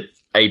what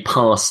a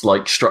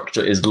pass-like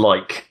structure is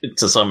like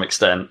to some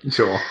extent.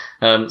 Sure.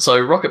 So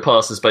Rocket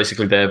Pass is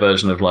basically their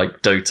version of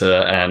like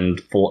Dota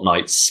and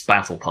Fortnite's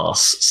Battle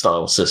Pass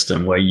style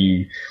system, where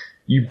you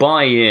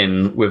buy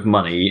in with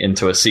money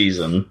into a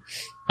season,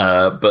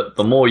 but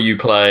the more you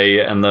play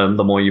and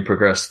the more you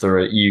progress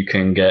through it, you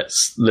can get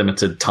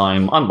limited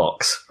time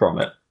unlocks from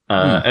it.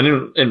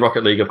 And in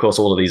Rocket League, of course,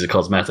 all of these are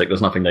cosmetic.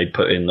 There's nothing they'd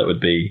put in that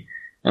would be,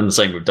 and the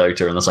same with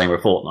Dota and the same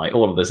with Fortnite.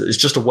 All of this is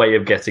just a way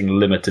of getting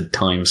limited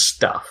time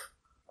stuff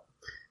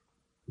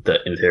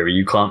that in theory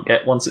you can't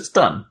get once it's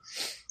done.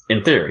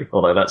 In theory,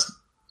 although that's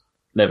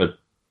never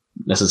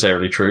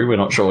necessarily true. We're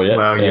not sure yet.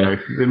 Well,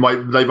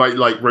 they might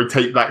like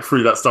rotate back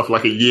through that stuff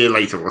like a year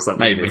later or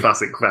something. Maybe. In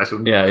classic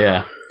fashion.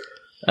 Yeah.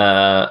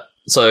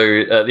 So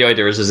the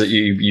idea is that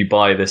you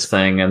buy this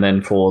thing, and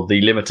then for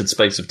the limited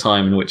space of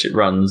time in which it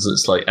runs,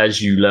 it's like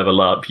as you level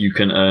up, you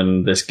can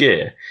earn this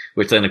gear,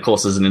 which then of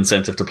course is an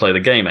incentive to play the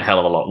game a hell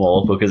of a lot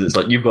more, because it's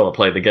like you've got to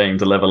play the game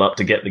to level up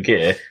to get the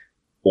gear,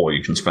 or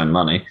you can spend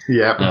money.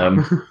 Yeah.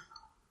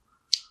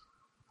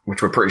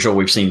 Which we're pretty sure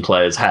we've seen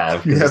players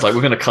have. Because it's like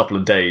within a couple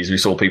of days, we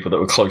saw people that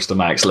were close to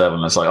max level,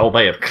 and it's like, oh,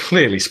 they have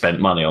clearly spent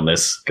money on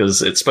this,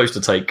 because it's supposed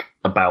to take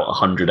about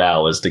 100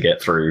 hours to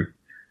get through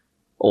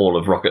all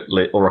of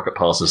Rocket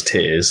Pass's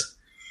tiers,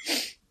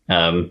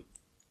 of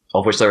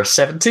which there are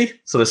 70.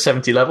 So there's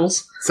 70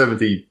 levels.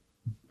 70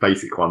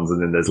 basic ones,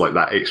 and then there's like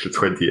that extra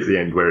 20 at the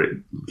end where it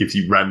gives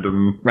you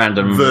random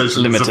versions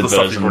limited of the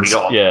stuff you've already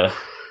got. Yeah.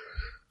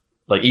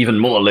 Like even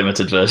more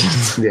limited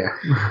versions. Yeah.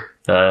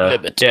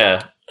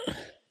 Yeah.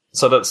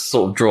 So that's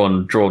sort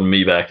of drawn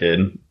me back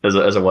in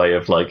as a way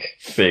of like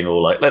being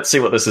all like, let's see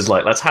what this is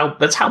like. That's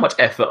how much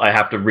effort I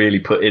have to really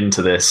put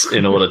into this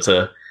in order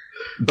to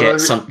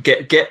get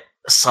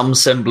some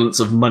semblance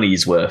of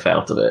money's worth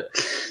out of it.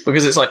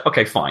 Because it's like,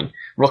 okay, fine.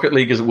 Rocket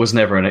League was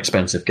never an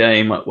expensive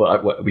game.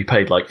 We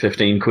paid like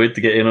 15 quid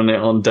to get in on it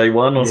on day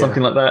one or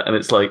something like that. And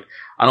it's like,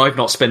 and I've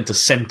not spent a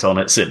cent on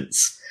it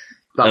since.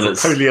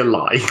 That's totally a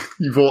lie.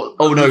 You bought.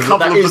 Oh no,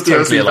 that is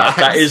totally a lie.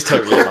 That is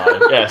totally a lie.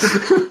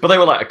 Yes, but they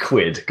were like a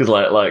quid because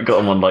like got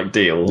them on like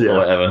deal or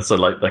whatever. So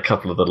like a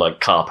couple of the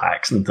like car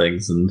packs and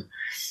things, and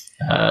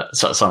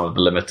so some of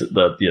the limited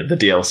the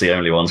DLC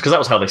only ones, because that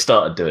was how they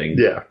started doing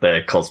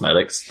their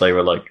cosmetics. They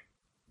were like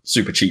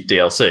super cheap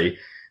DLC.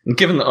 And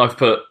given that I've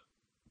put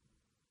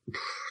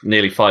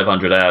nearly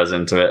 500 hours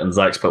into it, and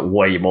Zach's put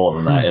way more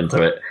than that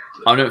into it,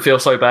 I don't feel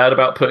so bad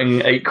about putting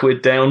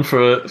 £8 down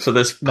for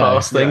this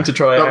pass thing to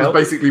try it out. That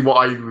was basically what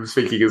I was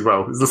thinking as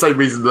well. It's the same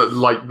reason that,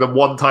 like, the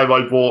one time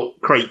I bought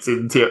crates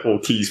in or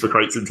keys for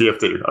crates in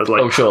TF2, I was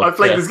like, I've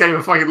played this game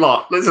a fucking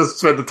lot. Let's just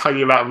spend a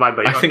tiny amount of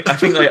money. I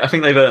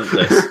think they've earned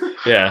this.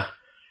 Yeah.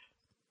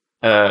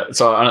 It's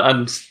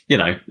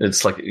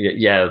like,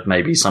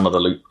 maybe some of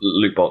the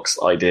loot box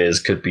ideas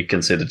could be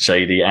considered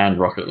shady, and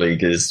Rocket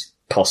League is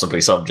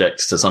possibly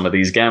subject to some of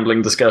these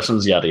gambling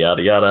discussions, yada,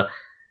 yada, yada.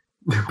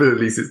 But at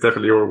least it's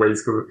definitely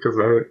always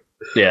cosmetic.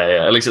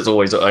 Yeah, at least it's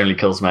always only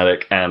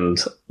cosmetic, and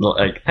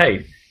like,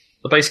 hey,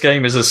 the base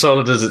game is as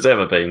solid as it's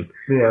ever been.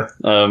 Yeah.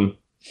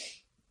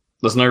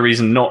 There's no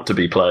reason not to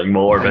be playing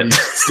more of it. You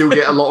still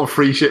get a lot of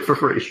free shit for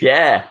free.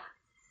 Yeah.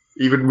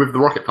 Even with the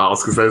Rocket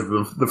Pass, because there's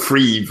the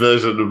free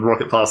version of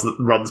Rocket Pass that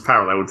runs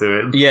parallel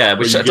to it. Yeah,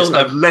 which doesn't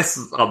have less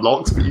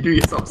unlocked, but you do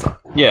get some stuff.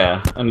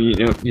 Yeah, and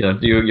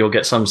you'll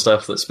get some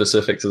stuff that's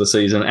specific to the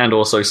season, and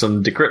also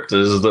some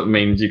decryptors that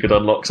mean you could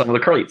unlock some of the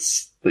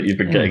crates that you've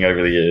been getting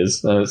over the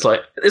years. And it's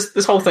like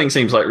this whole thing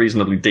seems like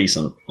reasonably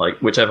decent, like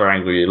whichever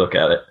angle you look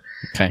at it.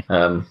 Okay.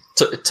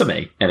 To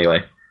me,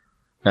 anyway.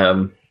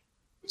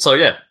 So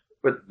yeah.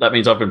 But that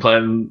means I've been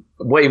playing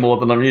way more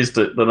than I'm used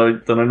to than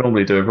I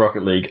normally do with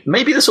Rocket League.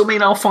 Maybe this will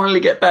mean I'll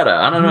finally get better.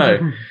 I don't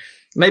know.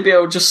 Maybe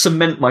I'll just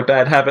cement my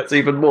bad habits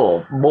even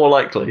more. More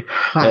likely.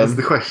 That's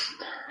the question.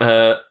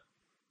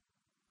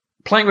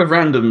 Playing with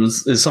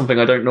randoms is something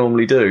I don't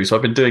normally do, so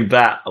I've been doing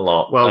that a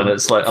lot. Well, and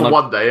it's like, for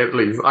one day at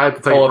least. I had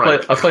to take a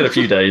break. I've played a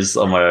few days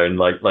on my own,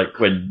 like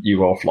when you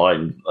were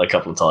offline a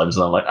couple of times,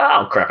 and I'm like,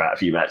 I'll crap out a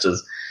few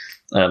matches,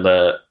 and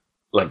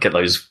get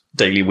those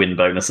daily win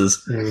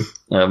bonuses.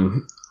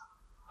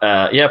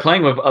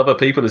 Playing with other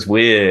people is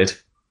weird.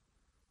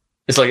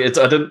 It's like, it's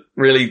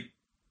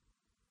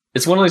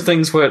one of those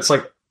things where it's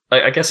like,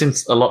 I guess in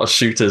a lot of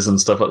shooters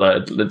and stuff like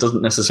that, it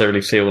doesn't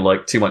necessarily feel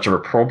like too much of a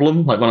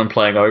problem. Like when I'm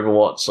playing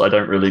Overwatch, I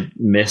don't really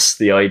miss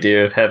the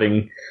idea of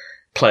having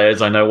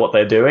players I know what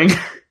they're doing.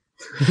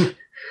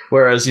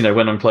 Whereas,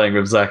 when I'm playing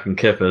with Zach and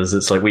Kippers,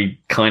 it's like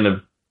we kind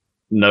of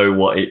know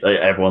what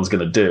everyone's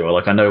going to do. Or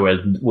like I know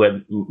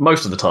when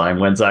most of the time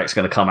when Zach's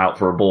going to come out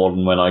for a ball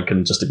and when I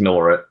can just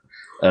ignore it.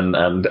 And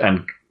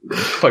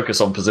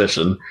focus on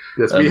position.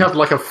 Yes, we have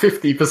like a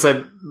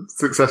 50%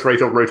 success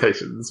rate on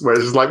rotations, where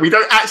it's just like, we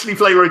don't actually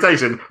play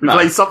rotation, we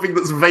play something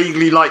that's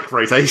vaguely like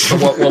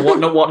rotation. What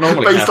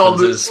normally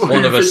happens is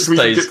one of us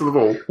stays... To the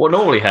ball. What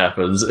normally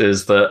happens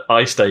is that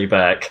I stay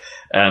back,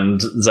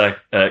 and Zach,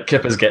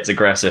 Kippers gets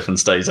aggressive and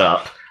stays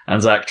up,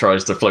 and Zach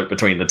tries to float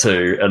between the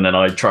two, and then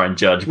I try and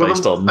judge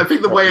based on I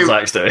think what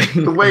Zach's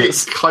doing. The way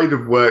it kind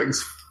of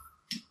works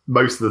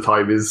most of the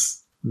time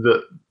is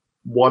that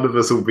one of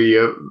us will be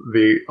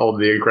on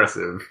the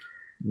aggressive.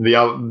 The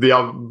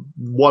other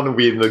one will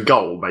be in the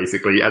goal,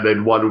 basically, and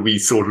then one will be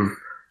sort of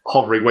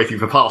hovering, waiting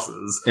for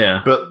passes.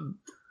 Yeah. But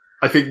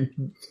I think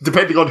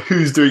depending on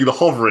who's doing the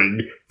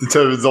hovering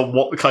determines on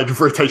what kind of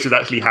rotation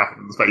actually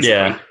happens, basically.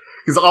 Yeah.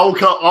 Because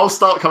I'll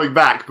start coming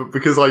back, but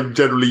because I'm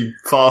generally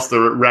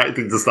faster at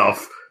reacting to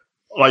stuff,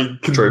 I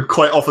can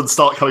quite often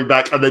start coming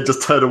back and then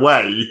just turn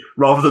away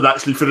rather than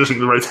actually finishing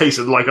the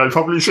rotation like I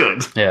probably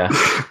should. Yeah.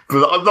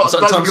 But I'm not,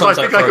 that's because I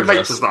think I can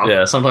make the stuff.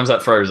 Yeah, sometimes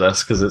that throws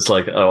us because it's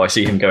like, I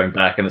see him going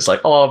back and it's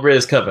like, our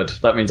rear's covered.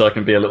 That means I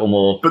can be a little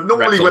more... But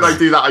normally when I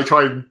do that, I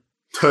try and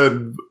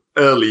turn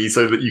early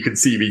so that you can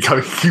see me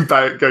going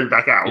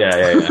back out.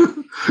 Yeah.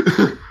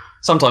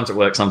 Sometimes it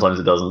works, sometimes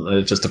it doesn't.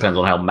 It just depends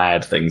on how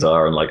mad things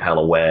are and like how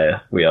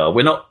aware we are.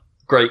 We're not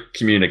great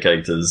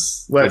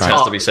communicators, which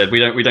has to be said.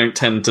 We don't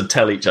tend to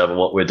tell each other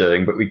what we're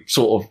doing, but we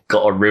sort of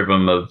got a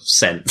rhythm of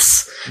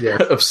sense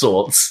of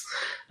sorts.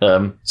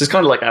 It's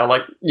kind of like how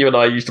you and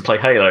I used to play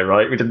Halo,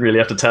 right? We didn't really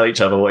have to tell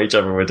each other what each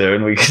other were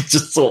doing. We could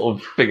just sort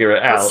of figure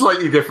it out. It's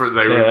slightly different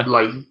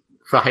though,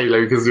 for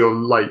Halo, because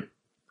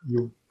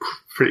you're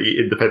pretty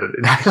independent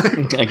in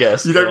Halo. I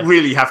guess. You don't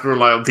really have to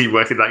rely on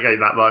teamwork in that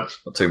game that much.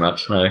 Not too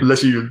much, no.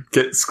 Unless you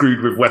get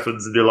screwed with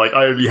weapons and you're like,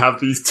 I only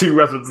have these 2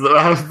 weapons that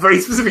have very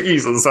specific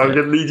uses, so I'm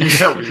going to need you to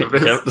help me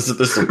with this.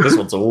 This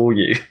one's all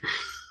you.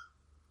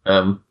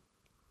 So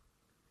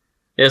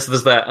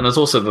there's that, and there's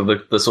also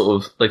the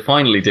sort of, they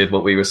finally did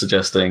what we were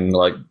suggesting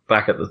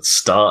back at the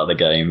start of the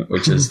game,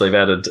 which is they've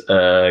added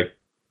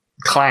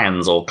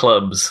clans or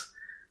clubs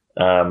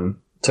to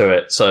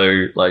it.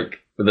 So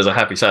there's a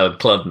Happy Salad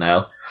club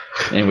now,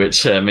 in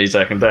which me,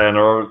 Zach, and Dan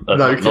are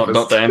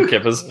not Dan,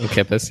 Kippers.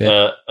 Kippers,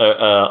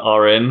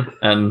 are in,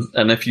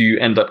 and if you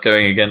end up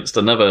going against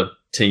another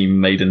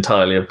team made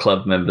entirely of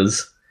club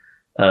members,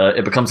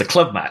 it becomes a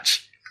club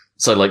match.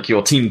 So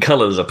your team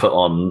colours are put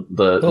on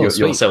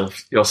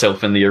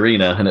yourself in the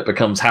arena, and it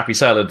becomes Happy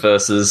Salad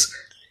versus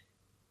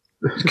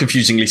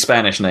confusingly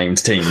Spanish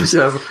named teams.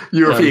 Yeah,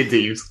 European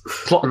teams.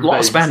 A lot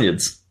of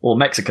Spaniards or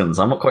Mexicans.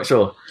 I'm not quite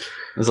sure.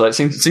 It's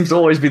seems to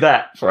always be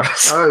that for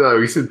us. I don't know.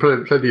 We've seen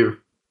plenty of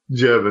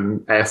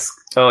German-esque.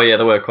 Oh yeah,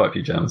 there were quite a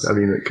few Germans. I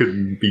mean, it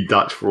couldn't be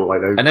Dutch for all I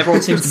know. And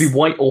everyone seems to be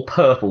white or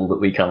purple that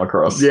we come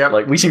across. Yeah.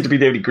 Like, we seem to be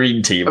the only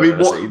green team I mean,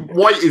 I've ever seen.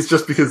 white is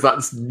just because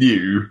that's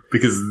new,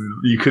 because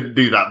you couldn't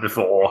do that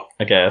before.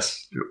 I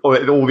guess. All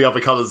the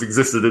other colours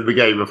existed in the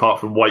game apart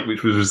from white,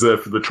 which was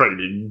reserved for the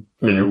training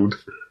field.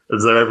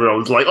 And so everyone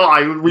was like,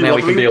 we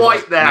want to be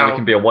white now. Now we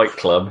can be a white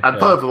club. And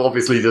purple,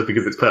 obviously, just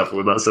because it's purple,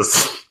 and that's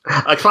just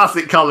a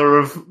classic colour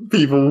of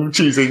people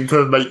choosing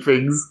to make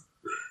things.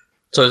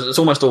 So it's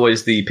almost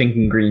always the pink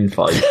and green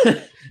fight.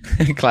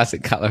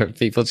 Classic colour of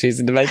people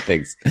choosing to make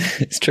things.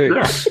 It's true.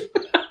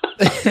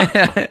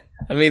 Yeah.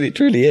 I mean, it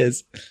truly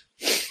is.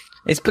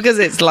 It's because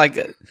it's like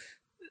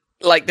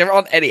there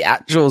aren't any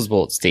actual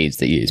sports teams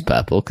that use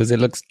purple because it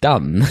looks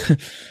dumb,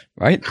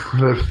 right?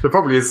 There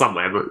probably is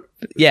somewhere, but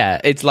yeah,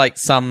 it's like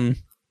some,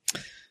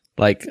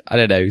 like, I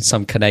don't know,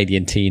 some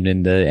Canadian team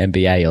in the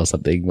NBA or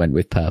something went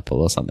with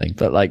purple or something.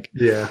 But like,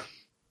 yeah,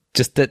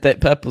 just that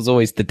purple's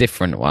always the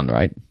different one,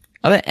 right?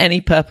 Are there any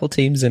purple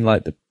teams in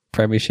like the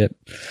Premiership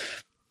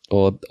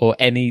or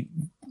any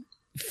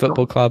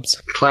football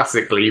clubs?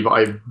 Classically, but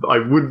I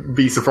wouldn't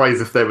be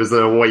surprised if there was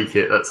an away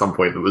kit at some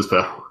point that was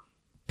purple.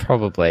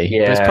 Probably.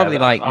 Yeah, There's probably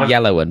like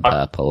yellow and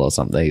purple or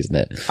something, isn't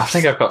it? I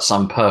think I've got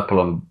some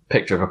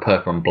picture of a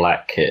purple and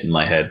black kit in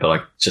my head, but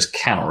I just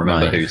cannot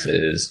remember whose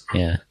it is.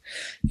 Yeah.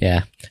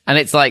 Yeah. And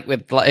it's like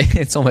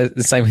it's almost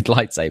the same with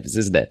lightsabers,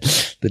 isn't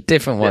it? The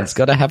different one's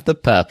got to have the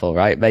purple,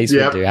 right? Mace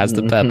Windu has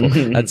the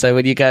purple. And so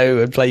when you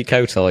go and play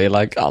KOTOR, you're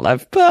like, I'll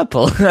have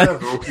purple.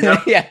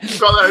 Yeah. You've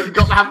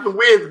got to have the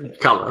weird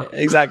colour.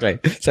 Exactly.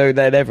 So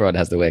then everyone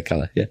has the weird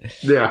colour. Yeah.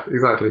 Yeah,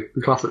 exactly.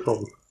 The classic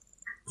problem.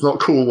 It's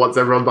not cool once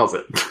everyone does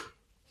it.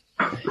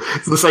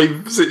 It's the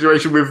same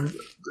situation with,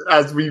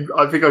 I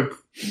think I've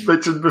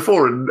mentioned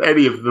before in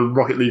any of the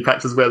Rocket League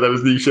patches where there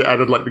was new shit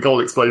added, like the goal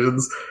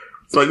explosions.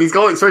 It's like, these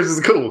goal explosions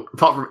are cool,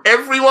 apart from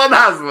everyone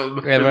has them.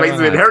 It makes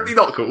them inherently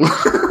not cool.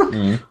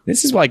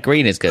 This is why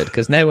green is good,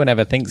 because no one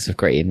ever thinks of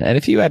green. And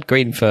if you had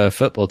green for a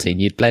football team,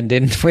 you'd blend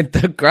in with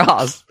the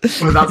grass.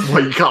 Well, that's why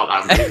you can't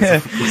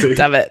have green.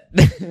 Damn it.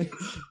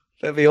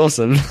 That'd be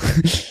awesome.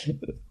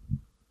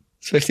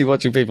 Especially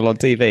watching people on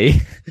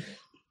TV.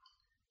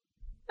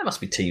 There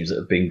must be teams that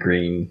have been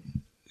green.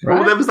 Right?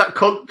 Well, there was that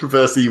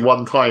controversy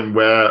one time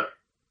where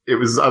it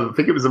was, I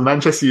think it was a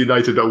Manchester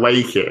United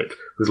away kit.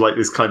 It was like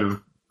this kind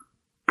of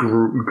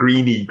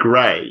greeny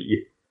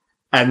grey.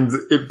 And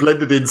it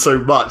blended in so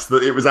much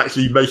that it was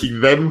actually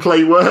making them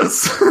play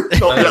worse.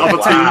 Not the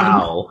other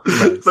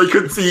team. They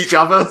couldn't see each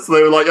other, so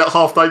they were like, at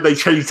half time they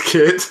changed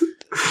kit.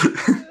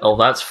 Oh,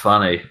 that's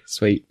funny.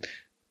 Sweet.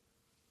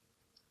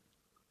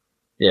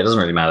 Yeah, it doesn't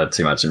really matter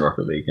too much in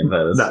Rocket League, in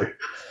fairness. No.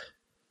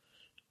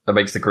 That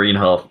makes the green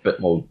half a bit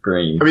more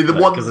green. I mean, the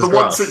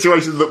one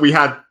situation that we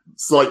had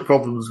slight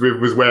problems with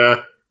was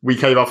where we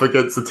came up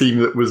against a team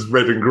that was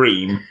red and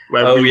green,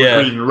 where we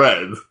were green and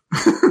red.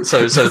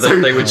 So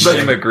they would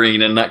shimmer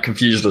green, and that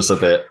confused us a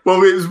bit.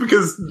 Well, it was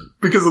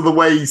because of the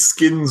way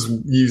skins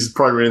use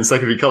primary and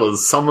secondary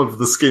colours. Some of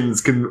the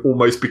skins can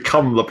almost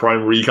become the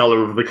primary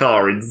colour of the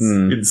car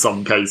in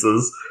some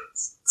cases.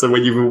 So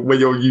when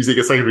you're using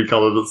a secondary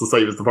colour that's the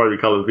same as the primary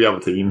colour of the other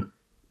team,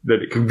 then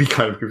it can be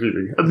kind of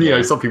confusing. And, you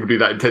know, some people do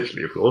that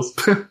intentionally, of course.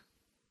 But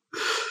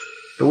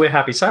we're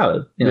Happy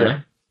Salad, you know.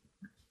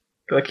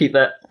 Gotta keep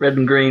that red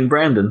and green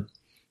branding.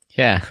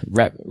 Yeah,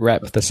 rep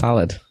the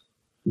salad.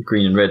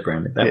 Green and red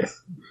branding.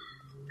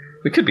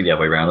 We could be the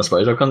other way around, I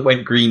suppose. I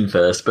went green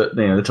first, but,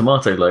 you know, the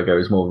tomato logo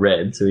is more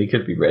red, so he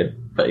could be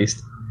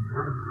red-faced.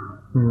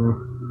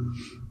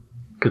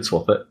 Could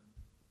swap it.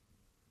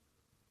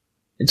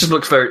 It just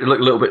looks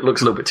looks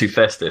a little bit too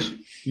festive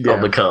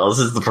on the cars.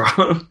 Is the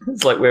problem?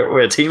 It's like we're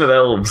a team of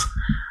elves.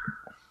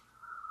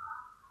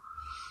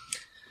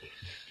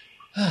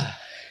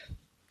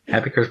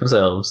 Happy Christmas,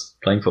 elves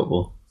playing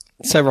football.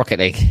 So Rocket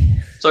League,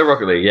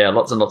 yeah,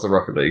 lots and lots of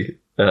Rocket League.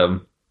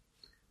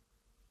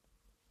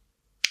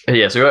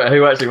 Yeah, so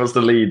who actually wants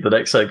to lead the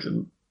next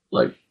section?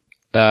 Like,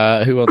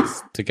 who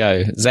wants to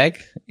go? Zeg,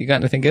 you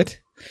got anything good?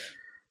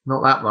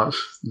 Not that much,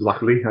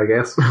 luckily, I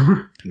guess.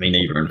 Me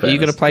neither. Are you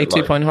going to play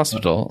 2 Point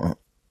Hospital?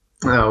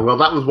 Oh, well,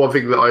 that was one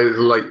thing that I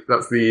like.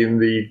 That's in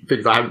the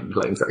things I haven't been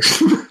playing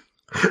section.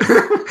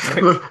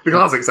 the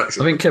classic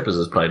section. I think Kippers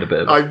has played a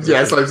bit.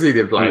 Yes, I've seen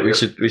him play. We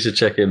should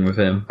check in with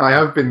him. I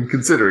have been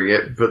considering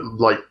it, but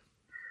like,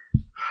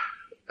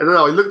 I don't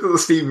know. I looked at the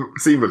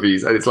Steam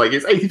reviews, and it's like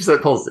it's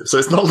 80% positive, so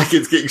it's not like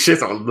it's getting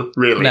shit on,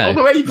 really. No,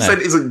 although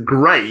 80% isn't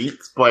great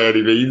by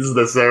any means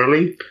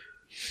necessarily.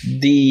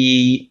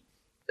 The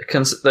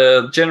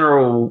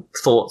general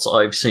thoughts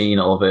I've seen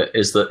of it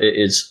is that it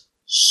is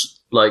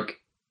like.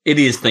 It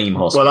is theme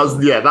hospital. Well,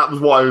 that was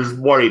what I was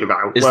worried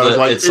about.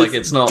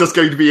 It's not just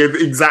going to be an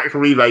exact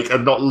remake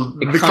and not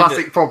the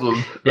classic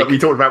problem that we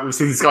talked about with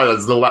City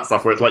Skylines and all that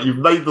stuff, where it's like you've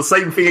made the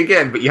same thing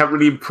again, but you haven't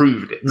really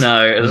improved it.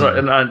 No,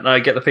 and I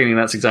get the feeling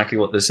that's exactly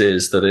what this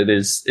is. That it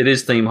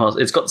is theme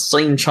hospital. It's got the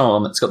same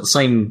charm. It's got the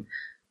same.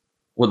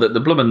 Well, the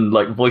bloomin'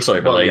 like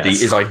voiceover lady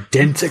is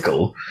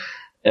identical,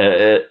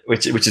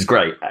 which is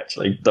great.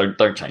 Actually,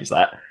 don't change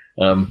that.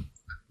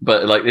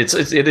 But like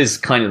it is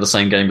kind of the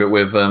same game, but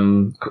with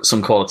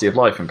some quality of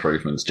life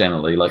improvements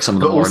generally, like some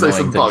of the but more also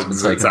annoying some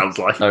things. bugs. It sounds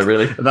like. Oh,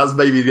 really? And that's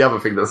maybe the other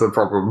thing that's a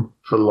problem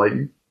for like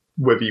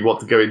whether you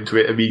want to go into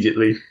it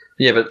immediately.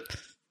 Yeah, but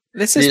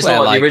this is it's where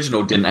not like like the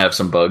original didn't have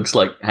some bugs,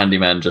 like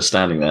Handyman just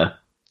standing there.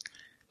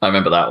 I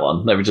remember that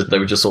one. They would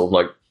just sort of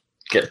like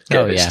get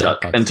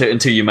stuck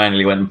until you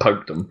manually went and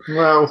poked them.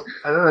 Well,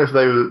 I don't know if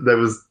there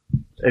was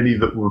any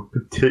that were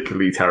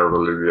particularly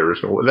terrible in the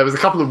original. There was a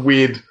couple of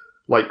weird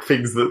like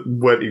things that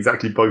weren't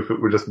exactly bugs,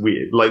 but were just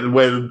weird. Like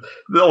when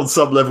on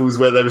some levels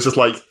where there was just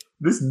like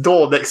this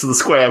door next to the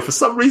square for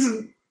some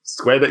reason.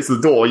 Square next to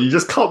the door, you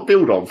just can't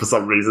build on for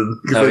some reason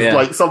because there's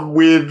like some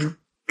weird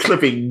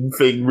clipping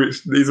thing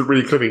which isn't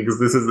really clipping because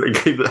this isn't a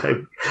game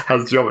that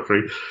has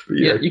geometry. But,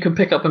 yeah, you can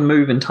pick up and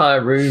move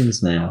entire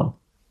rooms now,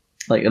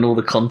 like and all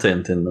the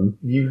content in them.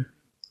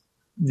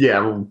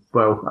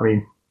 Well, I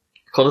mean,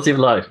 quality of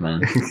life,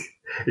 man.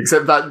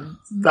 Except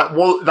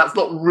that's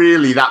not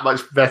really that much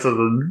better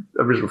than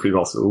original Theme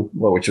Hospital.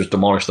 Well, which was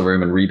demolish the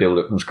room and rebuild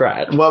it from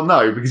scratch. Well,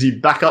 no, because you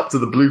back up to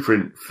the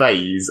blueprint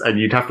phase and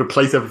you'd have to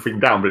place everything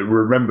down, but it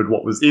remembered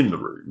what was in the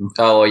room.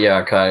 Oh,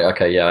 yeah,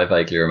 okay, yeah, I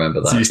vaguely remember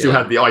that. So you still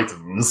had the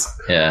items.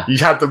 Yeah. You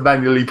had to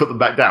manually put them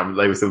back down,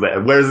 but they were still there.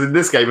 Whereas in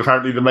this game,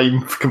 apparently the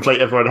main complaint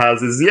everyone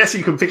has is, yes,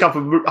 you can pick up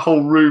a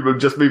whole room and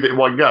just move it in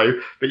one go,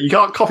 but you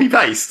can't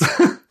copy-paste.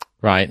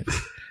 Right.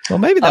 Well,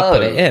 maybe they'll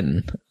put it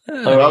in.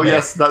 Well,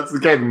 yes, that's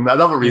again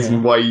another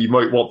reason why you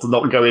might want to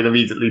not go in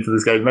immediately to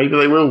this game. Maybe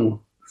they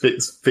will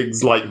fix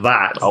things like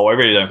that. Oh, I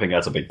really don't think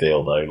that's a big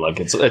deal, though. Like,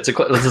 it's as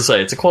I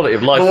say, it's a quality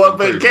of life.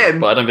 But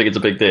again, but I don't think it's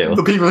a big deal.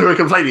 The people who are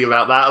complaining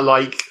about that are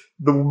like,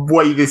 the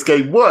way this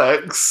game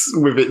works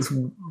with its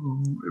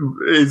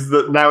is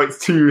that now it's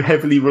too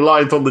heavily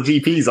reliant on the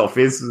GP's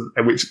office,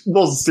 which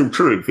was still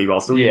true in Female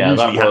Still. Yeah,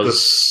 that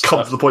was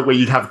come to the point where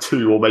you'd have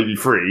 2 or maybe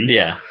 3.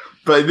 Yeah.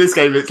 But in this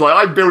game, it's like,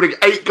 I'm building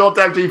 8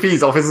 goddamn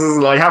GP's offices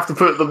and I have to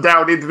put them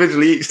down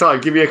individually each time.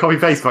 Give me a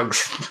copy-paste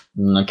function.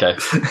 Okay.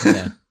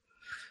 Yeah.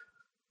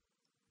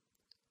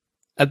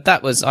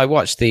 I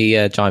watched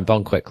the Giant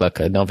Bomb Quick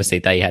Look, and obviously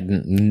they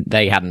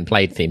hadn't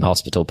played Theme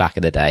Hospital back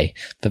in the day.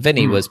 But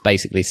Vinny was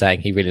basically saying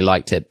he really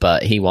liked it,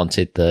 but he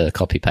wanted the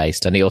copy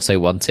paste, and he also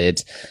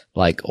wanted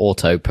like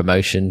auto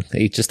promotion.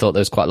 He just thought there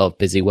was quite a lot of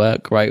busy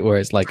work, right? Where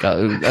it's like, but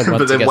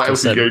then what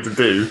else are you going to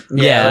do?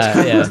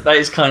 Yeah, that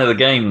is kind of the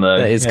game, though.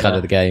 That is kind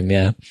of the game,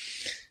 yeah.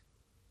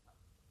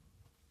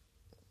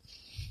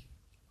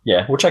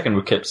 Yeah, we'll check in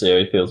with Kip, see how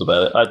he feels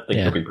about it. I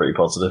think he'll be pretty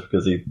positive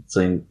because he's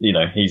seen,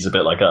 he's a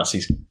bit like us.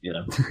 He's,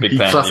 big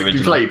fan of the original.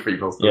 He played Free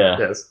Foster. Yeah.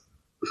 Yes.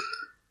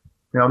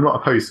 Yeah, I'm not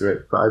opposed to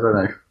it, but I don't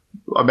know.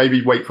 I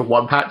maybe wait for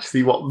one patch,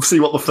 see what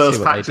the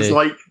first patch is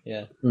like.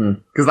 Yeah.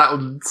 Because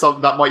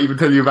that might even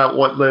tell you about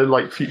what their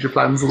like future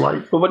plans are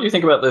like. Well, what do you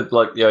think about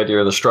the idea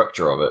of the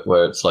structure of it,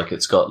 where it's like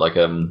it's got like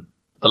the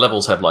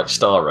levels have like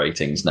star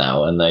ratings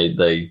now, and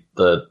the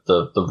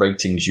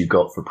ratings you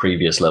got for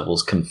previous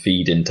levels can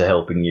feed into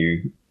helping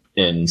you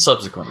in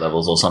subsequent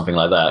levels or something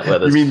like that.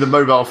 Where you mean the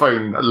mobile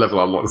phone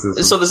level unlock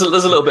system? So there's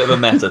a little bit of a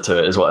meta to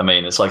it, is what I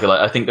mean. It's like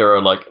I think there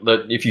are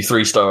if you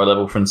 3-star a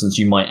level, for instance,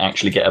 you might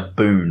actually get a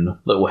boon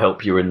that will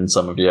help you in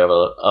some of the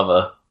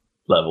other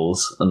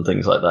levels and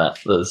things like that.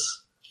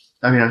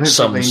 I don't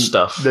some think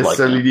stuff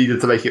necessarily like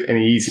needed to make it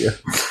any easier.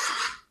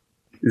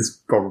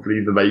 Is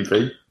probably the main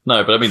thing.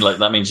 No, but I mean,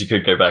 that means you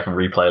could go back and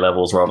replay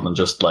levels rather than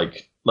just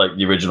like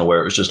the original,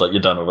 where it was just like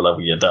you're done with a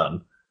level, you're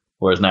done.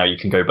 Whereas now you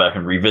can go back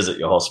and revisit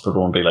your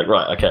hospital and be like,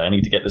 right, okay, I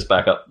need to get this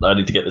back up. I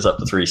need to get this up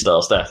to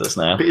 3-star status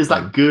now. But is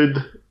that good?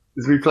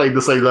 Is replaying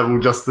the same level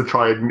just to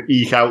try and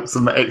eke out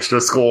some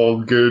extra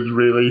score good,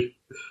 really?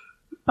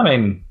 I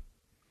mean,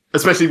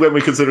 especially when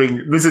we're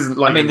considering this isn't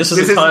like this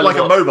isn't like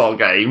a mobile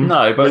game.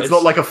 No, but it's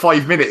not like a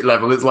 5-minute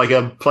level. It's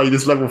like play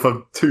this level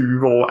for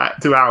 2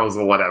 hours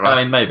or whatever.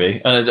 I mean,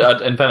 maybe. And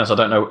in fairness, I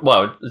don't know.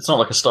 Well, it's not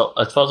like a start.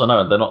 As far as I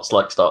know, they're not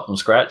like start from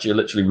scratch. You're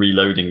literally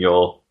reloading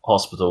your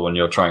hospital when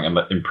you're trying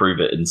to improve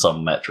it in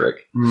some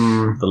metric.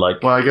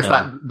 Well, I guess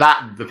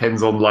that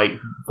depends on like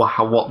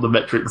what the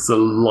metrics are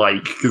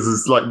like, because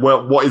it's like,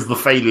 well, what is the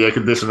failure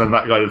condition and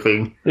that kind of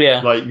thing.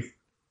 Yeah, like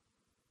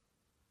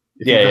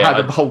if you had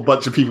a whole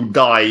bunch of people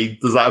die,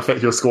 does that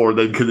affect your score? And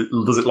then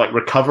does it like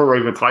recover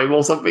over time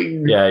or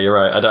something? Yeah, you're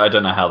right. I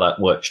don't know how that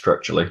works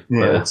structurally.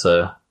 Yeah,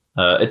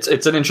 but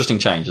it's an interesting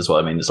change, is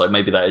what I mean. It's like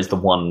maybe that is the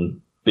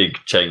one big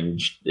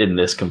change in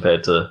this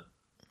compared to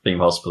Theme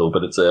Hospital,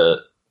 but it's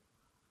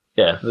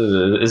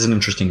it's an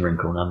interesting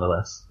wrinkle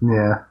nonetheless.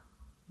 Yeah,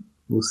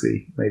 we'll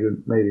see.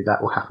 Maybe that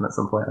will happen at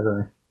some point. I don't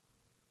know.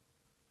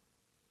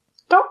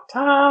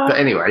 Doctor. But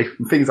anyway,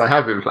 things I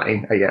have been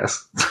playing, I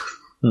guess.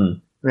 I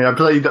mean, I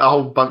played a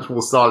whole bunch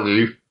more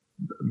Stardew,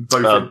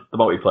 both the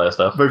multiplayer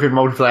stuff, both in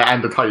multiplayer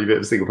and a tiny bit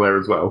of single player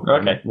as well.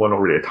 Okay, well,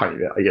 not really a tiny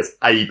bit, I guess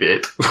a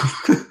bit.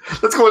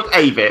 Let's call it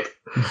a bit.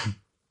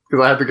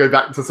 Because I had to go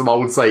back to some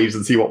old saves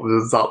and see what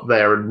was up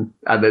there and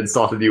then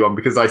start a new one,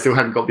 because I still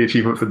hadn't got the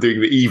achievement for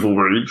doing the evil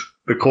route,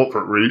 the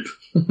corporate route.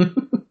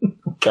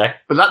 Okay.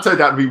 But that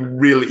turned out to be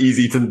really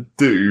easy to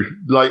do.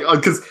 Like,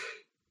 because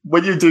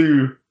when you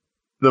do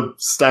the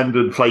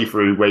standard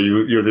playthrough where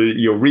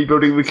you're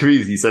rebuilding the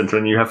community center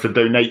and you have to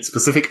donate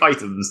specific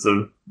items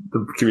to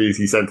the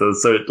community center.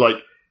 So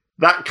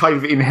that kind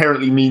of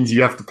inherently means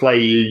you have to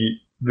play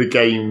the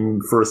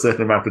game for a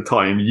certain amount of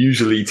time,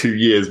 usually 2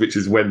 years, which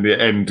is when the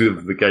end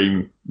of the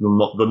game,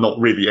 the not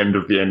really end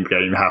of the end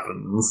game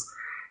happens.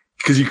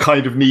 Because you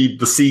kind of need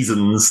the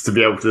seasons to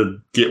be able to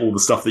get all the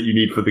stuff that you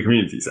need for the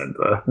community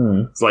center.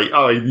 It's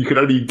you can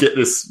only get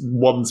this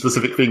one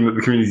specific thing that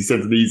the community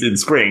center needs in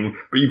spring,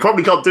 but you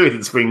probably can't do it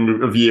in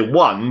spring of year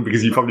 1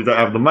 because you probably don't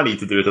have the money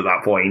to do it at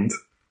that point.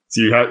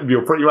 So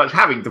you're pretty much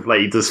having to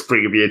play to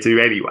spring of year 2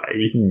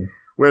 anyway.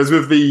 Whereas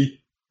with the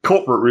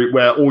corporate route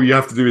where all you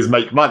have to do is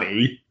make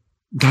money,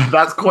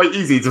 that's quite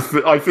easy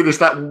I finished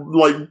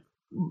that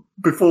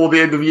before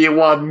the end of year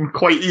 1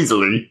 quite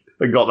easily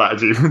and got that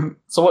achievement.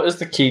 So what is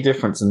the key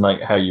difference in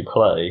how you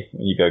play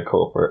when you go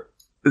corporate?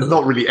 It's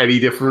not really any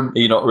different.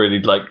 You're not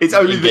really it's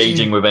only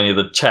engaging with any of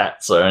the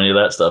chats or any of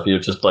that stuff. You're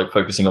just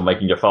focusing on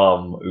making your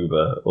farm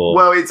uber.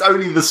 Well, it's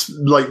only the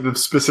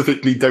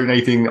specifically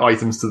donating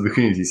items to the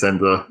community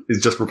center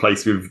is just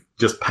replaced with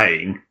just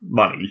paying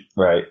money.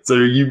 Right. So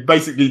you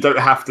basically don't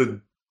have to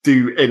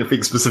do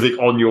anything specific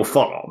on your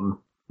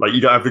farm. You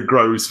don't have to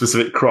grow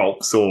specific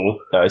crops or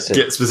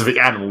get specific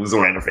animals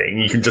or anything.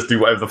 You can just do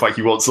whatever the fuck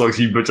you want, so long as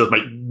you just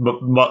make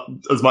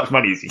as much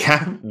money as you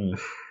can.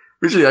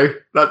 Which,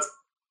 that's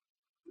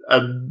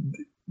a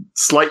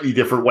slightly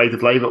different way to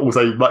play, but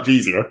also much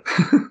easier.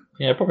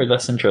 Yeah, probably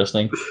less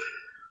interesting.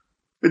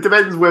 It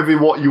depends whether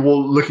what you're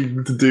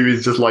looking to do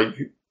is just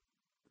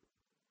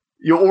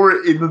you're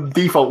already, in the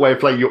default way of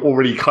playing, you're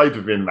already kind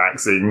of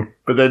min-maxing,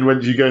 but then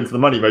when you go into the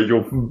money mode,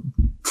 you're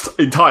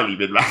entirely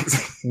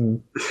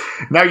min-maxing.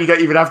 Now you don't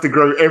even have to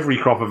grow every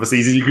crop of a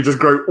season, you could just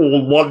grow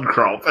all one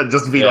crop and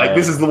just be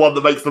this is the one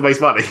that makes the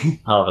most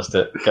money. Harvest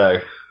it,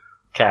 go.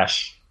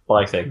 Cash,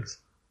 buy things.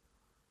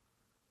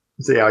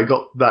 So I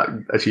got that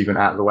achievement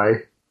out of the way,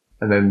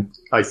 and then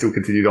I still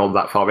continued on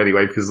that farm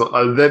anyway, because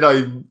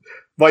then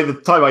by the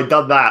time I'd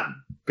done that,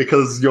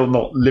 because you're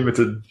not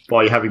limited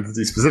by having to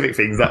do specific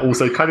things, that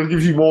also kind of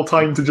gives you more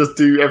time to just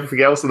do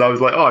everything else. And I was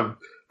like, I'm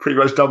pretty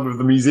much done with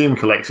the museum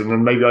collection,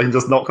 and maybe I can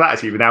just knock that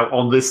achievement out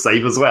on this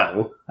save as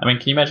well. I mean,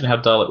 can you imagine how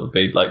dull it would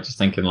be, just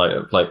thinking,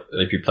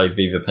 if you played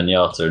Viva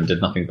Pinata and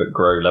did nothing but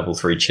grow level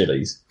 3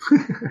 chilies?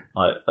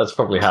 That's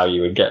probably how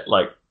you would get,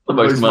 the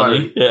most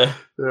money. Yeah.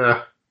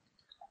 Yeah.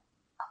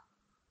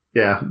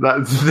 Yeah,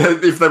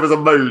 if there was a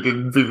mode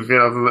in Viva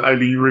Pinata that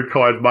only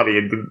required money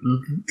and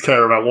didn't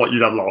care about what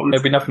you'd unlock.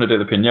 There'd be nothing to do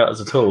with the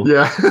pinatas at all.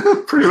 Yeah,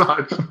 pretty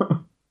much.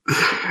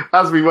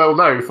 As we well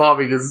know,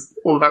 farming is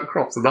all about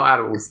crops and not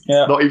animals.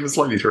 Yeah. Not even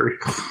slightly true.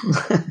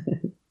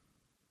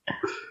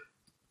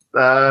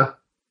 But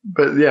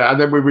yeah, and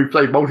then when we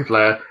played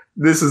multiplayer,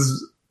 this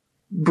has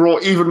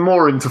brought even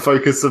more into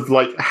focus of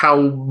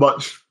how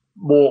much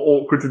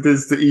more awkward it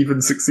is to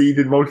even succeed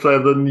in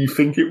multiplayer than you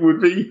think it would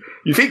be.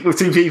 You think with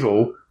 2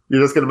 people,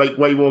 you're just going to make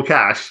way more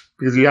cash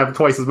because you have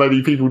twice as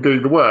many people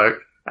doing the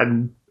work,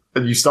 and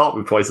you start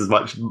with twice as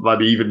much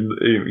money, even,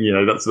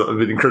 that's sort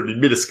of an incredibly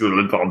minuscule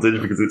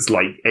advantage because it's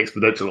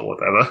exponential or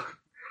whatever.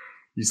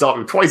 You start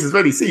with twice as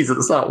many seeds at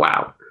the start,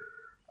 wow.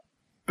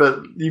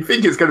 But you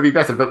think it's going to be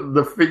better, but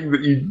the thing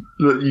that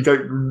you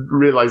don't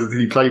realise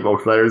until you play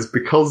multiplayer is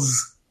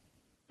because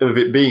of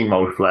it being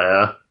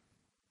multiplayer,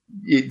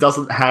 it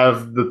doesn't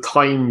have the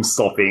time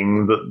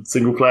stopping that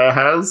single player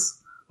has.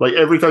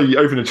 Every time you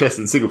open a chest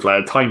in single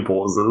player, time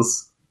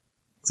pauses.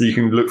 So you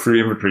can look through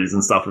inventories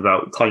and stuff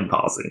without time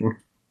passing.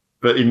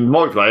 But in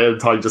multiplayer,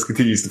 time just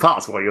continues to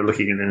pass while you're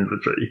looking in an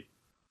inventory.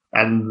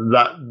 And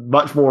that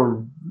much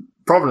more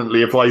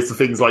prominently applies to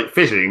things like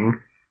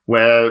fishing,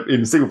 where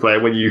in single player,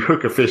 when you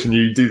hook a fish and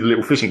you do the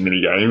little fishing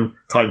minigame,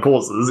 time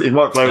pauses. In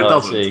multiplayer, it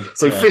doesn't.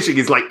 So fishing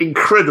is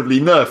incredibly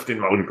nerfed in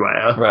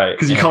multiplayer. Right.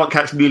 Because you can't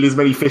catch nearly as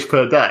many fish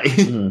per day.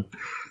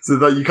 So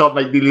that you can't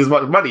make nearly as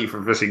much money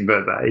from fishing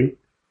per day.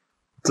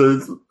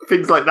 So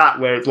things like that,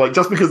 where it's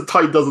just because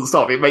time doesn't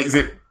stop, it makes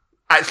it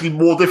actually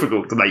more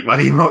difficult to make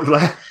money in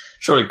multiplayer.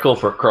 Surely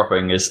corporate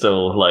cropping is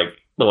still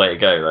the way to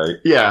go, though.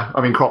 Yeah,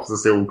 I mean, crops are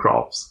still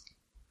crops.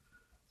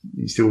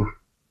 You still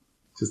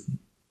just,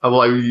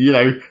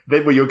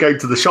 then when you're going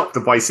to the shop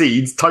to buy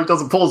seeds, time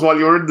doesn't pause while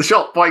you're in the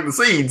shop buying the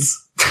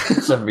seeds.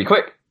 So be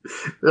quick.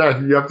 Yeah,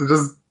 you have to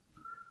just.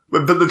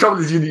 But the trouble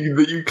is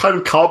you kind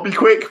of can't be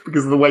quick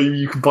because of the way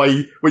you can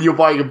buy, when you're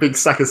buying a big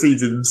stack of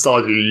seeds in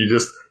Stardew,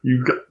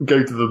 you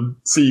go to the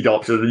seed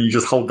option and you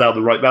just hold down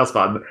the right mouse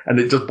button and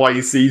it just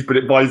buys seeds, but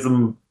it buys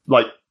them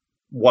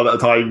one at a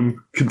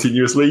time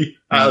continuously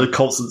at a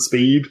constant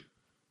speed.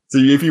 So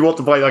if you want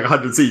to buy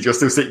 100 seeds, you're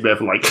still sitting there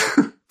for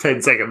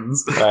 10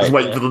 seconds, just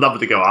waiting for the number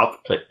to go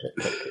up. Click, click,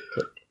 click, click,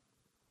 click.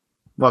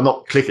 Well,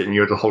 not clicking,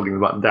 you're just holding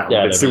the button down.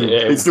 Yeah, it's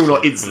still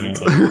not instant.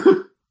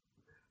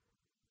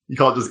 You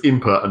can't just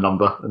input a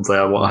number and say,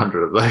 I want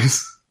 100 of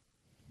those.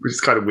 Which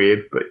is kind of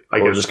weird, but I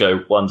guess. Or just go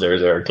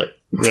 100, click.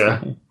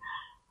 Yeah.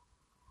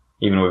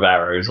 Even with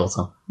arrows or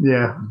something.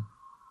 Yeah.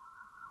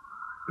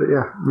 But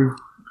yeah, we've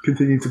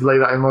continued to play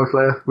that in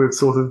multiplayer with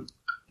sort of.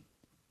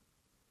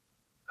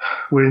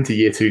 we're into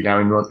year 2 now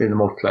in the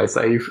multiplayer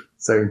save.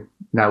 So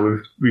now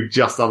we've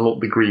just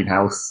unlocked the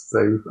greenhouse.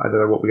 So I don't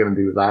know what we're going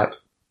to do with that.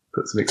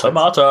 Put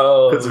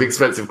some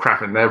expensive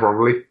crap in there,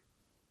 probably.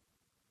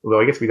 Although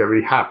I guess we don't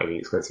really have any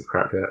expensive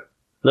crap yet.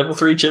 Level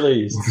 3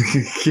 chilies.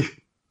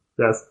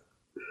 Yes.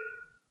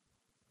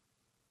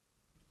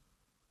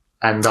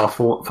 And our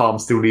farm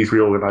still needs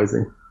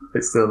reorganising.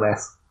 It's still a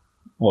mess.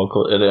 Well,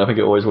 I think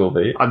it always will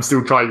be. I'm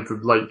still trying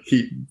to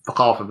keep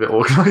half of it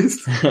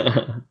organised.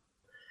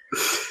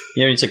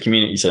 You said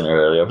community centre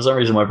earlier. For some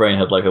reason, my brain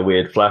had a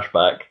weird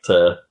flashback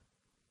to.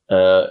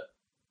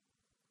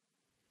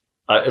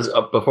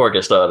 Before I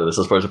get started, I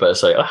suppose I better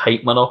say I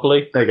hate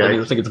Monopoly. Okay.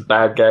 I think it's a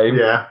bad game.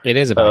 Yeah, it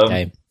is a bad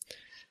game.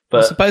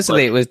 But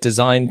supposedly, it was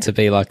designed to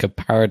be a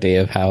parody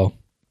of how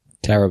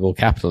terrible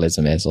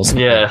capitalism is, or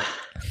something. Yeah.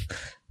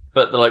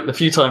 But the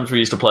few times we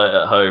used to play it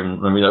at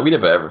home, we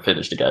never ever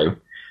finished a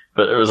game.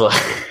 But it was I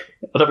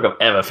don't think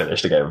I've ever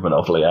finished a game of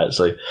Monopoly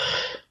actually.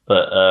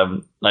 But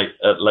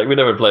we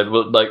never played.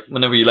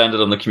 Whenever you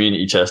landed on the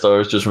community chest, I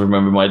always just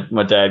remember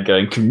my dad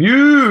going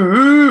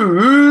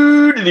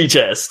community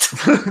chest.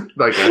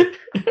 Okay.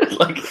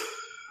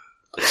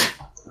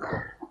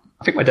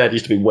 I think my dad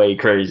used to be way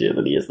crazier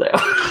than he is now.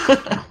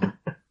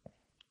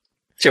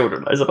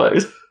 Children, I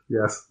suppose.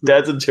 Yes.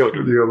 Dads and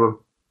children. You gotta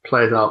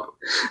play it up.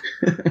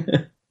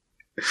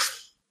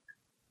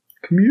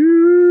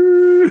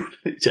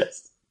 Community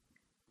chest.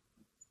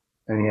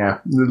 And yeah,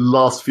 the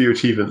last few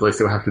achievements I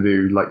still have to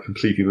do,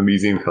 completing the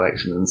museum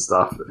collection and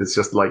stuff. It's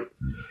just I've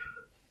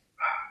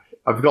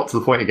got to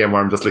the point again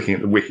where I'm just looking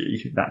at the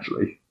wiki,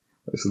 naturally.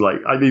 It's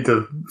I need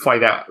to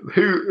find out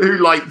who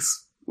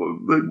likes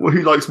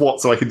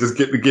what so I can just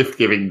get the gift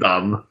giving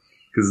done.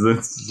 Because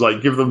it's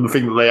give them the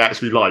thing that they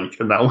actually like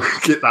and that'll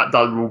get that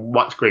done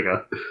much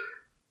quicker.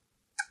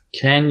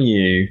 Can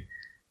you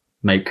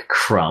make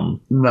crumb?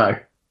 No.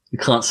 You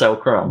can't sell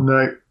crumb?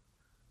 No.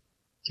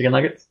 Chicken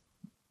nuggets?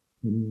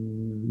 Maybe.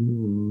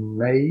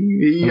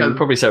 You'd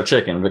probably sell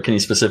chicken, but can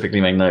you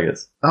specifically make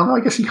nuggets? Oh, no,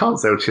 I guess you can't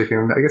sell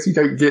chicken. I guess you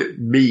don't get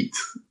meat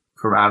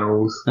from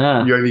animals.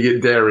 Ah. You only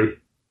get dairy.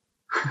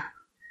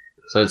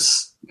 So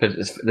this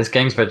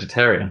game's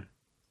vegetarian.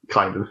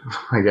 Kind of,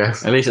 I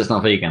guess. At least it's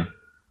not vegan.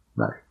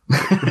 No.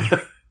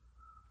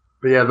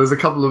 But yeah, there's a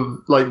couple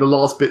of, the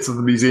last bits of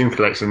the museum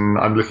collection,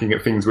 I'm looking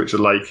at things which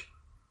are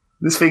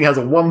this thing has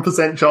a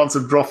 1% chance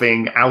of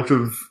dropping out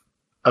of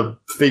a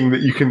thing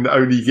that you can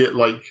only get,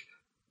 1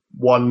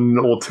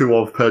 or 2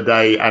 of per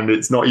day, and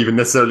it's not even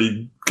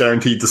necessarily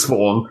guaranteed to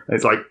spawn.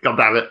 It's God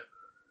damn it.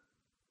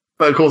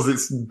 But of course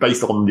it's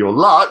based on your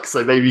luck,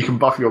 so maybe you can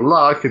buff your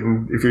luck,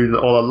 and if you're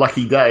on a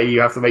lucky day,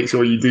 you have to make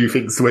sure you do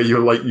things where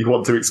you're you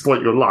want to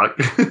exploit your luck.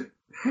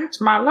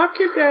 It's my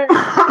lucky day.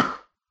 But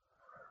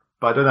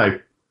I don't know.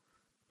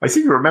 I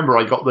seem to remember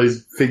I got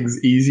those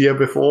things easier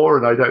before,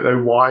 and I don't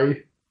know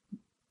why,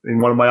 in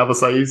one of my other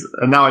saves.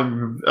 And now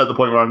I'm at the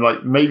point where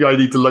I'm maybe I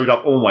need to load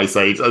up all my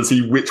saves and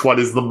see which one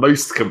is the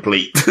most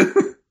complete.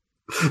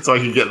 So I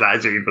can get that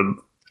achievement.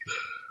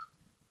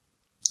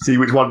 See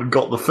which one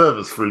got the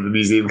furthest through the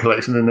museum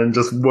collection and then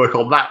just work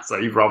on that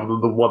save rather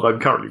than the one I'm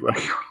currently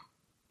working on.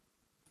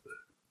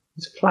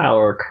 It's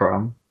flour or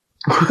crumb.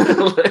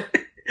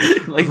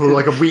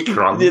 Like a wheat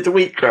crumb. It's a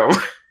wheat crumb.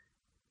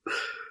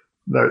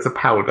 No, it's a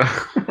powder.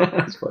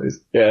 I suppose.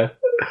 Yeah.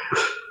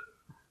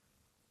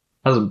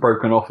 Hasn't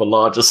broken off a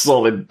larger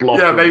solid block.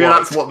 Yeah, maybe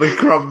that's what the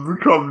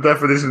crumb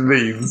definition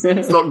means.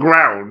 It's not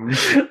ground.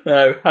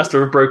 No, has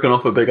to have broken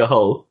off a bigger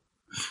hole.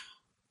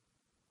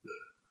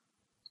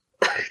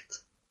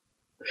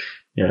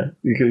 Yeah,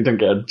 you don't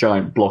get a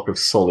giant block of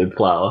solid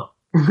flour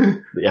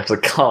that you have to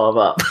carve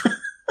up.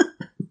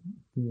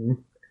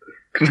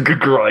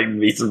 Grind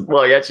me some.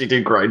 Well, you actually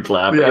do grind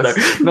flour, but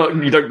yes.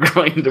 You don't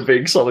grind a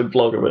big solid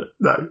block of it.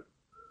 No.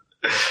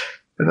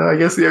 And then I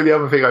guess the only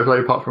other thing I played,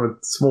 apart from a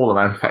small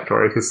amount of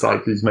Factory, because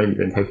Stardew mainly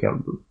been taking up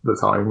the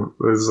time,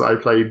 was I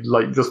played,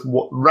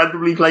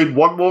 randomly played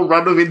one more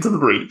run of Into the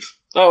Breach.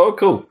 Oh,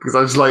 cool. Because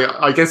I was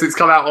I guess it's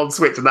come out on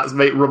Switch, and that's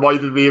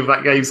reminded me of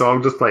that game, so I'll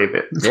just play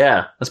it.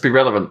 Yeah, let's be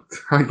relevant.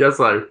 I guess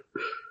so.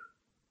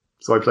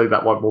 So I played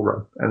that one more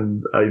run,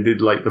 and I did,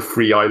 the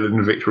free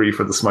island victory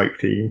for the Smoke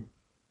team.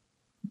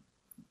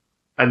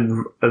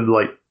 And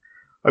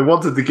I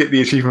wanted to get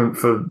the achievement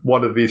for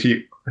one of the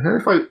achievements. I don't know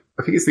if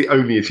I think it's the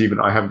only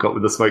achievement I have got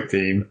with the Smoke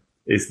team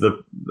is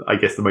the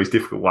most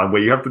difficult one,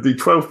 where you have to do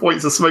 12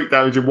 points of smoke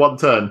damage in one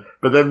turn.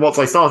 But then once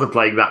I started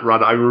playing that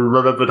run, I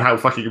remembered how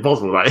fucking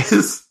impossible that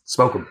is.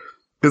 Smoke them.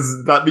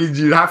 Because that means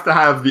you have to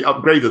have the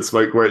upgraded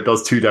smoke where it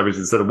does 2 damage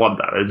instead of 1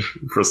 damage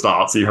for a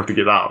start, so you have to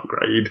get that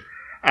upgrade.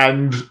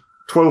 And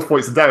 12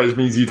 points of damage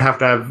means you'd have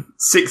to have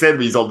 6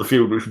 enemies on the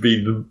field, which would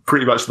be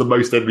pretty much the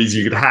most enemies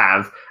you could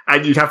have,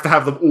 and you'd have to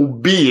have them all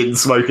be in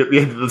smoke at the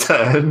end of the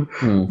turn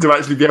to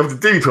actually be able to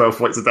do 12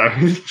 points of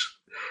damage,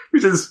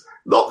 which is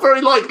not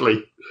very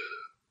likely.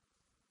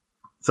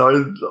 So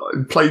I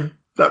played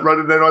that run,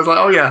 and then I was like,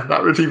 oh yeah,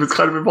 that achievement's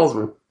kind of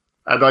impossible.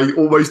 And I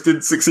almost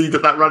didn't succeed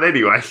at that run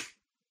anyway.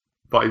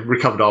 But I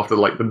recovered after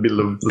the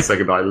middle of the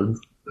second island.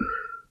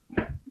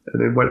 And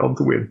then went on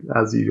to win,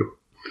 as usual.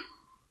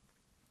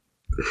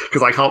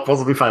 Because I can't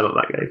possibly fail at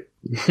that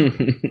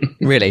game.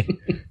 Really?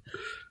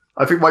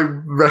 I think my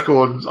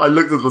record, I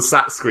looked at the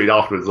stats screen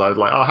afterwards, and I was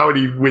like, oh, how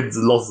many wins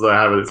and losses do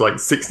I have? And it's like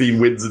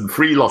 16 wins and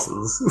 3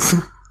 losses.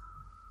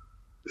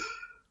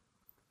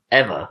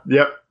 Ever?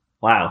 Yep.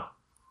 Wow.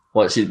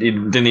 What, you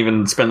didn't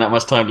even spend that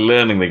much time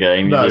learning the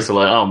game? You just were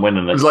like, oh, I'm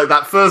winning it. It was like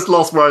that first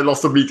loss where I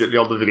lost immediately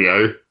on the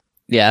video.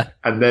 Yeah.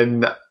 And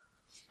then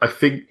I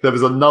think there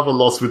was another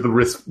loss with the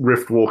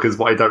Rift Walkers,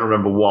 but I don't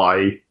remember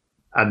why.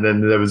 And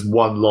then there was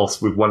one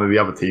loss with one of the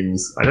other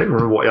teams. I don't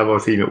remember what other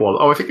team it was.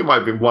 Oh, I think it might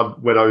have been one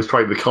when I was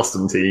trying the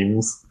custom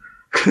teams.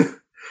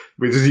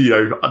 Which is,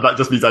 that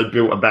just means I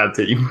built a bad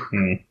team.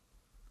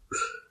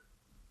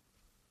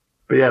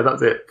 But yeah,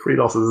 that's it. 3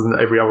 losses and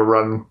every other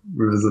run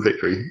was a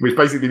victory. Which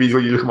basically means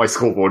when you look at my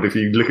scoreboard, if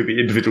you look at the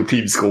individual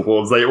team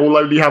scoreboards, they all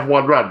only have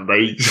one run. They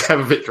each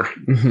have a victory.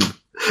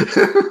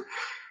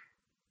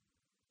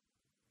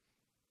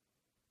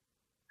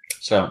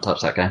 So I haven't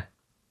touched that game.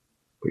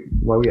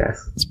 Well,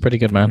 yes. It's pretty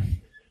good, man.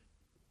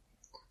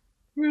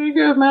 Really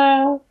good,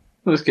 man.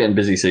 It's getting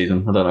busy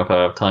season. I don't know if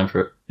I have time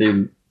for it.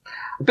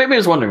 A bit of me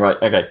was wondering, right,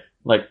 okay,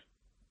 like,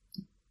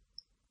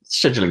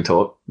 scheduling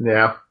talk.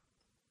 Yeah.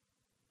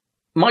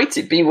 Might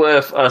it be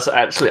worth us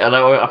actually,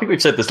 I think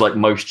we've said this like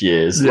most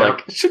years,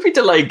 like, should we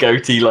delay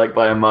GOTY like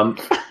by a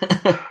month?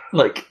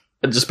 Like,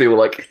 and just be all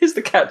like, here's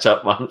the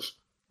catch-up month.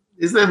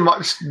 Is there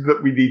much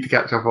that we need to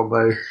catch up on,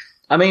 though?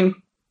 I mean,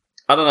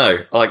 I don't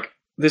know, like,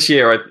 this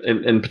year,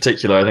 in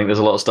particular, I think there's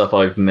a lot of stuff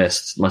I've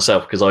missed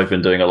myself because I've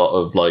been doing a lot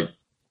of like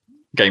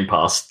Game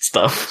Pass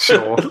stuff.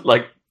 Sure.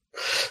 Like,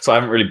 so I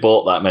haven't really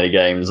bought that many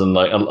games, and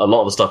like a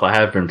lot of the stuff I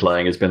have been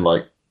playing has been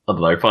like, I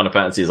don't know, Final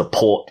Fantasy is a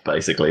port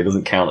basically. It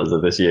doesn't count as a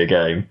this year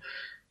game,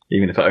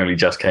 even if it only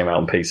just came out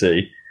on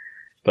PC.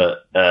 But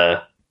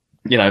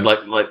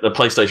like the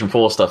PlayStation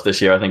 4 stuff this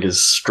year, I think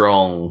is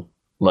strong.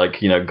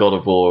 Like, God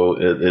of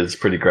War is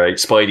pretty great.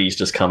 Spidey's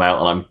just come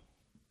out, and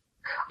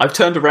I've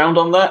turned around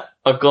on that.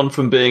 I've gone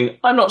from being,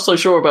 I'm not so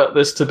sure about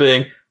this, to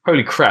being,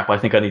 holy crap, I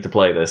think I need to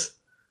play this.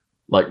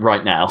 Like,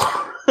 right now.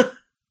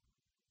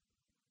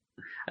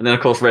 And then, of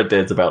course, Red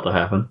Dead's about to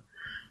happen.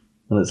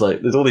 And it's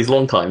like, there's all these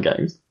long time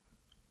games.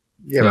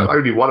 Yeah, but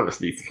only one of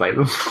us needs to play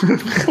them.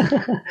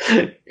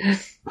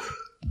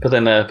 But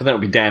then it'll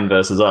be Dan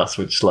versus us,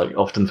 which, like,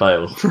 often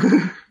fails.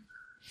 You've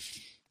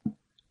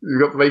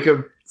got to make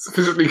a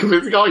sufficiently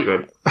convincing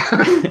argument.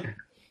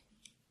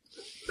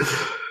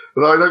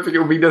 Although I don't think it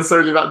will be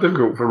necessarily that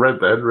difficult for Red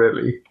Dead,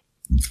 really.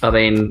 I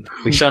mean,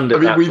 we shunned it.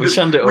 We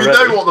shunned it we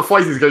already. know what the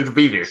fight is going to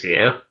be this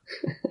year.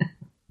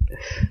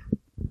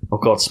 Oh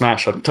god,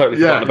 Smash! I've totally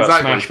forgotten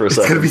about Smash for a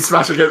second. It's going to be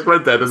Smash against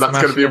Red Dead, and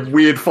that's going to be a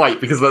weird fight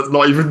because that's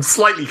not even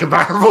slightly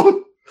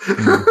comparable.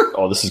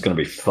 Oh, this is going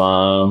to be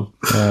fun.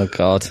 Oh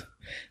god.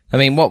 I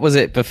mean, what was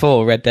it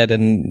before Red Dead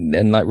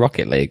and like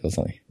Rocket League or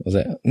something? Was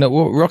it?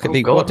 No, Rocket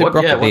League. God, what did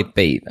Rocket League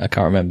beat? I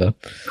can't remember.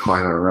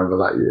 I don't remember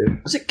that year.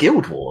 Was it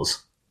Guild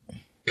Wars?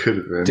 Could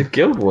have been. Did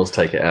Guild Wars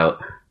take it out?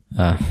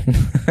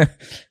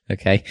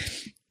 Okay.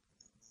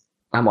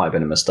 That might have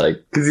been a mistake.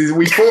 Because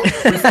we thought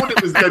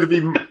it was going to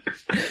be.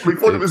 We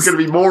thought it was going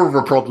to be more of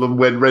a problem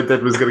when Red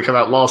Dead was going to come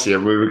out last year.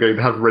 We were going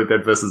to have Red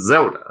Dead versus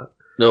Zelda.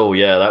 Oh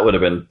yeah, that would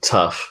have been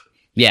tough.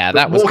 Yeah,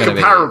 that was more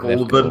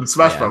comparable than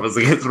Smash Brothers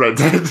against Red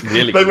Dead.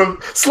 Really, they were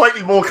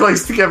slightly more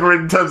close together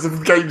in terms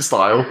of game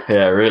style.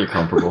 Yeah, really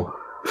comparable.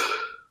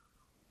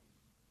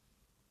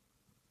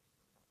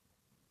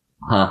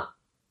 Huh.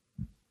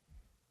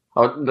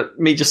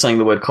 Me just saying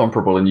the word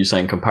comparable and you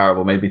saying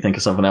comparable made me think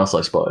of something else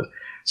I spotted.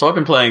 So I've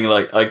been playing,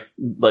 I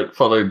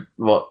followed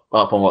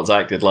up on what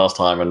Zach did last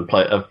time and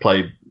I've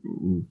played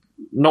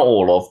not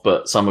all of,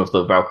 but some of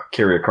the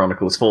Valkyria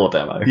Chronicles 4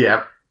 demo.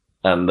 Yeah.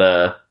 And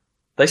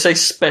they say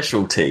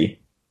specialty.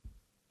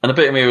 And a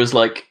bit of me was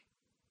like,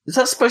 is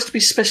that supposed to be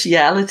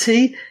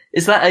speciality?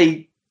 Is that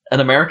an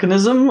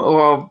Americanism,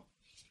 or are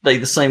they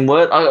the same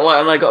word?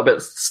 I got a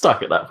bit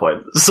stuck at that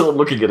point, sort of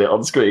looking at it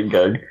on screen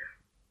going,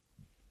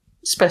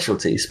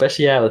 specialty,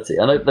 speciality.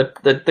 I know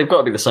they've got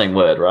to be the same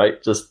word, right?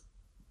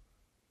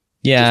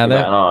 Yeah, just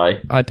an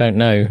eye. I don't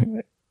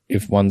know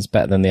if one's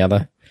better than the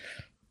other.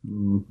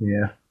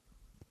 Yeah.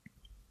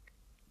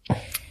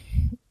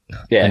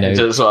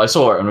 Yeah, so I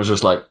saw it and was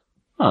just like,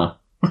 huh,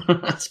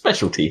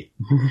 specialty.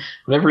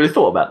 I've never really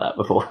thought about that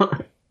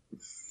before.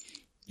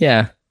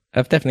 Yeah,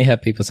 I've definitely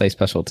heard people say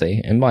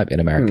specialty. It might be an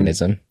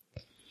Americanism.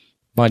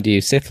 Mind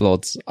you, Sith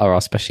Lords are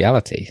our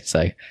speciality,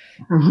 so...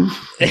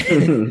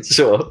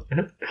 Sure.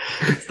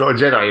 It's not a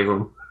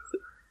Jediism.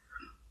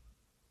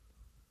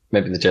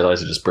 Maybe the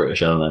Jedis are just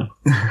British, I don't know.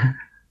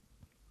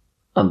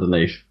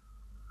 Underneath.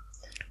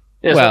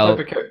 Yeah, well,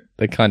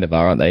 they kind of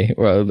are, aren't they?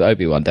 Well,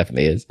 Obi-Wan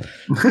definitely is.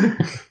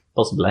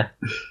 Possibly.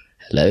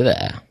 Hello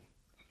there.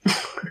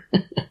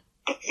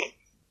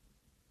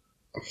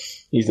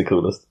 He's the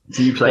coolest.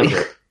 So you played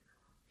it?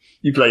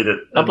 You played it.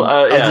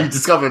 And you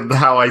discovered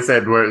how I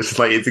said, where it's just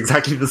like, it's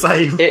exactly the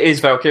same. It is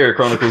Valkyria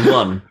Chronicles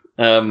 1.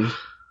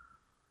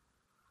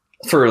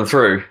 Through and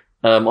through.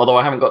 Although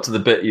I haven't got to the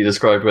bit you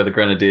described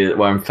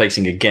where I'm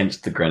facing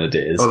against the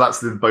Grenadiers. Oh, that's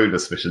the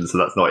bonus mission, so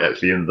that's not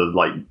actually in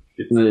the,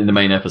 in the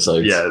main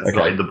episodes. Yeah, it's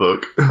not in the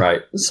book.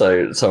 Right.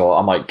 So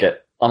I might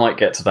get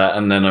to that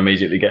and then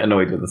immediately get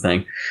annoyed with the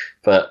thing.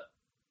 But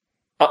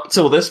up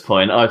till this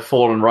point, I've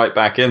fallen right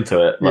back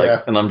into it.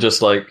 And I'm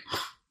just like,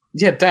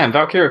 yeah, damn,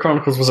 Valkyria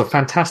Chronicles was a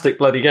fantastic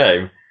bloody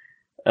game.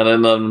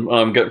 And then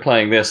I'm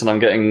playing this and I'm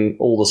getting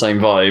all the same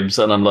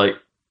vibes, and I'm like,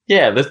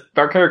 yeah, this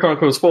Valkyria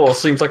Chronicles 4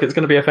 seems like it's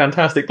going to be a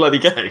fantastic bloody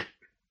game.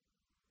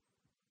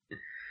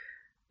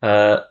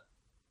 There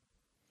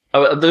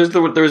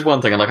is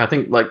one thing, and I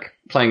think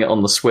playing it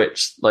on the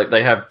Switch,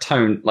 they have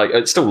tone,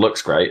 it still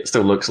looks great. It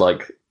still looks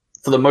like,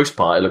 for the most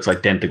part, it looks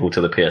identical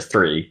to the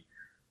PS3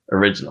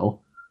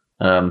 original.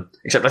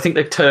 Except I think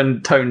they've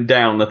toned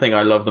down the thing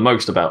I love the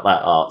most about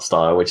that art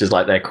style, which is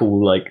their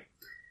cool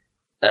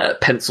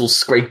pencil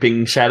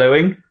scraping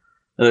shadowing.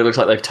 And it looks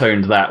like they've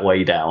toned that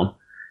way down.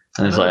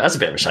 And it's that's a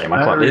bit of a shame.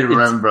 I can't really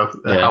remember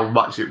how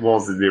much it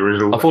was in the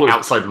original,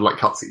 outside of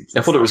cutscenes.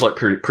 I thought it was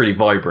pretty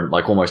vibrant.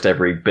 Almost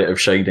every bit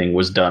of shading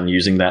was done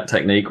using that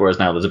technique, whereas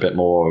now there's a bit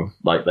more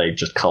of they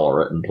just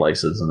colour it in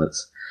places, and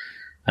it's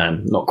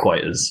not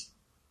quite as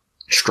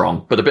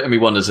strong. But a bit of me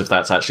wonders if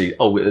that's actually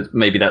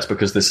maybe that's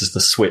because this is the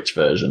Switch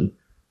version.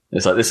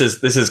 It's this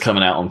is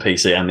coming out on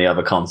PC and the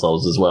other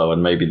consoles as well,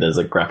 and maybe there's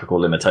a graphical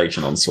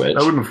limitation on Switch.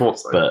 I wouldn't have thought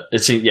so. But it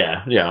seems,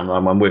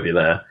 I'm with you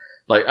there.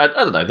 I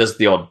don't know, there's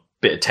the odd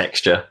bit of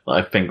texture that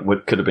I think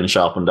could have been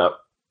sharpened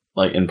up,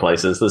 in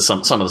places. There's some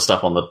of the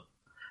stuff on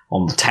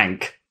the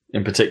tank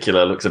in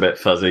particular looks a bit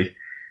fuzzy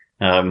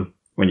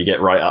when you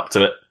get right up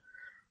to it,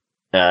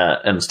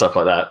 and stuff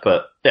like that.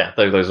 But yeah,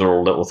 those are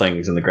all little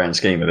things in the grand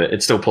scheme of it.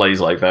 It still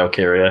plays like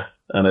Valkyria,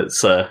 and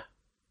it's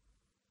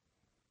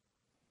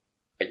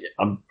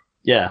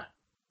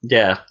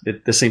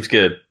this seems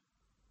good.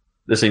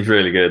 This seems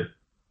really good,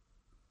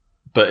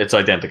 but it's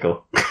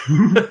identical.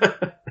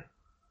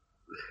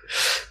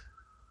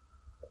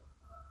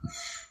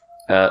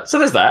 So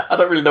there's that. I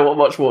don't really know what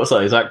much more to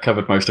say. Zach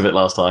covered most of it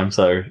last time,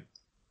 so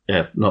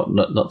yeah,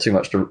 not too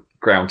much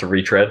ground to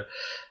retread.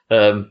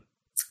 What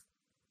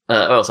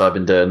else have I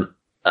been doing?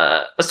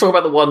 Let's talk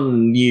about the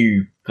one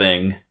new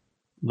thing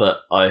that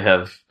I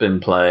have been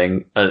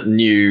playing.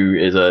 New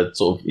is a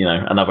sort of,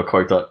 another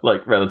quote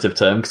relative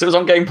term, because it was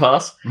on Game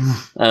Pass.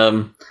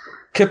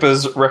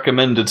 Kippers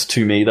recommended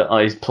to me that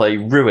I play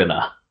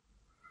Ruiner,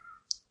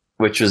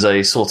 which is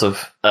a sort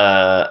of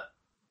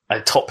a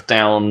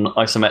top-down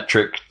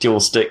isometric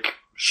dual-stick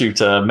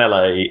shooter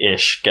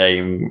melee-ish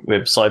game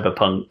with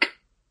cyberpunk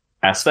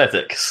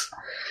aesthetics,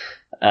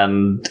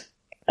 and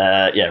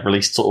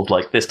released sort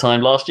of this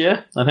time last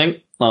year, I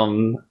think,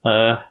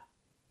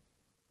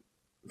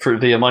 through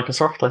via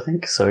Microsoft, I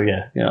think. So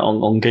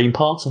on Game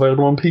Pass,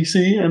 available on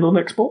PC and on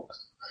Xbox.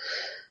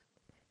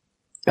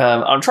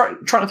 I'm trying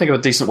to think of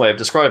a decent way of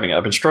describing it.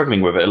 I've been struggling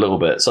with it a little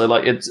bit. So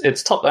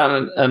it's top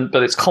down,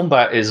 but its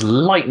combat is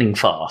lightning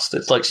fast.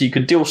 It's so you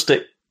can dual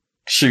stick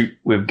shoot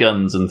with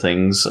guns and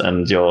things,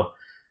 and you're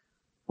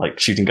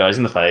shooting guys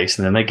in the face,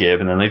 and then they give,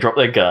 and then they drop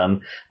their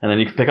gun, and then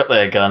you can pick up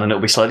their gun, and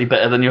it'll be slightly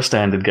better than your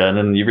standard gun,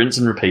 and you rinse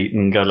and repeat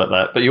and go like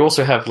that. But you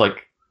also have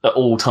at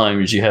all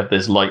times you have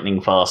this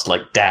lightning fast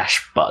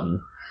dash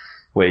button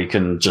where you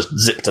can just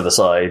zip to the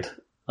side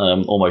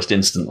almost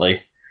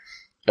instantly,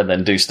 and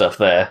then do stuff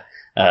there.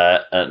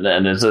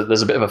 And there's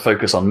a bit of a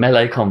focus on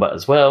melee combat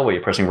as well, where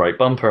you're pressing right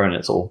bumper and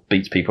it sort of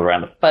beats people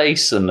around the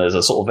face, and there's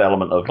a sort of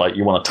element of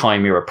you want to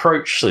time your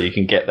approach so you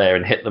can get there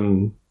and hit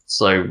them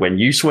so when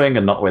you swing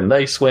and not when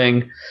they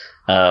swing.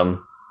 And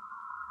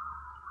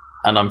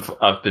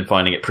I've been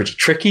finding it pretty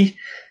tricky.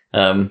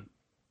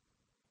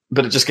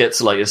 But it just gets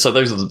so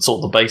those are the sort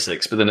of the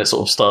basics, but then it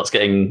sort of starts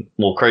getting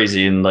more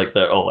crazy, and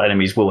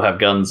enemies will have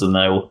guns and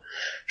they'll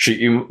shoot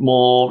you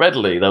more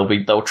readily.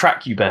 They'll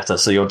track you better,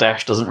 so your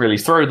dash doesn't really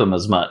throw them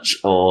as much,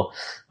 or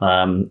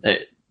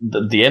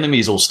the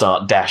enemies will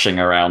start dashing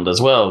around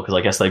as well, because I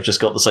guess they've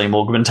just got the same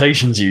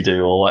augmentations you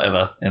do or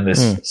whatever in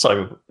this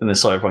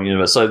Cyberpunk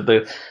universe. So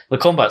the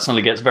combat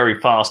suddenly gets very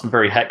fast and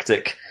very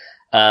hectic,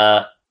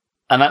 and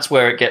that's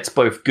where it gets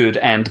both good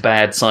and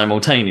bad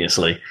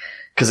simultaneously.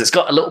 Because it's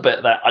got a little bit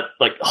of that,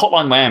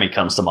 Hotline Miami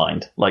comes to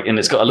mind, and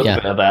it's got a little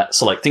bit of that,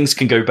 so things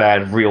can go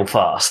bad real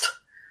fast.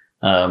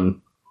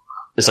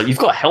 It's you've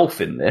got health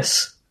in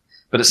this,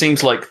 but it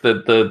seems like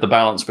the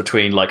balance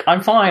between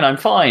I'm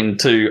fine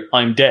to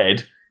I'm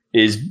dead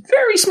is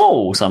very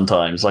small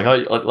sometimes. There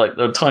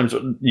are times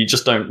you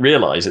just don't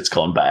realize it's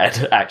gone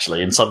bad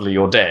actually, and suddenly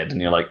you're dead, and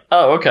you're like,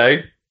 oh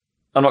okay,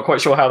 I'm not quite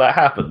sure how that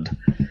happened.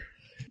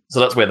 So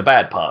that's where the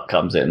bad part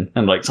comes in,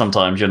 and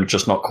sometimes you're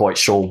just not quite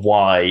sure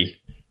why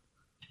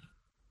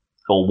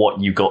or what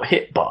you got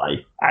hit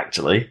by,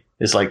 actually.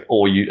 It's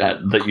or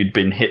that you'd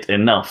been hit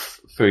enough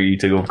for you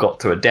to have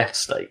got to a death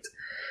state.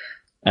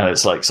 And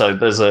it's so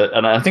there's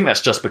and I think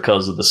that's just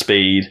because of the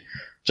speed,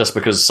 just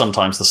because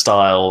sometimes the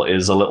style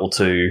is a little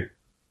too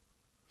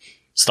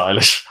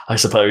stylish, I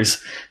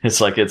suppose.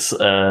 It's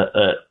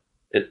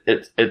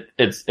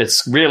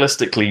it's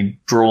realistically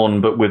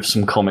drawn, but with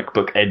some comic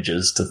book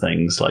edges to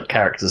things.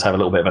 Characters have a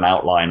little bit of an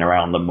outline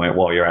around them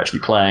while you're actually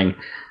playing,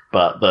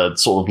 but the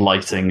sort of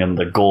lighting and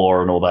the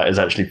gore and all that is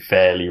actually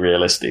fairly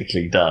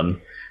realistically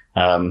done.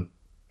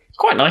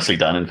 Quite nicely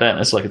done, in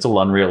fairness. Like, it's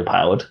all Unreal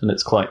powered, and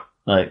it's quite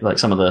like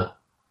some of the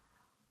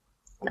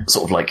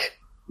sort of like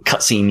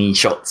cutscene-y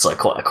shots are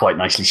quite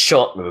nicely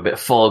shot with a bit of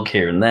fog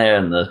here and there,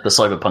 and the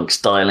Cyberpunk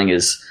styling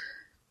is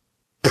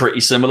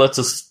pretty similar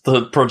to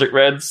the Project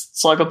Red's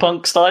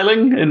Cyberpunk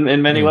styling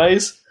in many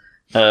ways.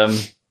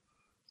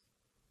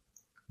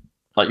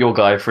 Like, your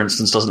guy, for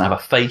instance, doesn't have a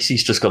face.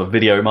 He's just got a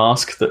video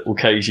mask that will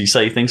occasionally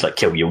say things like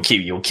 "kill you,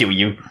 kill you, kill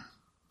you."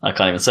 I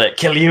can't even say it.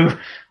 Kill you,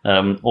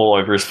 all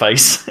over his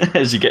face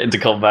as you get into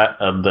combat,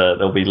 and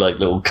there'll be like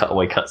little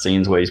cutaway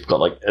cutscenes where he's got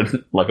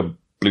like a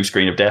blue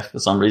screen of death for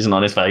some reason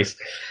on his face.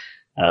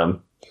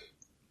 And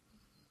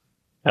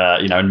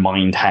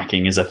mind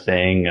hacking is a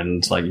thing,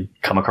 and like you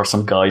come across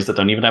some guys that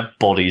don't even have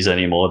bodies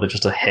anymore; they're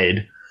just a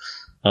head.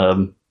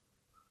 And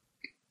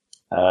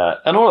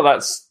all of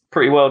that's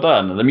pretty well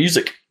done. And the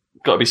music,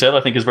 got to be said,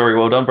 I think is very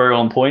well done, very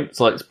on point. It's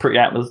like it's pretty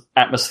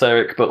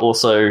atmospheric, but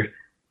also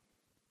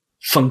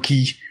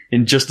funky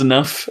in just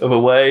enough of a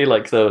way.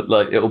 Like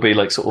it'll be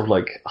like sort of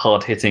like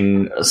hard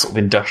hitting sort of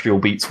industrial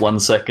beats 1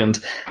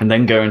 second, and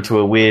then go into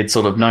a weird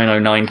sort of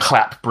 909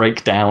 clap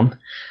breakdown.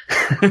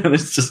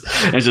 it's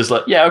just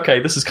like, yeah, okay,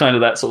 this is kind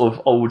of that sort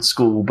of old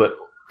school but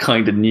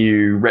kind of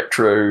new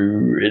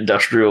retro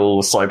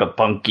industrial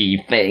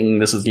cyberpunky thing.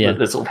 This is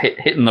they're sort of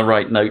hitting the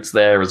right notes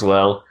there as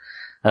well.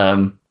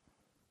 So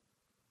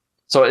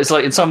it's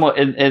like it's one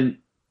of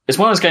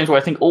those games where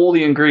I think all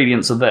the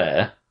ingredients are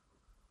there,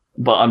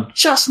 but I'm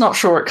just not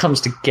sure it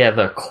comes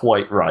together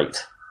quite right.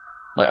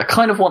 Like, I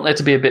kind of want there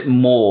to be a bit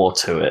more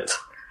to it.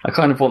 I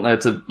kind of want there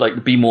to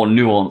like be more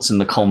nuance in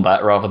the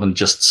combat rather than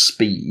just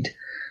speed.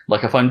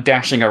 Like, if I'm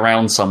dashing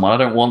around someone, I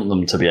don't want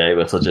them to be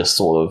able to just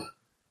sort of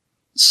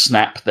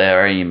snap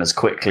their aim as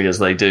quickly as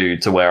they do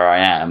to where I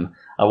am.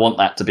 I want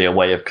that to be a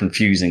way of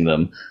confusing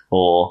them,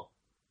 or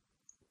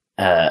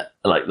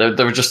like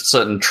there are just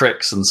certain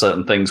tricks and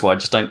certain things where I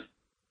just don't.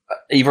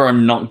 Either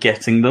I'm not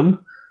getting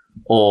them,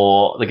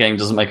 or the game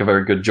doesn't make a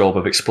very good job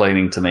of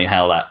explaining to me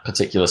how that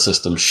particular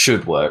system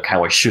should work,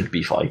 how I should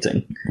be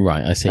fighting.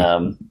 Right, I see.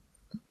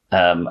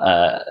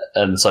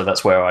 And so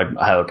that's where I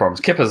have a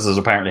problem. Kippers has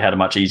apparently had a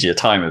much easier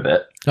time of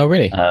it. Oh,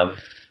 really?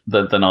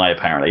 Than I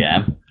apparently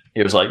am.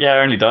 He was like, yeah,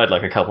 I only died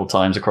like a couple of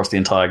times across the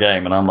entire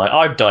game. And I'm like,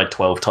 I've died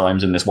 12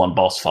 times in this one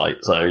boss fight.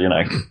 So, you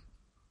know.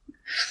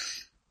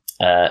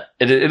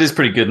 It is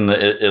pretty good in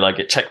that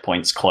it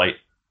checkpoints quite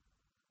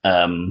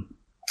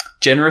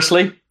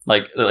generously.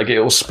 Like it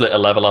will split a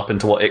level up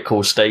into what it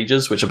calls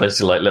stages, which are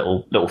basically like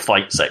little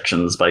fight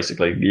sections.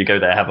 Basically, you go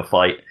there, have a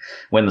fight.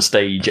 When the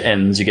stage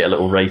ends, you get a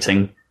little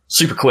rating.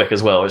 Super quick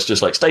as well. It's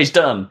just like stage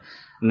done,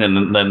 and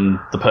then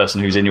the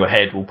person who's in your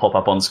head will pop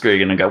up on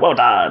screen and go well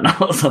done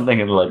or something,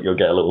 and like you'll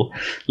get a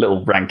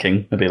little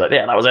ranking and be like,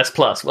 yeah, that was S+,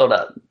 well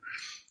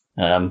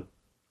done,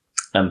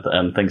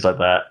 and things like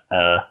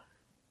that.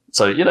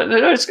 So you know,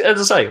 it's,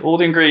 as I say, all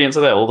the ingredients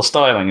are there, all the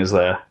styling is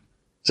there.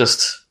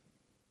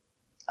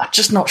 I'm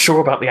just not sure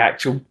about the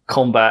actual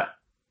combat.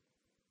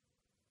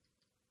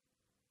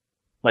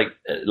 Like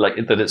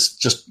that it's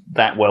just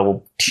that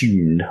well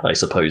tuned, I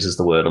suppose is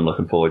the word I'm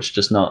looking for. It's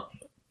just not...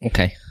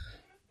 Okay.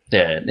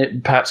 Yeah,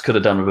 it perhaps could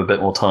have done with a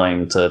bit more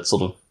time to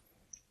sort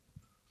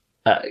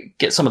of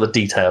get some of the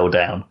detail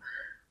down,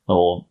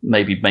 or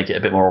maybe make it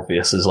a bit more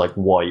obvious as like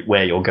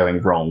where you're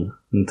going wrong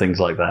and things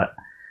like that.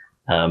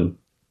 I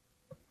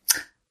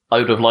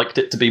would have liked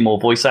it to be more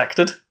voice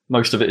acted.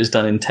 Most of it is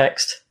done in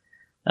text.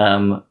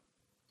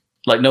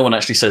 Like, no one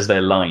actually says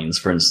their lines.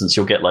 For instance,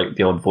 you'll get like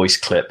the odd voice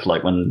clip,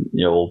 like when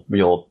your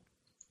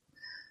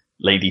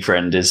lady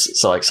friend is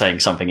like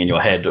saying something in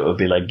your head. It would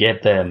be like,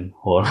 "Get them,"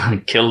 or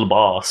 "Kill the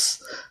boss,"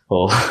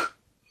 or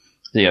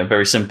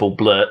very simple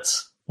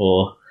blurts.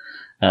 Or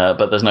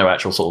but there's no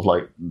actual sort of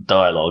like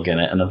dialogue in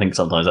it, and I think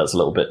sometimes that's a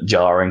little bit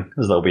jarring,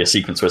 as there'll be a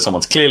sequence where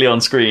someone's clearly on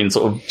screen,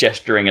 sort of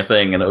gesturing a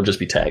thing, and it'll just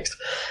be text,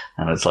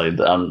 and it's like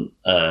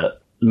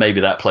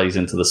maybe that plays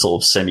into the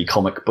sort of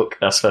semi-comic book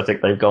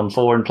aesthetic they've gone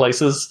for in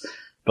places,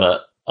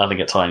 but I think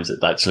at times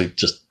it actually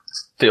just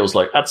feels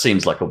like that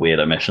seems like a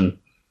weird omission.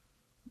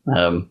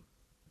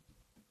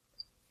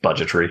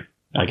 Budgetary,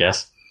 I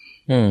guess.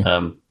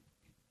 And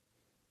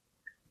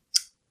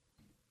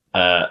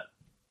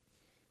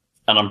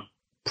I'm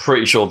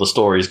pretty sure the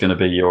story is going to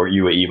be you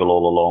were evil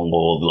all along,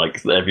 or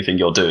like everything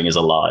you're doing is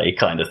a lie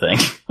kind of thing.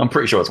 I'm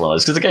pretty sure it's one of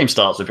those, because the game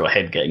starts with your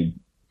head getting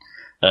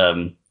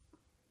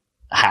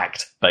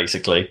hacked,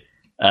 basically,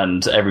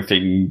 and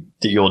everything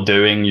that you're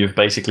doing you've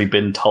basically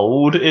been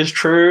told is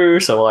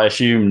true, so I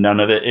assume none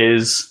of it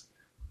is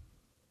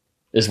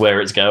where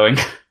it's going.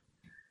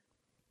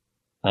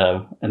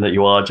 And that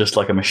you are just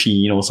like a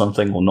machine or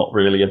something, or not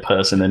really a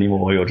person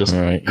anymore, you're just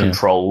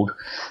controlled.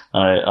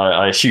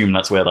 I assume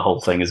that's where the whole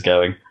thing is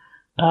going.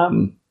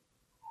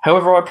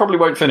 However, I probably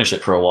won't finish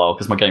it for a while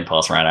because my Game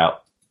Pass ran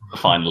out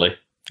finally.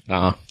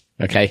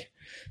 Okay.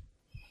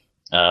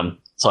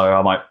 So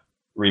I might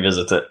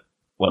revisit it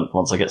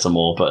once I get some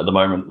more, but at the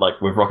moment, like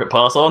with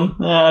Rocketpass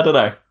on, I don't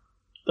know.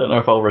 Don't know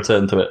if I'll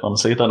return to it,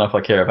 honestly. Don't know if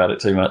I care about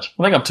it too much.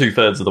 I think I'm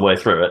 2/3 of the way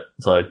through it,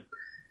 so,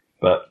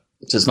 but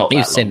it's just not.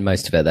 You've seen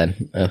most of it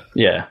then.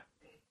 Yeah.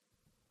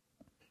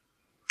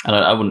 And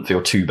I wouldn't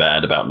feel too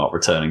bad about not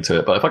returning to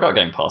it. But if I got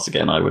Game Pass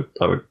again, I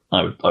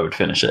would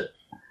finish it.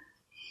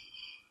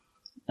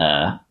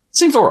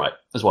 Seems all right,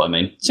 is what I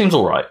mean. Seems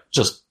all right.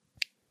 Just,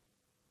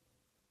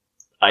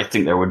 I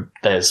think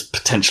there's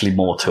potentially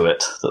more to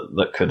it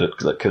that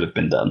could have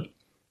been done.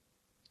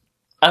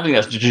 I think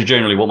that's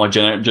generally what my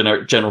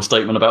general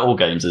statement about all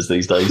games is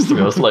these days. To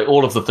be honest, like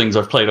all of the things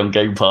I've played on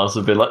Game Pass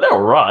have been like they're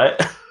all right.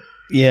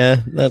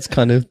 Yeah, that's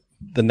kind of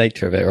the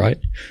nature of it, right?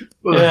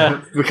 Well,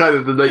 yeah, the kind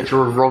of the nature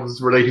of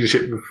Rob's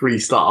relationship with free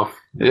stuff.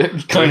 Yeah,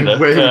 kind of.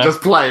 Where you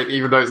just play it,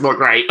 even though it's not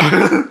great.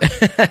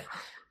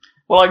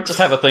 Well, I just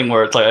have a thing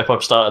where it's like if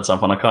I've started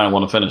something, I kind of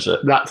want to finish it.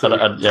 That's but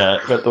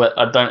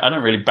I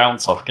don't really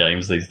bounce off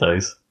games these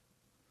days.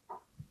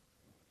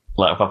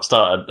 Like if I've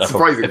started,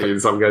 surprisingly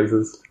in some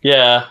cases.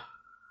 Yeah.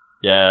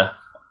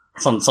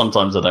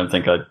 Sometimes I don't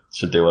think I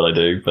should do what I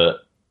do,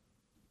 but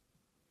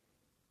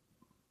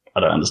I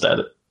don't understand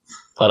it.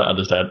 I don't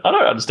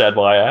understand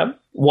why I am.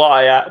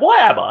 Why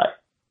am I?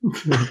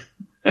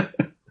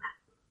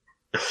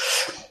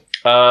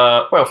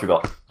 What else we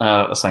got?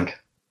 Let's think.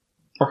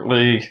 Rocket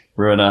League,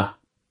 Ruiner.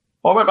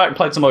 I went back and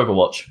played some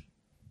Overwatch.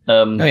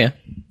 Oh yeah,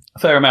 a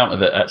fair amount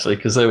of it actually,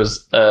 because there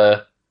was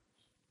the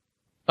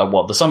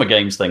Summer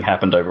Games thing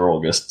happened over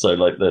August, so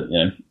like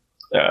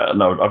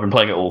no, I've been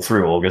playing it all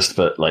through August,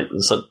 but like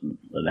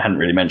I hadn't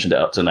really mentioned it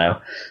up to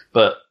now.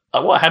 But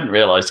what I hadn't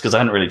realised, because I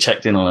hadn't really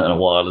checked in on it in a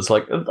while, is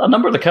like a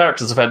number of the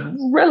characters have had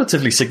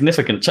relatively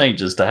significant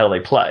changes to how they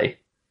play.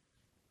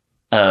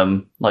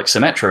 Like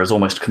Symmetra is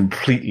almost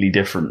completely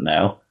different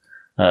now.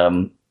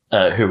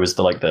 Who was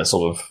the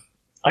sort of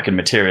I can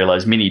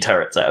materialize mini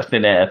turrets out of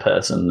thin air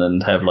person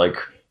and have like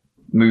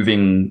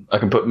I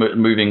can put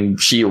moving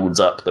shields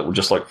up that will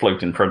just like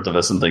float in front of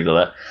us and things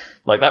like that.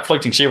 Like that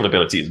floating shield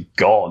ability is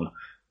gone.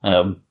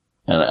 And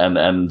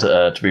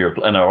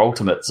her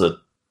ultimates are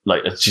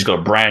like she's got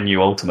a brand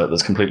new ultimate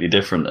that's completely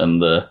different,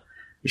 and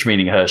which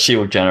meaning her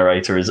shield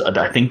generator is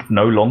I think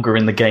no longer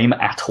in the game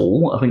at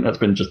all. I think that's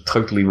been just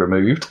totally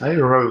removed. I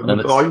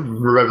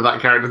remember that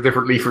character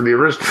differently from the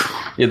original.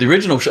 Yeah, the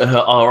original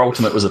our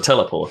ultimate was a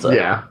teleporter.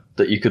 Yeah.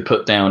 That you could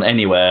put down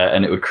anywhere,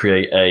 and it would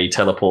create a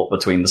teleport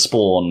between the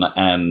spawn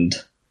and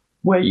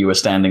where you were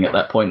standing at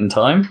that point in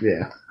time.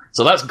 Yeah.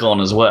 So that's gone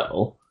as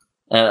well.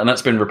 And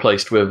that's been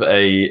replaced with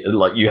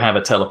you have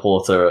a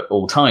teleporter at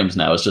all times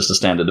now as just a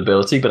standard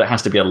ability, but it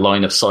has to be a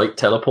line of sight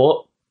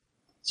teleport.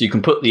 So you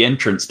can put the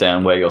entrance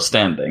down where you're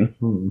standing,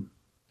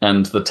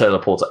 and the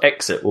teleporter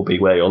exit will be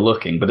where you're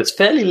looking, but it's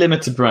fairly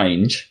limited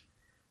range.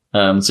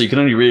 So you can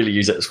only really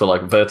use it for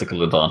like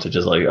vertical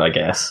advantages, I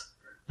guess.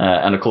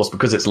 And of course,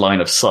 because it's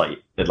line of sight,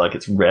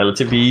 it's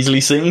relatively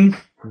easily seen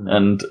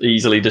and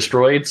easily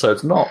destroyed, so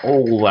it's not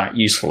all that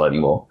useful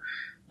anymore.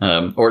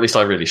 Or at least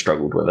I really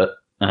struggled with it.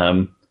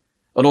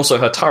 And also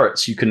her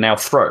turrets you can now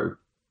throw.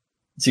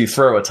 So you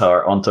throw a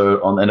turret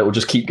and it will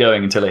just keep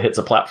going until it hits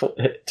a platform,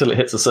 till it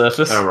hits a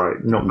surface. Oh right,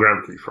 not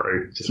gravity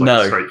throw, just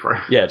a straight throw.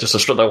 Yeah,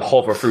 they'll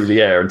hover through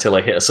the air until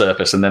they hit a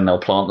surface, and then they'll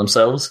plant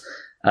themselves.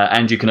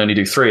 And you can only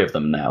do 3 of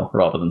them now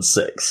rather than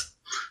 6.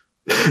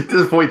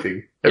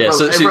 Disappointing.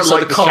 So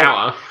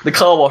the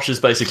car wash is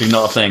basically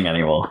not a thing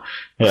anymore.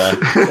 Yeah.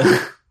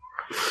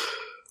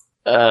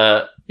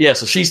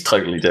 So she's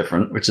totally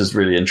different, which is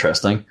really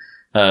interesting.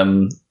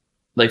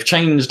 They've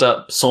changed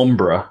up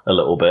Sombra a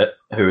little bit,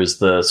 who is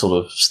the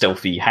sort of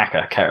stealthy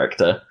hacker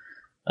character,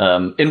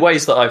 in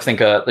ways that I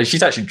think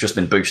she's actually just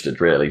been boosted,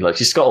 really. Like,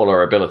 she's got all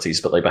her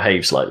abilities, but they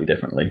behave slightly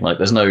differently. Like,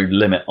 there's no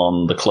limit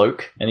on the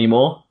cloak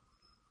anymore.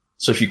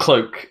 So if you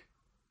cloak,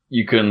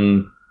 you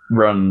can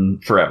run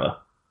forever.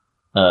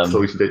 As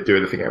long as you don't do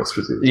anything else,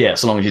 presumably. Yeah,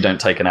 so long as you don't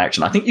take an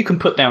action. I think you can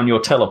put down your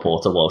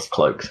teleporter whilst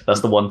cloaked.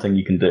 That's the one thing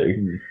you can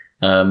do.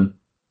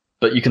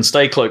 But you can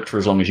stay cloaked for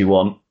as long as you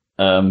want.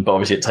 But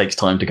obviously it takes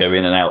time to go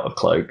in and out of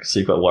cloak, so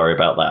you've got to worry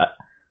about that.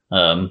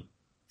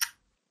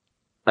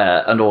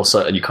 And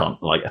you can't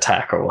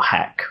attack or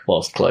hack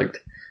whilst cloaked.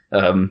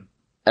 And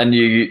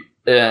your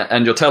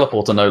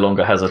teleporter no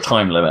longer has a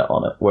time limit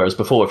on it, whereas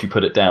before if you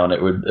put it down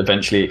it would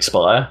eventually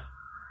expire.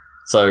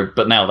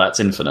 But now that's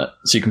infinite,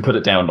 so you can put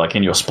it down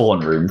in your spawn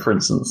room, for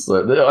instance.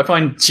 So I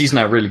find she's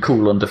now really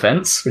cool on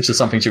defense, which is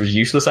something she was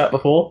useless at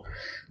before.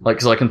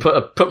 Because I can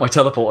put my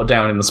teleporter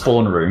down in the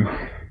spawn room,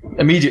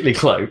 immediately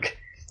cloak,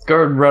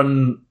 go and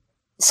run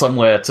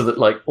somewhere to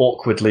the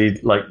awkwardly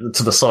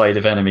to the side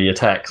of enemy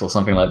attacks or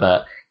something like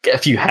that, get a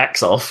few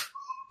hacks off,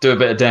 do a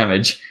bit of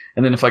damage,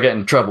 and then if I get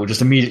into trouble,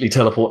 just immediately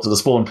teleport to the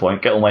spawn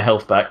point, get all my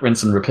health back,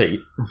 rinse and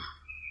repeat.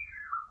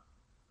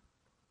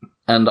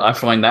 And I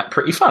find that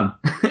pretty fun.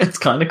 It's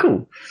kind of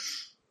cool.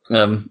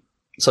 So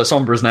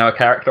Sombra is now a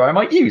character I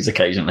might use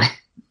occasionally.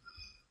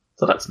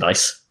 So that's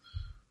nice.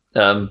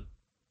 And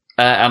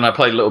I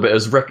played a little bit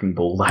as Wrecking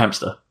Ball, the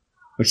hamster,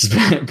 which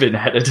has been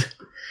headed.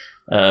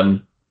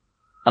 And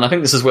I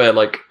think this is where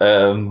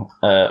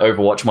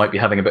Overwatch might be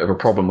having a bit of a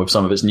problem with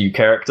some of its new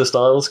character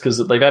styles, because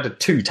they've added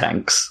 2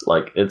 tanks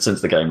since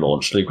the game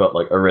launched. They've got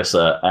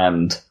Orisa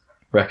and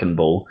Wrecking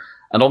Ball,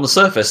 and on the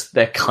surface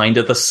they're kind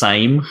of the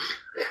same.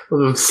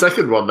 Well, the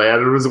second one they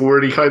added was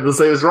already kind of the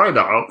same as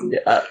Reinhardt.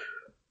 Yeah.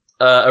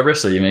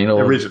 Arissa, you mean?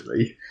 Or...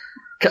 Originally.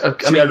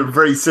 She had a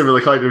very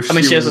similar kind of shield.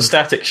 I mean, she has a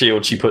static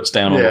shield she puts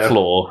down on the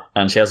floor,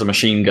 and she has a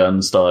machine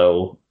gun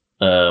style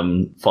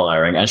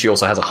firing, and she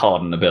also has a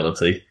harden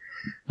ability.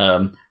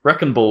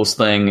 Wrecking Ball's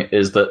thing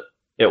is that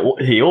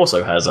he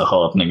also has a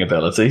hardening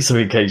ability, so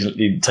he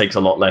occasionally takes a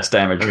lot less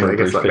damage for a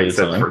brief period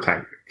of time. For a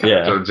tank.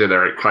 A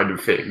generic kind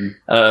of thing.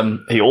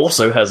 He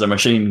also has a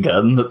machine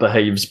gun that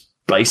behaves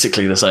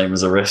basically the same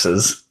as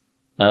Arissa's.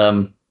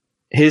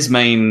 His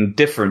main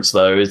difference,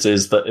 though, is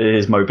that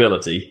his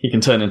mobility. He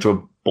can turn into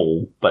a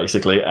ball,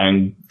 basically,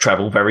 and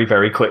travel very,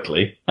 very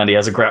quickly, and he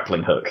has a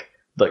grappling hook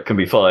that can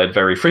be fired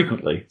very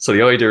frequently. So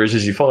the idea is,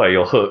 as you fire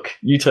your hook,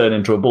 you turn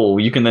into a ball,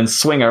 you can then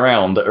swing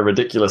around at a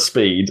ridiculous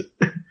speed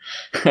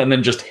and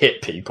then just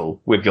hit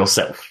people with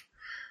yourself.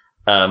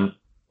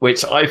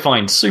 Which I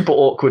find super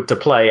awkward to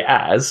play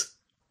as,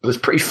 but it's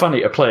pretty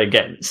funny to play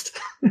against,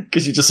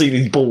 because you just see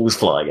these balls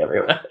flying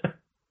everywhere.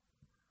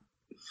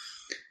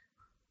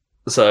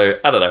 So,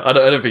 I don't know. I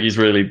don't think he's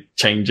really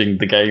changing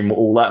the game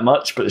all that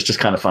much, but it's just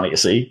kind of funny to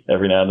see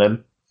every now and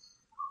then.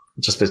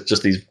 Just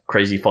these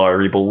crazy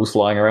fiery balls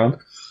flying around.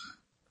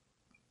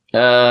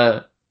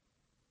 And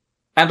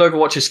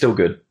Overwatch is still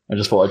good. I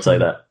just thought I'd say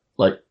that.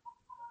 Like,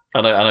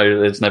 I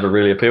know it's never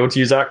really appealed to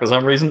you, Zach, for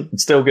some reason.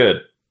 It's still good.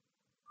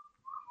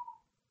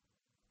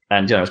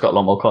 And, it's got a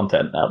lot more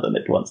content now than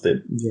it once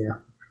did. Yeah.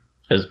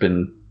 There's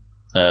been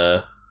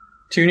 2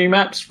 new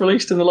maps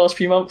released in the last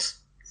few months.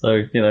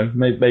 So,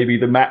 maybe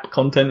the map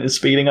content is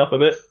speeding up a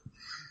bit.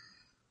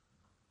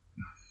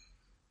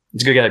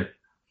 It's a good game.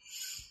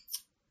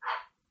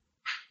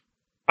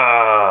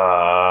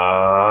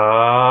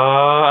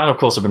 And of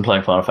course I've been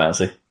playing Final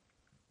Fantasy.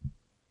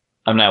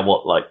 I'm now,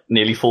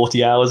 nearly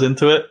 40 hours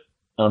into it,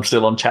 and I'm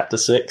still on Chapter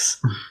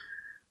 6.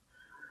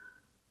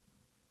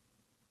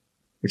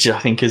 Which I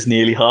think is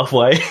nearly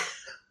halfway.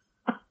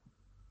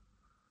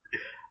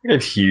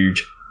 It's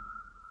huge.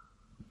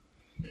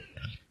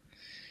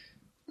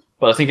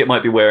 But I think it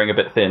might be wearing a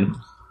bit thin.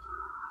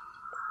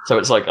 So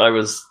it's I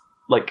was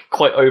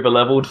quite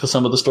over-leveled for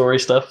some of the story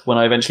stuff when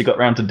I eventually got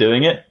around to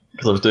doing it,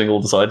 because I was doing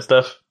all the side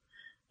stuff.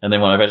 And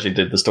then when I eventually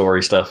did the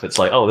story stuff, it's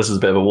this is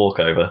a bit of a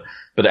walkover.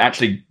 But it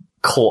actually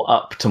caught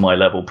up to my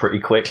level pretty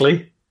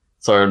quickly.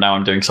 So now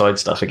I'm doing side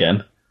stuff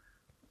again.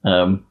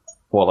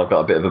 While I've got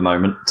a bit of a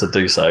moment to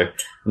do so.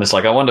 And it's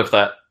I wonder if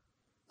that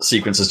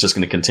sequence is just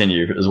going to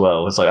continue as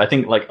well. It's I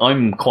think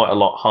I'm quite a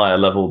lot higher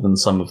level than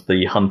some of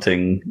the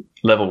hunting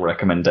level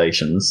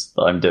recommendations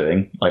that I'm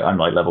doing. I'm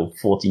level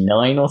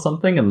 49 or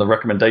something, and the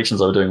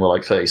recommendations I was doing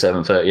were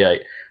 37,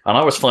 38. And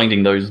I was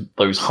finding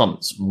those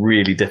hunts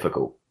really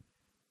difficult.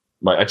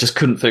 I just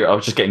couldn't figure. I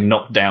was just getting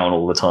knocked down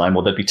all the time,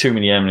 or there'd be too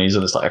many enemies,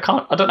 and it's I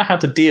don't know how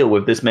to deal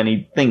with this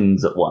many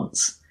things at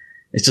once.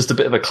 It's just a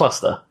bit of a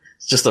cluster.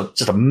 It's just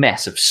a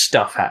mess of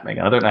stuff happening,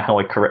 and I don't know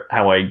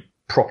how I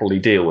properly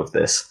deal with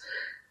this,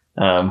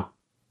 other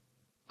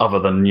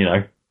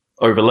than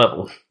over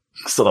level.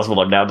 So that's what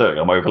I'm now doing.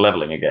 I'm over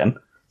leveling again,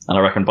 and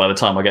I reckon by the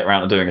time I get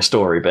around to doing a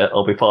story bit,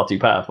 I'll be far too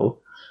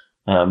powerful.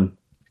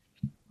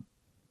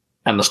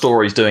 And the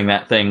story's doing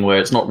that thing where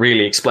it's not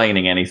really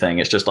explaining anything.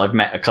 It's just I've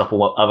met a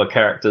couple of other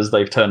characters,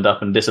 they've turned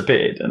up and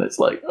disappeared, and it's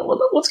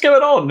what's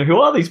going on? Who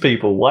are these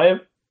people? Why?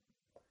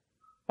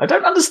 I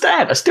don't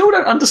understand. I still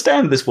don't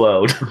understand this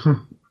world.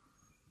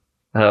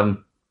 That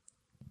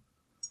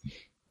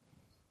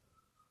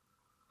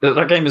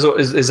game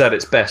is at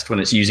its best when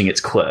it's using its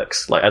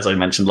quirks. As I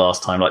mentioned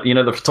last time,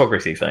 the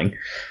photography thing.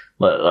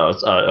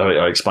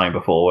 I explained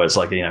before, where it's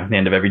at the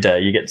end of every day,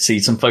 you get to see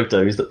some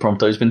photos that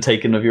Prompto's been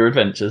taken of your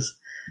adventures.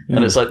 Mm.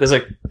 And it's there's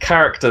a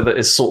character that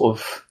is sort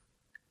of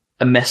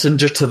a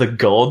messenger to the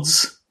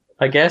gods,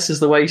 I guess, is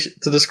the way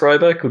to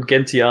describe her, called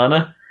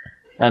Gentiana.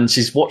 And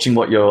she's watching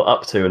what you're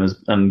up to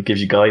and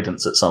gives you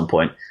guidance at some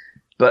point.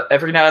 But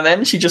every now and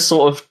then, she just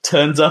sort of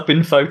turns up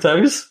in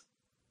photos.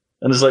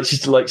 And it's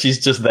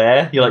she's just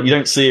there. You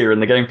don't see her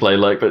in the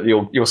gameplay, but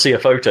you'll see a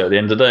photo at the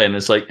end of the day, and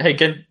it's hey,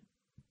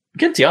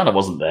 Gentiana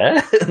wasn't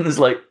there. And it's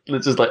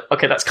just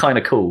okay, that's kind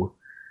of cool.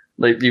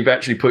 You've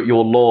actually put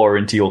your lore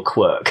into your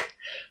quirk,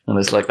 and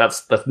it's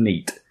that's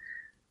neat.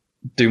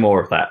 Do more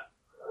of that.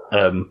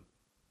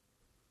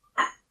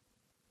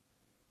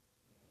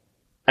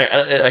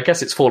 I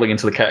guess it's falling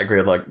into the category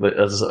of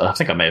as I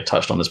think I may have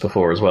touched on this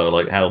before as well,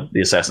 how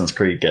the Assassin's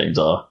Creed games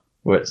are,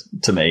 where it's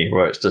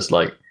just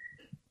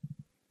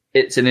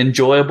it's an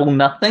enjoyable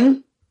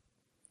nothing.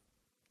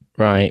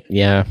 Right,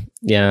 yeah.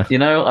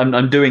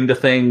 I'm doing the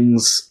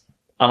things,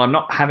 and I'm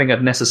not having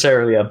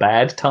necessarily a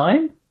bad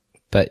time.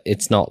 But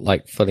it's not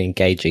fully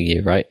engaging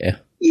you, right?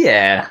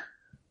 Yeah.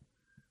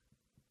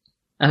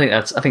 I think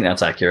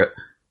that's accurate.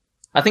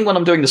 I think when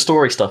I'm doing the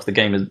story stuff, the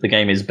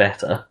game is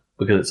better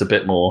because it's a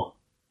bit more.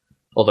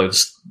 Although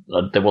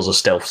there was a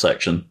stealth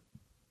section,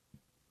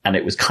 and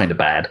it was kind of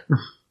bad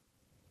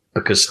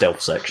because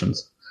stealth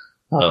sections.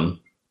 You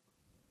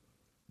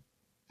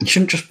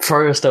shouldn't just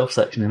throw a stealth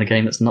section in a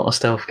game that's not a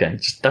stealth game.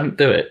 Just don't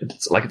do it.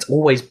 It's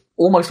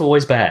almost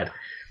always bad.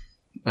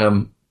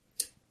 Yeah,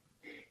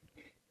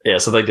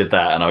 so they did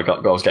that, and I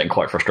was getting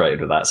quite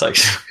frustrated with that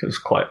section. It was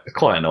quite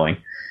annoying.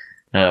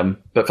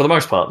 But for the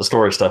most part, the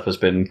story stuff has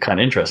been kind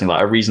of interesting.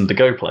 Like a reason to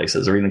go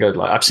places, a reason to go.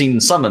 Like I've seen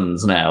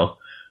summons now,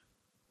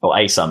 or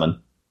a summon,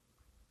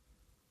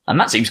 and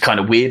that seems kind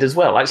of weird as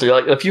well. Actually,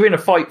 like if you're in a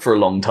fight for a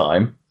long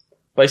time,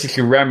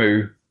 basically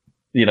Ramu,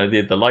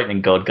 the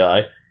lightning god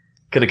guy,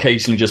 could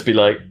occasionally just be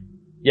like,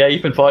 "Yeah,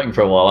 you've been fighting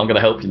for a while. I'm going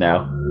to help you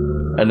now."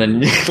 And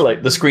then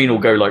like the screen will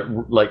go like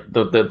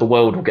the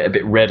world will get a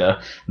bit redder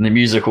and the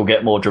music will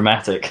get more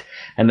dramatic.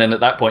 And then at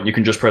that point you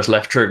can just press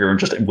left trigger and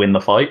just win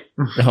the fight.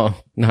 Oh,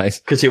 nice.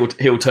 Because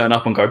he'll turn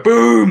up and go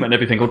boom and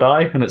everything will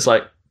die. And it's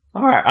like,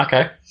 all right,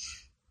 okay.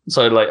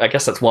 So like I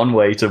guess that's one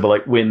way to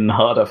like win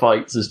harder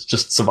fights is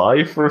just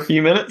survive for a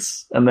few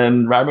minutes and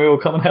then Ramu will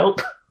come and help.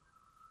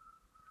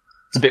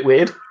 It's a bit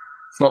weird.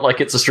 It's not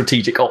like it's a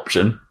strategic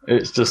option.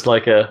 It's just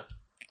like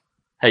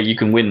hey, you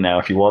can win now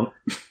if you want.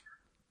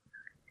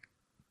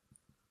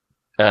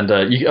 And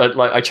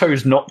I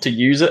chose not to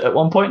use it at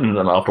one point, and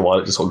then after a while,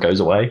 it just sort of goes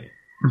away.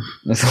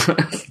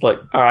 It's like,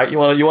 all right, you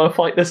want to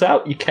fight this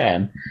out? You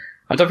can.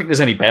 I don't think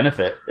there's any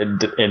benefit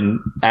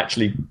in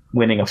actually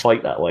winning a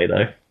fight that way,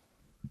 though.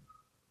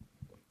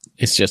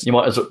 It's just you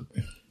might as well,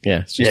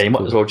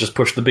 might as well just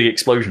push the big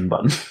explosion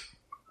button.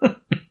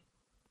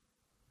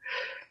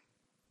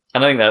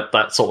 And I think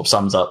that sort of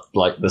sums up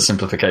like the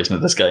simplification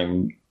of this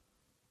game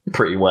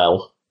pretty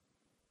well.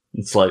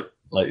 It's like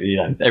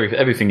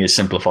everything is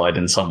simplified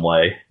in some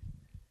way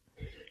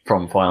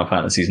from Final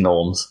Fantasy's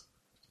norms,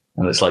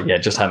 and it's like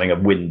just having a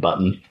win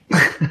button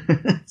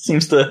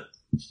seems to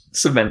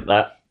cement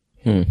that.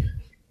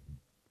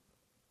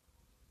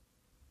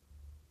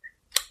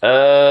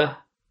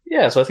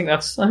 So I think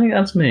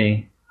that's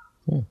me.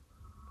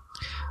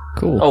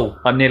 Cool. Oh,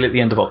 I'm nearly at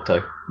the end of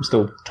Octo. I'm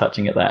still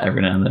touching at that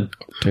every now and then.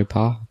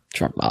 Octopath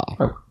Traveler.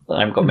 I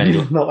haven't got many.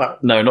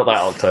 Not that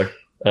Octo.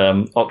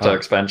 Octo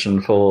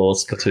expansion for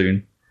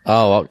Splatoon.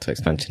 Oh, Octo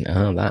expansion.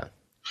 Oh, that.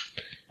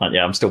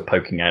 I'm still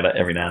poking at it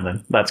every now and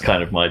then. That's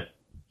kind of my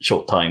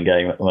short time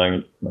game at the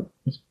moment.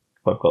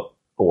 I've got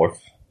bored.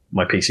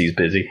 My PC's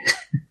busy.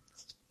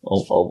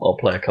 I'll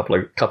play a couple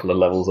of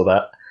levels of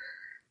that.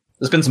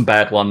 There's been some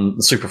bad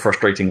ones, super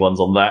frustrating ones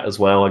on that as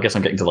well. I guess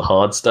I'm getting to the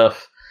hard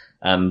stuff,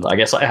 and I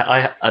guess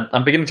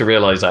I'm beginning to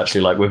realize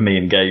actually, like with me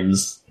in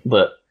games,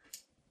 that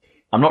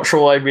I'm not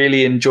sure I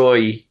really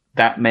enjoy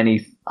that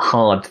many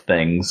hard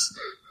things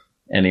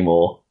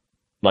anymore.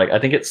 Like, I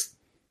think it's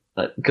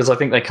because I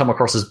think they come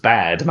across as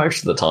bad most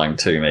of the time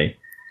to me.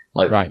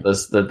 Like, right.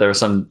 There are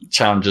some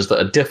challenges that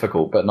are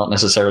difficult, but not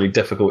necessarily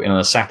difficult in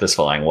a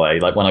satisfying way.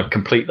 Like, when I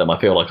complete them, I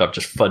feel like I've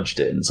just fudged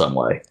it in some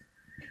way.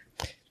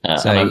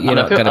 So you're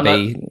not going to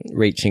be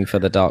reaching for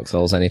the Dark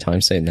Souls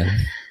anytime soon, then?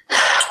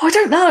 I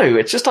don't know.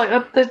 It's just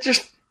like, they're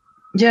just...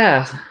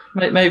 Yeah.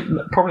 Maybe,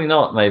 probably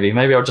not, maybe.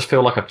 Maybe I'll just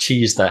feel like I've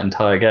cheesed that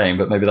entire game,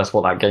 but maybe that's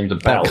what that game's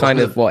about. That's kind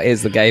of what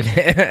is the game.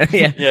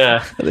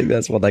 Yeah. I think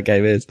that's what that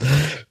game is.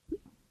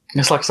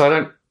 It's like, so I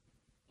don't...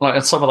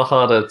 Like, some of the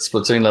harder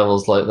Splatoon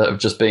levels, like, that have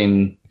just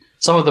been...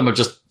 Some of them have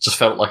just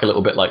felt like a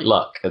little bit like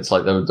luck. It's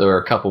like, there are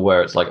a couple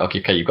where it's like,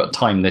 okay, you've got to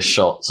time this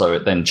shot, so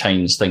it then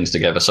chains things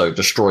together, so it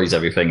destroys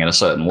everything in a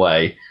certain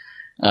way.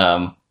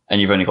 And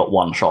you've only got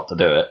one shot to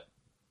do it.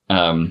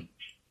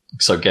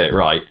 So get it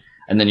right.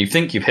 And then you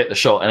think you've hit the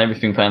shot and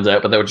everything pans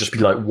out, but there would just be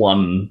like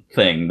one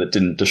thing that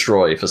didn't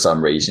destroy for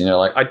some reason. You're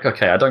like,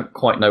 okay, I don't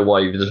quite know why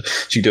you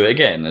do it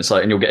again. It's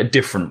like, and you'll get a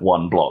different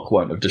one block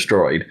won't have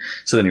destroyed.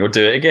 So then you'll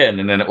do it again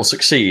and then it will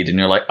succeed. And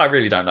you're like, I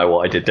really don't know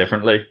what I did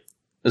differently.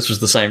 This was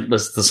the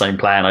same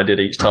plan I did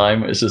each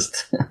time. It's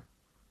just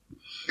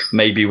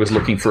maybe was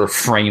looking for a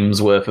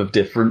frame's worth of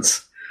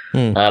difference.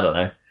 I don't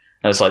know.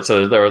 And it's like,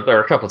 so there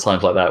are a couple of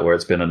times like that where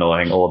it's been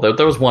annoying. Or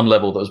there was one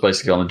level that was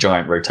basically on a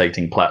giant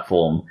rotating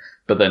platform,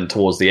 but then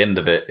towards the end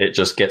of it, it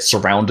just gets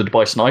surrounded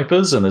by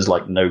snipers and there's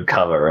like no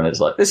cover. And it's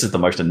like, this is the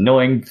most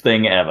annoying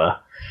thing ever.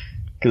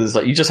 Because it's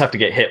like, you just have to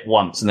get hit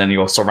once and then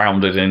you're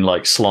surrounded in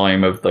like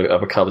slime of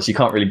a color. So you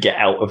can't really get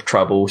out of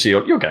trouble. So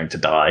you're going to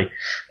die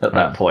at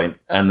that point.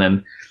 And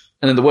then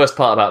the worst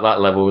part about that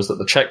level was that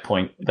the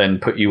checkpoint then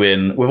put you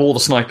in with all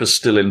the snipers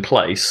still in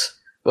place.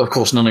 But of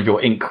course, none of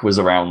your ink was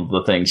around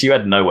the thing. So you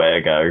had nowhere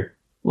to go.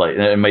 Like,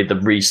 it made the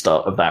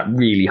restart of that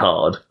really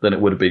hard than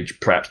it would have been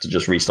perhaps to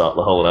just restart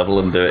the whole level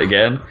and do it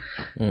again.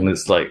 And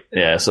it's like,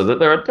 yeah, so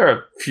there are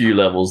a few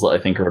levels that I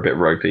think are a bit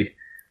ropey.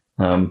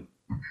 And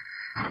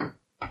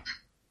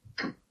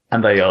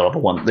they are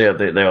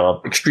they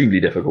are extremely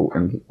difficult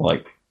and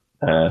like,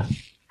 but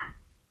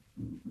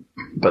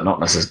not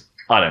necessarily,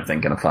 I don't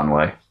think in a fun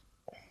way.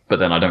 But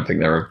then I don't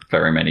think there are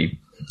very many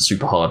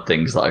super hard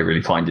things that I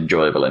really find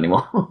enjoyable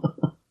anymore.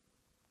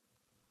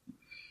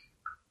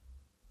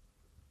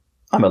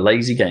 I'm a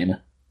lazy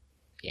gamer.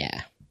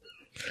 Yeah.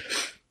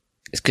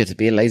 It's good to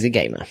be a lazy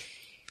gamer.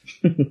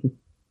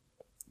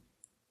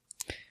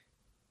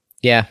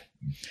 Yeah.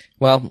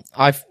 Well,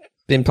 I've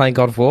been playing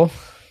God of War.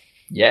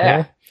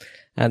 Yeah.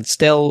 And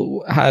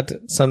still had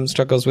some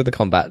struggles with the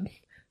combat.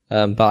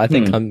 But I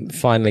think I'm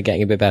finally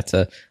getting a bit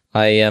better.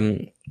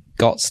 I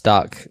got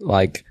stuck,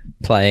 like,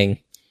 playing.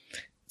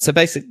 So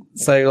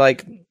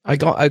I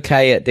got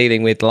okay at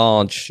dealing with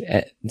large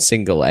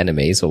single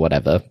enemies or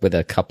whatever with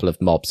a couple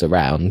of mobs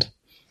around,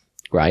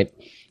 right?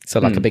 So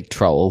like a big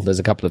troll, there's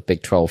a couple of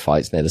big troll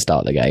fights near the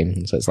start of the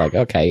game. So it's like,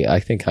 okay, I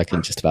think I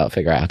can just about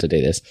figure out how to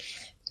do this.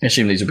 I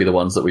assume these would be the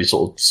ones that we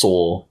sort of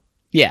saw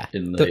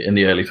in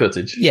the early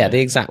footage. Yeah, the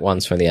exact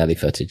ones from the early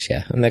footage,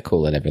 yeah. And they're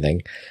cool and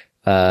everything.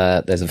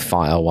 There's a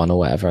fire one or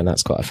whatever, and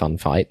that's quite a fun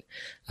fight.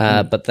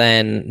 But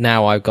then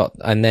now I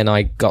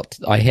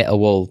hit a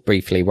wall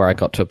briefly where I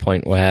got to a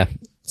point where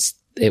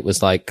it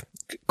was like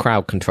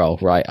crowd control,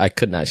 right? I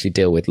couldn't actually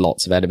deal with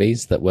lots of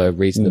enemies that were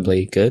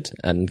reasonably good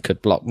and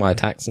could block my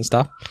attacks and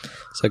stuff.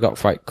 So I got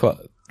quite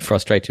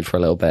frustrated for a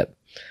little bit.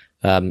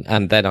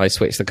 And then I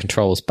switched the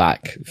controls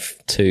back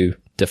to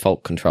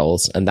default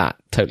controls, and that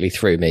totally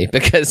threw me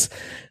because,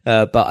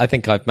 but I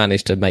think I've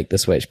managed to make the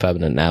switch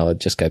permanent now and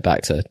just go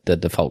back to the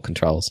default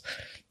controls.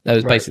 That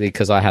was basically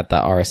because I had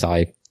that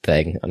RSI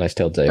thing, and I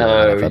still do.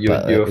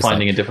 You were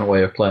finding a different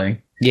way of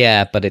playing.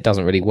 Yeah, but it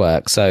doesn't really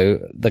work.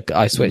 So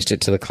I switched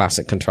it to the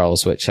classic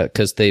controls, which,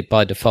 because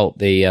by default,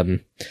 the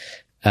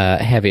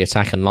heavy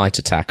attack and light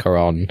attack are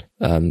on,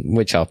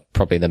 which are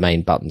probably the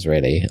main buttons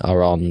really,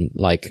 are on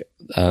like,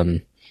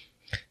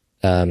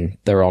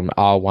 they're on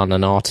R1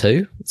 and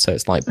R2. So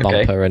it's like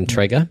bumper and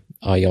trigger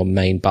are your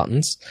main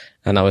buttons.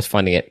 And I was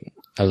finding it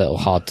a little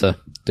hard to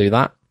do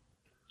that.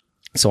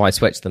 So I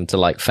switched them to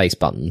like face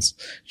buttons,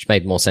 which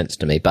made more sense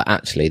to me. But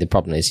actually the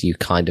problem is you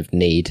kind of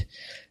need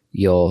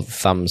your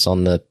thumbs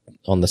on the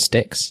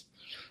sticks.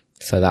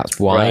 So that's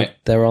why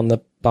they're on the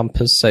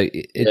bumpers. So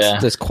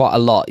there's quite a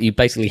lot. You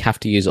basically have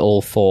to use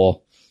all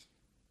four,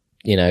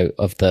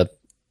 of the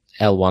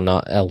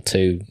L1,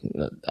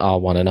 L2,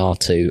 R1 and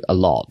R2 a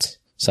lot.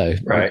 So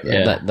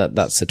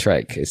that's the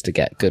trick, is to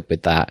get good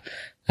with that.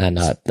 And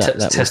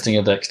testing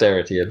your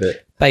dexterity a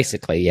bit.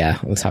 Basically, yeah,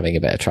 I was having a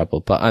bit of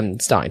trouble, but I'm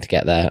starting to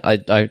get there.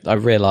 I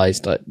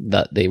realised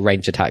that the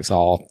range attacks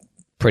are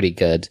pretty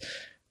good,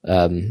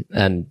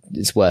 and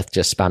it's worth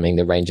just spamming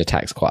the range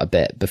attacks quite a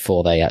bit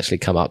before they actually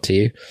come up to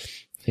you.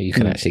 You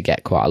can actually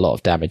get quite a lot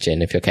of damage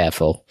in if you're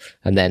careful.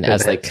 And then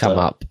as they come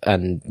up,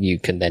 and you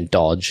can then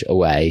dodge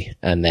away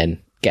and then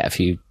get a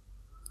few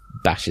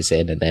bashes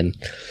in and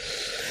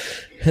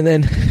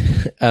then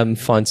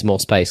find some more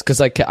space. Because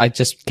I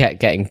just kept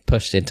getting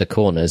pushed into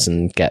corners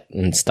and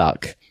getting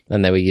stuck.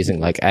 And they were using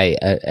like a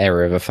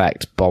area of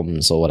effect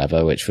bombs or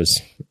whatever, which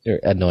was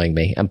annoying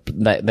me. And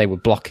they were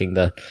blocking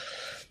the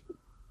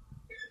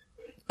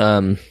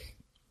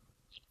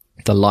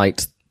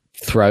light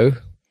throw.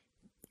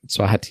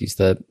 So I had to use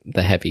the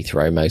heavy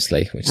throw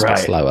mostly, which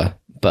is slower.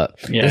 But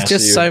there's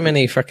just so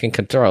many freaking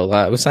control.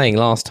 Like I was saying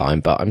last time,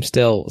 but I'm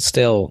still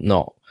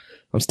not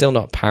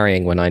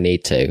parrying when I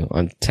need to.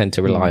 I tend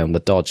to rely on the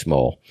dodge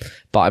more.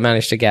 But I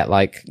managed to get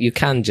you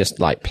can just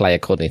play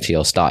according to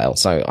your style.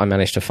 So I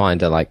managed to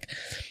find a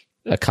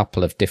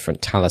couple of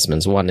different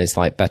talismans. One is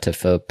better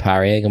for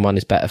parrying and one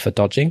is better for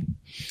dodging.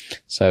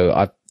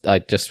 So I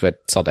just read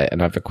sod it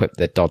and I've equipped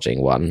the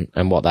dodging one.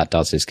 And what that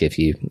does is give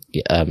you,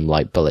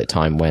 bullet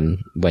time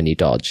when you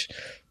dodge,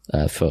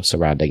 for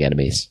surrounding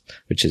enemies,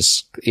 which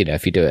is,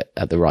 if you do it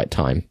at the right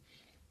time.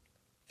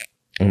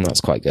 And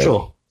that's quite good.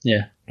 Sure.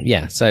 Yeah.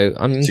 Yeah, so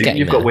I'm getting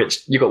you've got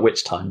witch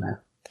time now.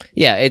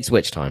 Yeah, it's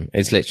witch time.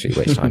 It's literally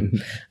witch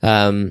time.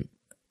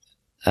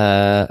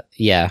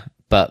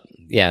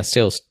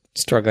 Still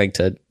struggling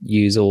to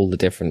use all the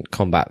different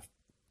combat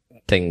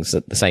things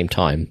at the same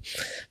time,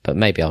 but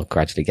maybe I'll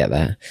gradually get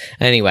there.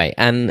 Anyway,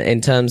 and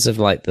in terms of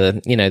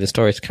the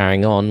story's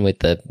carrying on with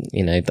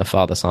the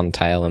father-son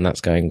tale, and that's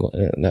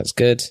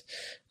good.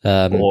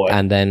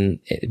 And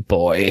then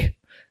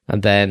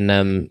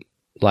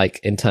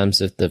in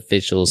terms of the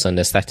visuals and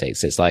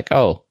aesthetics, it's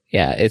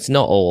it's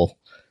not all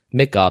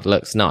Midgard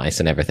looks nice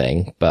and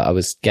everything, but I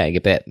was getting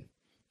a bit,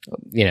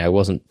 I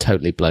wasn't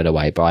totally blown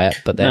away by it.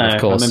 But then,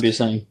 of course, I remember you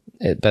saying.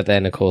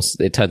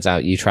 It turns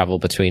out you travel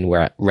between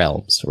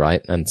realms,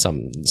 right? And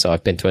so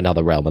I've been to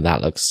another realm, and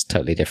that looks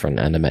totally different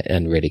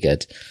and really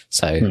good.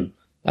 So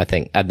I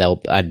think,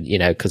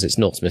 because it's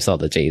Norse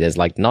mythology, there's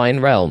 9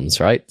 realms,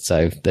 right?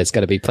 So there's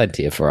going to be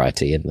plenty of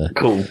variety in the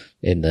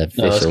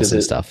visuals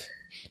and stuff.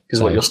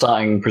 Because you're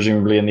starting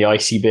presumably in the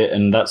icy bit,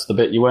 and that's the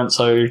bit you weren't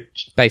so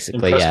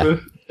basically, impressed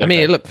with? I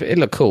mean, it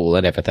looked cool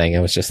and everything. I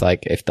was just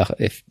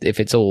if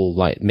it's all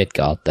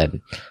Midgard,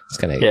 then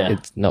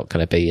it's not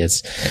gonna be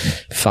as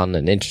fun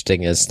and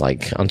interesting as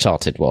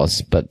Uncharted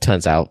was. But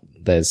turns out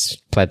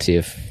there's plenty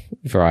of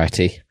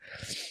variety.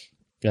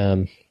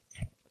 Even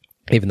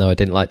though I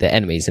didn't like the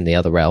enemies in the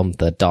other realm,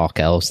 the dark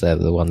elves, they're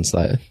the ones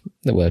that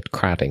were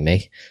crowding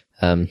me.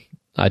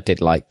 I did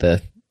like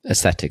the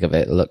aesthetic of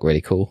it. It looked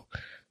really cool.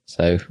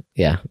 So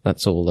yeah,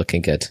 that's all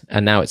looking good.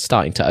 And now it's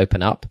starting to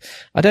open up.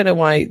 I don't know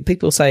why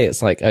people say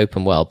it's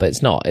open world, but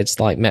it's not. It's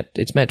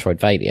it's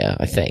Metroidvania,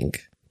 I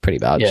think, pretty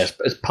much. Yeah,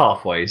 it's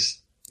pathways.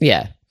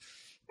 Yeah.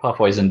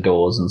 Pathways and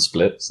doors and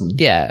splits.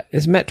 Yeah,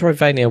 it's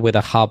Metroidvania with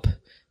a hub,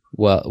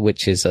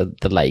 which is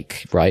the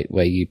lake, right?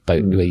 Where you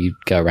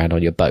go around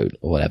on your boat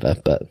or whatever,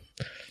 but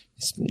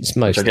it's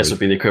mostly... Which I guess would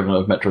be the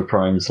equivalent of Metroid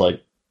Prime's,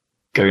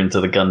 go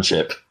into the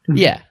gunship.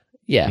 Yeah.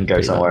 and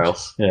go somewhere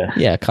else.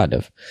 Yeah, kind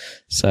of.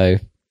 So,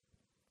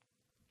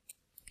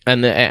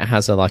 and it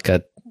has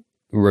a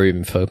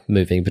room for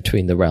moving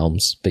between the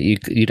realms, but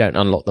you don't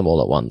unlock them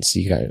all at once.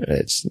 You go,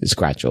 it's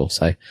gradual.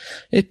 So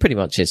it pretty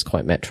much is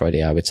quite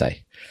Metroidy, I would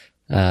say.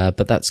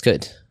 But that's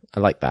good. I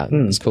like that.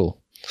 It's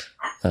cool.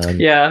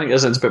 Yeah, I think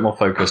it's a bit more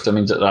focused. I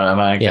mean,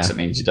 I guess it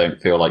means you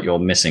don't feel like you're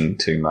missing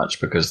too much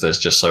because there's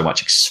just so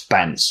much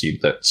expanse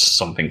that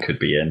something could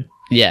be in.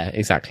 Yeah,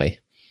 exactly.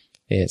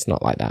 It's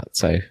not like that.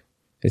 So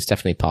it's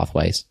definitely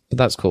pathways, but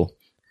that's cool.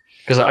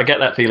 Because I get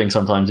that feeling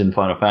sometimes in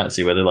Final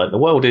Fantasy where they're like, the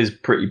world is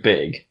pretty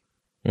big.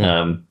 I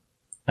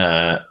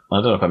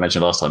don't know if I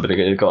mentioned last time, but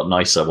it got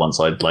nicer once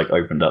I'd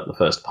opened up the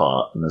first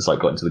part and it's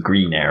got into the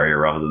green area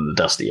rather than the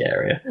dusty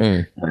area.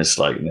 And it's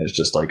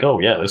just oh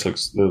yeah,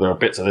 there are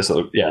bits of this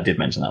that I did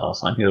mention that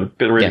last time. A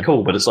bit really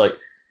cool, but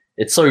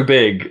it's so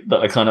big that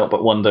I kind of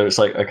but wonder. It's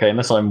okay,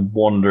 unless I'm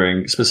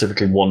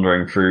specifically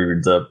wandering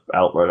through the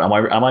outroad,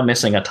 am I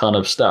missing a ton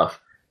of stuff?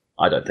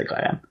 I don't think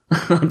I am.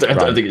 I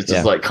don't think it's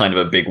just kind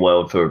of a big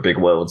world for a big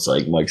world's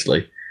sake,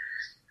 mostly.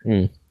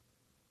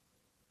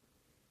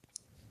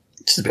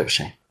 It's a bit of a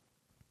shame.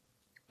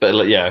 But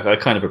I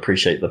kind of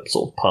appreciate the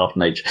sort of path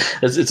nature.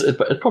 It's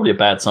probably a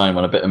bad sign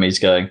when a bit of me's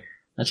going,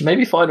 actually,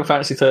 maybe Final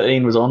Fantasy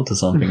 13 was onto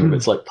something with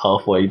its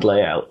pathway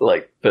layout,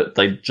 but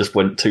they just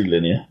went too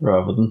linear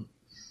rather than.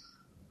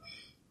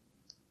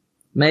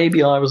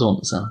 Maybe I was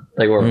onto something.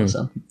 They were onto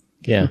something.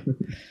 Yeah.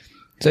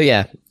 So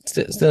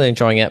still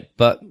enjoying it,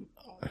 but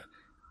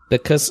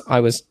because I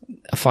was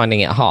finding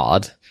it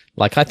hard,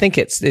 I think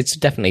it's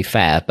definitely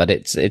fair, but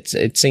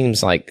it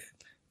seems like,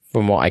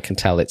 from what I can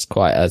tell, it's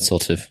quite a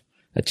sort of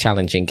a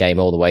challenging game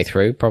all the way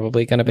through,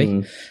 probably going to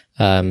be.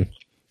 I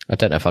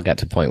don't know if I'll get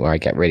to a point where I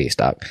get really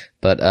stuck,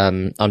 but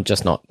I'm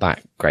just not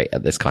that great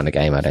at this kind of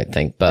game, I don't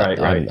think. But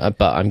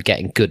I'm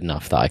getting good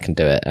enough that I can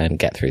do it and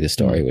get through the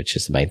story, which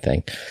is the main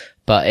thing.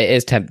 But it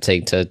is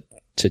tempting to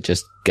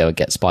just go and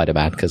get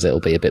Spider-Man because it'll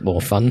be a bit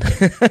more fun.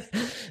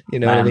 You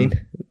know what I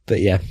mean? But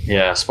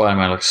yeah,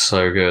 Spider-Man looks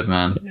so good,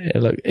 man.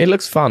 It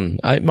looks fun.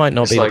 It might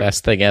not be the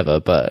best thing ever,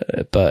 but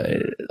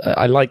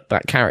I like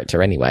that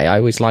character anyway. I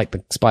always liked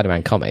the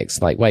Spider-Man comics,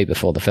 way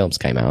before the films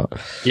came out.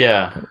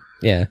 Yeah.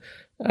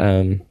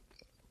 And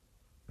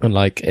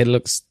it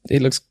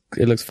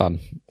looks fun.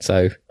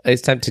 So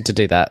it's tempting to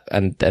do that,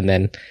 and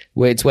then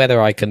it's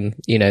whether I can,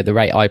 the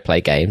rate I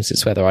play games,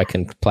 it's whether I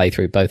can play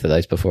through both of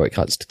those before it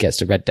gets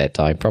to Red Dead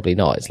time. Probably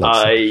not. It's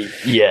I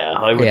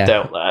would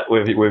doubt that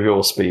with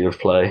your speed of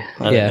play.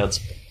 I think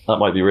that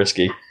might be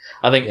risky.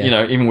 I think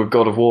even with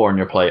God of War on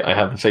your plate, I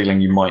have a feeling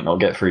you might not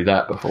get through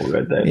that before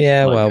Red Dead.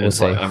 Yeah, we'll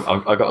see.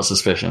 I got a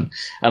suspicion,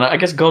 and I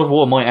guess God of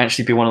War might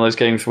actually be one of those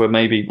games where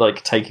maybe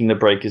taking the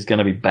break is going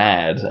to to be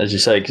bad, as you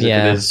say,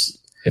 because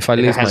if I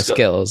lose my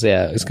skills,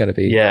 it's going to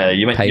be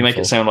you make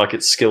it sound like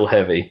it's skill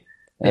heavy.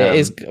 It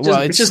is,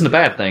 which isn't a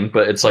bad thing,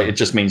 but it's it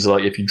just means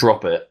if you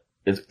drop it,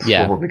 it's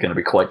probably going to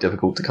be quite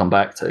difficult to come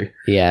back to.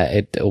 Yeah,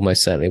 it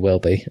almost certainly will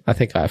be. I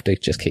think I have to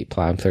just keep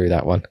plowing through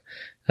that one.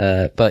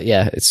 But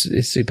it's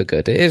super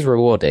good. It is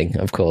rewarding,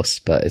 of course,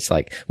 but it's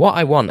what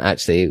I want,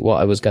 actually,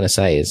 what I was going to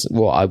say is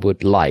what I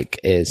would like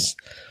is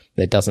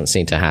it doesn't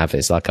seem to have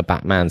is a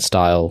Batman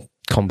style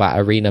combat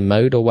arena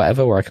mode or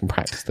whatever where I can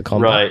practice the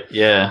combat. Right,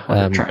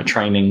 yeah.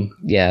 Training.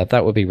 Yeah,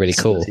 that would be really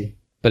facility. Cool.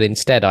 But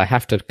instead I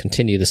have to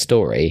continue the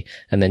story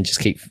and then just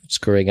keep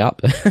screwing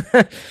up.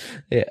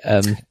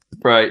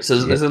 Right,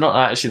 so there's not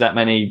actually that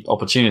many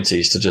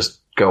opportunities to just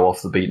go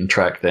off the beaten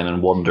track then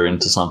and wander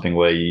into something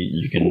where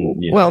you can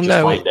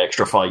find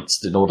extra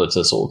fights in order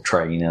to sort of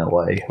train in a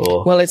way.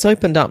 Well, it's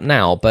opened up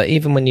now, but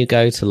even when you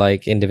go to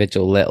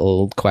individual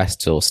little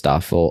quests or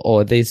stuff,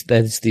 or there's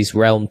these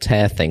realm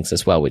tear things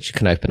as well, which you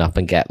can open up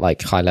and get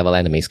high level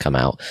enemies come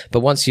out. But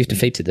once you've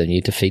defeated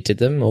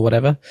them or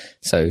whatever.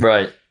 So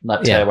right,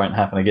 that tear won't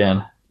happen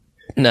again.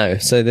 No,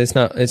 so it's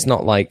not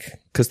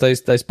because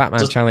those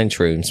Batman challenge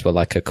rooms were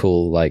a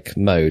cool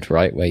mode,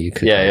 right, where you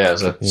could it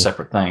was a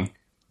separate thing.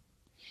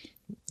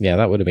 Yeah,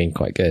 that would have been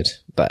quite good.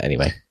 But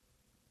anyway.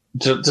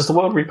 Does the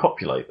world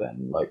repopulate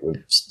then?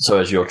 So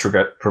as you're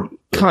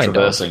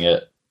traversing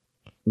it,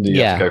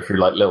 you have to go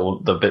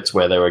through the bits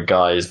where there are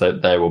guys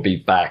that they will be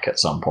back at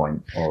some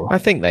point? Or? I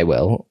think they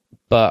will,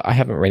 but I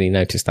haven't really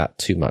noticed that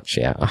too much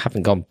yet. I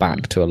haven't gone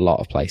back to a lot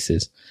of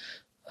places.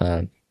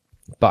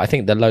 But I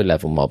think the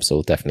low-level mobs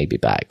will definitely be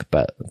back.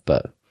 But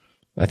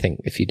I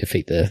think if you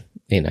defeat the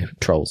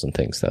trolls and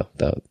things,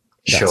 that's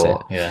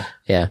sure, it.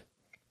 Yeah.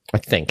 I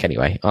think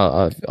anyway.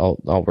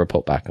 I'll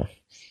report back.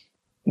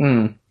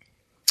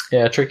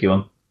 Yeah, tricky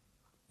one.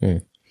 I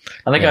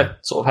think I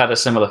sort of had a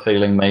similar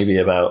feeling maybe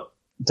about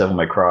Devil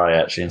May Cry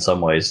actually in some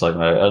ways. I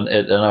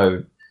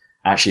know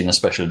actually in the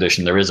special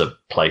edition there is a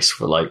place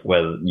for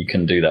where you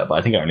can do that, but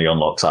I think it only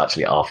unlocks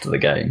actually after the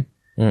game.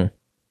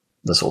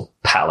 The sort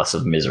of Palace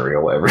of Misery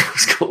or whatever it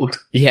was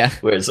called. Yeah,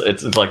 where it's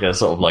like a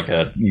sort of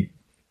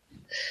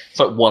it's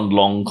like one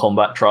long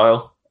combat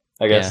trial.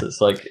 I guess it's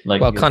kind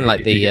of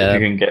like the you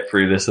can get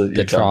through this.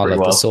 The trial of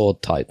the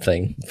sword type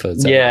thing for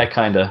Zelda. Yeah,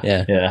 kind of.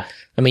 Yeah.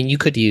 I mean, you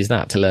could use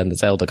that to learn the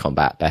Zelda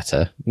combat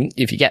better.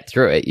 If you get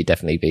through it, you'd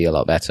definitely be a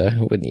lot better,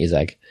 wouldn't you,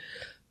 Zeg?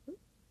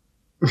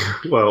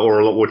 Well, or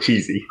a lot more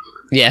cheesy.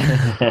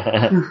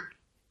 Yeah.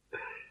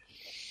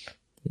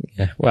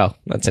 Yeah, well,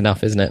 that's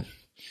enough, isn't it?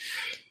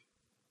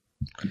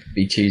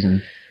 Be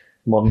cheesing.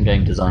 Modern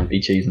game design, be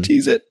cheesing.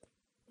 Cheese it.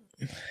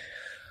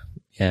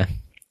 Yeah.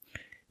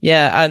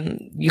 Yeah,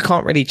 and you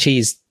can't really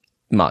cheese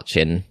much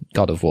in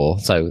God of War,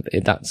 so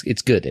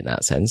it's good in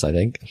that sense, I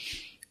think.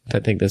 I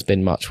don't think there's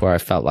been much where I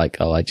felt like,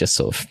 oh, I just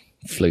sort of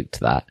fluked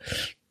that.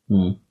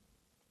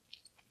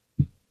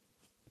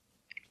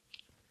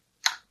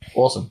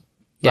 Awesome.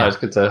 Yeah, it's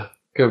good.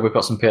 We've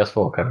got some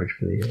PS4 coverage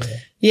for the year.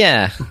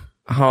 Yeah.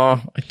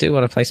 Oh, I do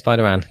want to play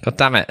Spider-Man. God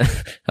damn it.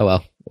 Oh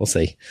well, we'll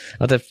see.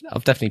 I'll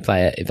definitely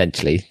play it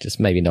eventually,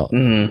 just maybe not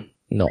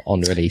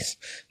on release.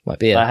 Might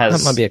be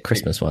a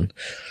Christmas one.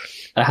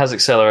 It has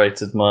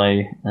accelerated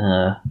my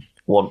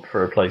want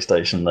for a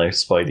PlayStation, though,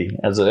 Spidey.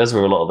 As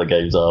with a lot of the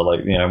games are,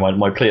 like, you know,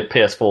 my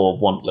PS4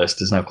 want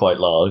list is now quite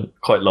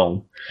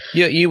long.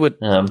 You would.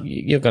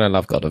 You're gonna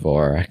love God of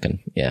War, I reckon.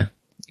 Yeah,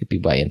 you'd be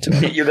way into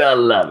it. You're gonna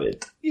love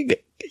it.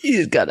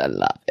 You're gonna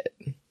love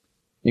it.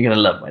 You're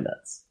gonna love my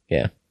nuts.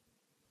 Yeah.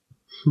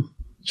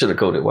 Should have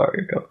called it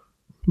Warrior Cup.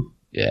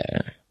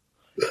 Yeah.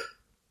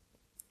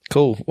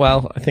 Cool.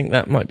 Well, I think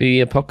that might be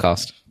a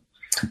podcast.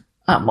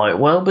 That might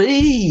well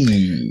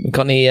be.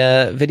 Got any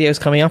videos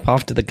coming up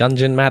after the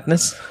Gungeon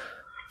madness?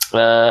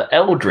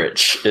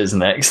 Eldritch is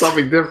next.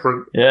 Something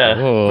different. Yeah.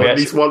 At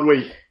least 1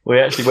 week. We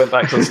actually went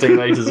back to the Steam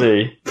A to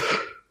Z.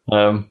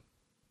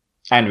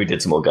 And we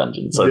did some more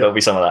Gungeon, so there'll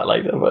be some of that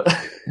later, but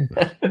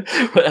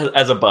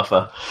as a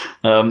buffer.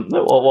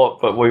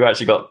 But we've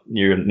actually got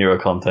newer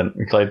content.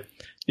 We played,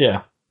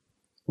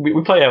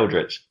 we play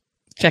Eldritch.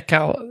 Check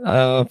out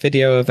a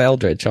video of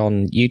Eldritch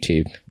on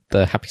YouTube,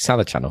 the Happy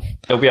Salad channel.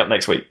 It'll be up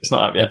next week. It's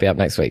not up yet. It'll be up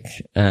next week.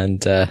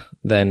 And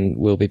then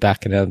we'll be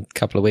back in a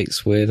couple of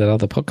weeks with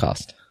another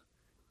podcast.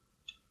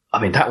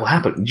 I mean, that will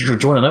happen. Do you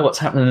want to know what's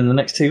happening in the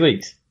next 2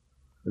 weeks?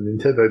 The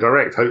Nintendo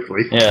Direct,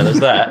 hopefully. Yeah,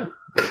 there's that.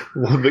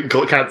 One that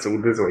got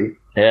cancelled this week.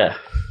 Yeah.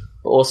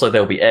 But also,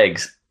 there'll be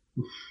eggs.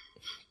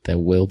 There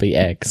will be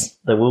eggs.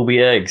 There will be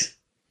eggs.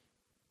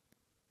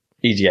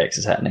 EGX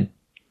is happening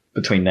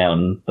between now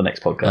and the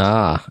next podcast.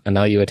 Ah, and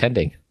are you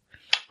attending?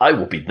 I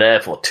will be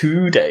there for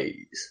 2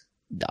 days.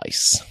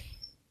 Nice.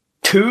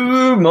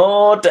 2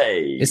 more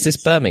days. Is this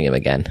Birmingham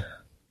again?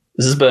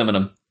 This is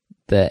Birmingham.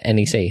 The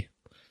NEC?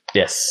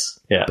 Yes.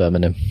 Yeah.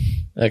 Birmingham.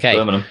 Okay.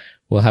 Birmingham.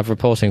 We'll have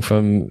reporting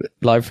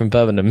live from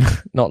Birmingham.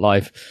 Not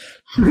live.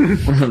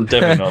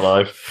 Definitely not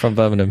live. From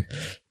Birmingham.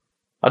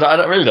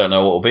 I really don't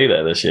know what will be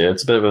there this year.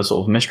 It's a bit of a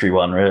sort of mystery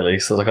one, really.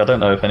 So, I don't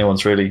know if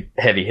anyone's really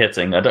heavy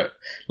hitting. I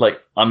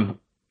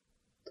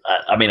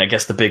mean, I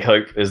guess the big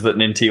hope is that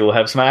Ninty will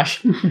have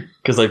Smash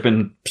because they've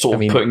been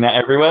sort of putting that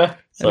everywhere.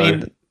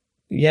 So,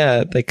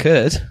 yeah, they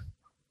could.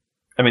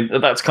 I mean,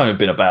 that's kind of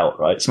been about,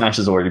 right? Smash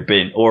has already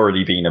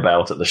been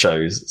about at the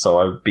shows, so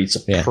I would be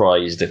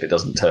surprised if it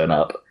doesn't turn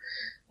up.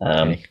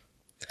 Okay.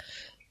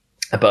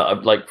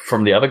 But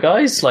from the other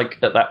guys, at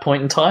that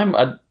point in time,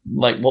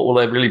 what will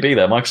there really be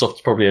there?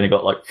 Microsoft's probably only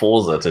got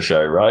Forza to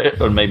show, right?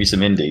 Or maybe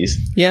some indies.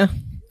 Yeah,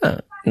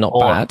 not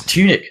bad.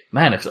 Tunic,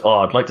 man!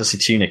 I'd like to see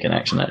Tunic in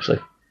action, actually.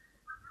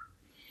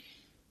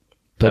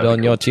 Put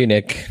on your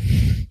Tunic.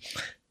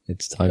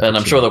 It's time. And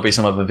I'm sure there'll be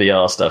some other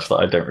VR stuff that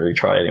I don't really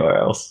try anywhere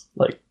else,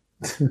 like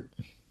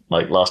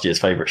last year's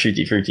favorite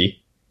Shooty Fruity.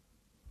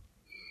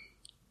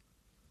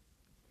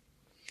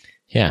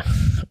 Yeah,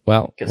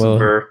 well,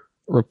 we'll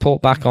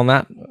report back on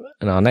that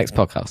in our next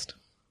podcast.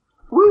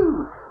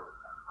 Woo!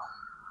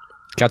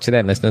 Catch you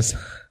then, listeners.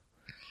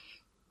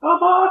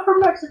 Bye-bye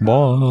from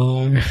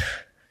Mexico.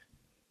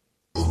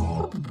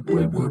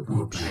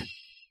 Bye.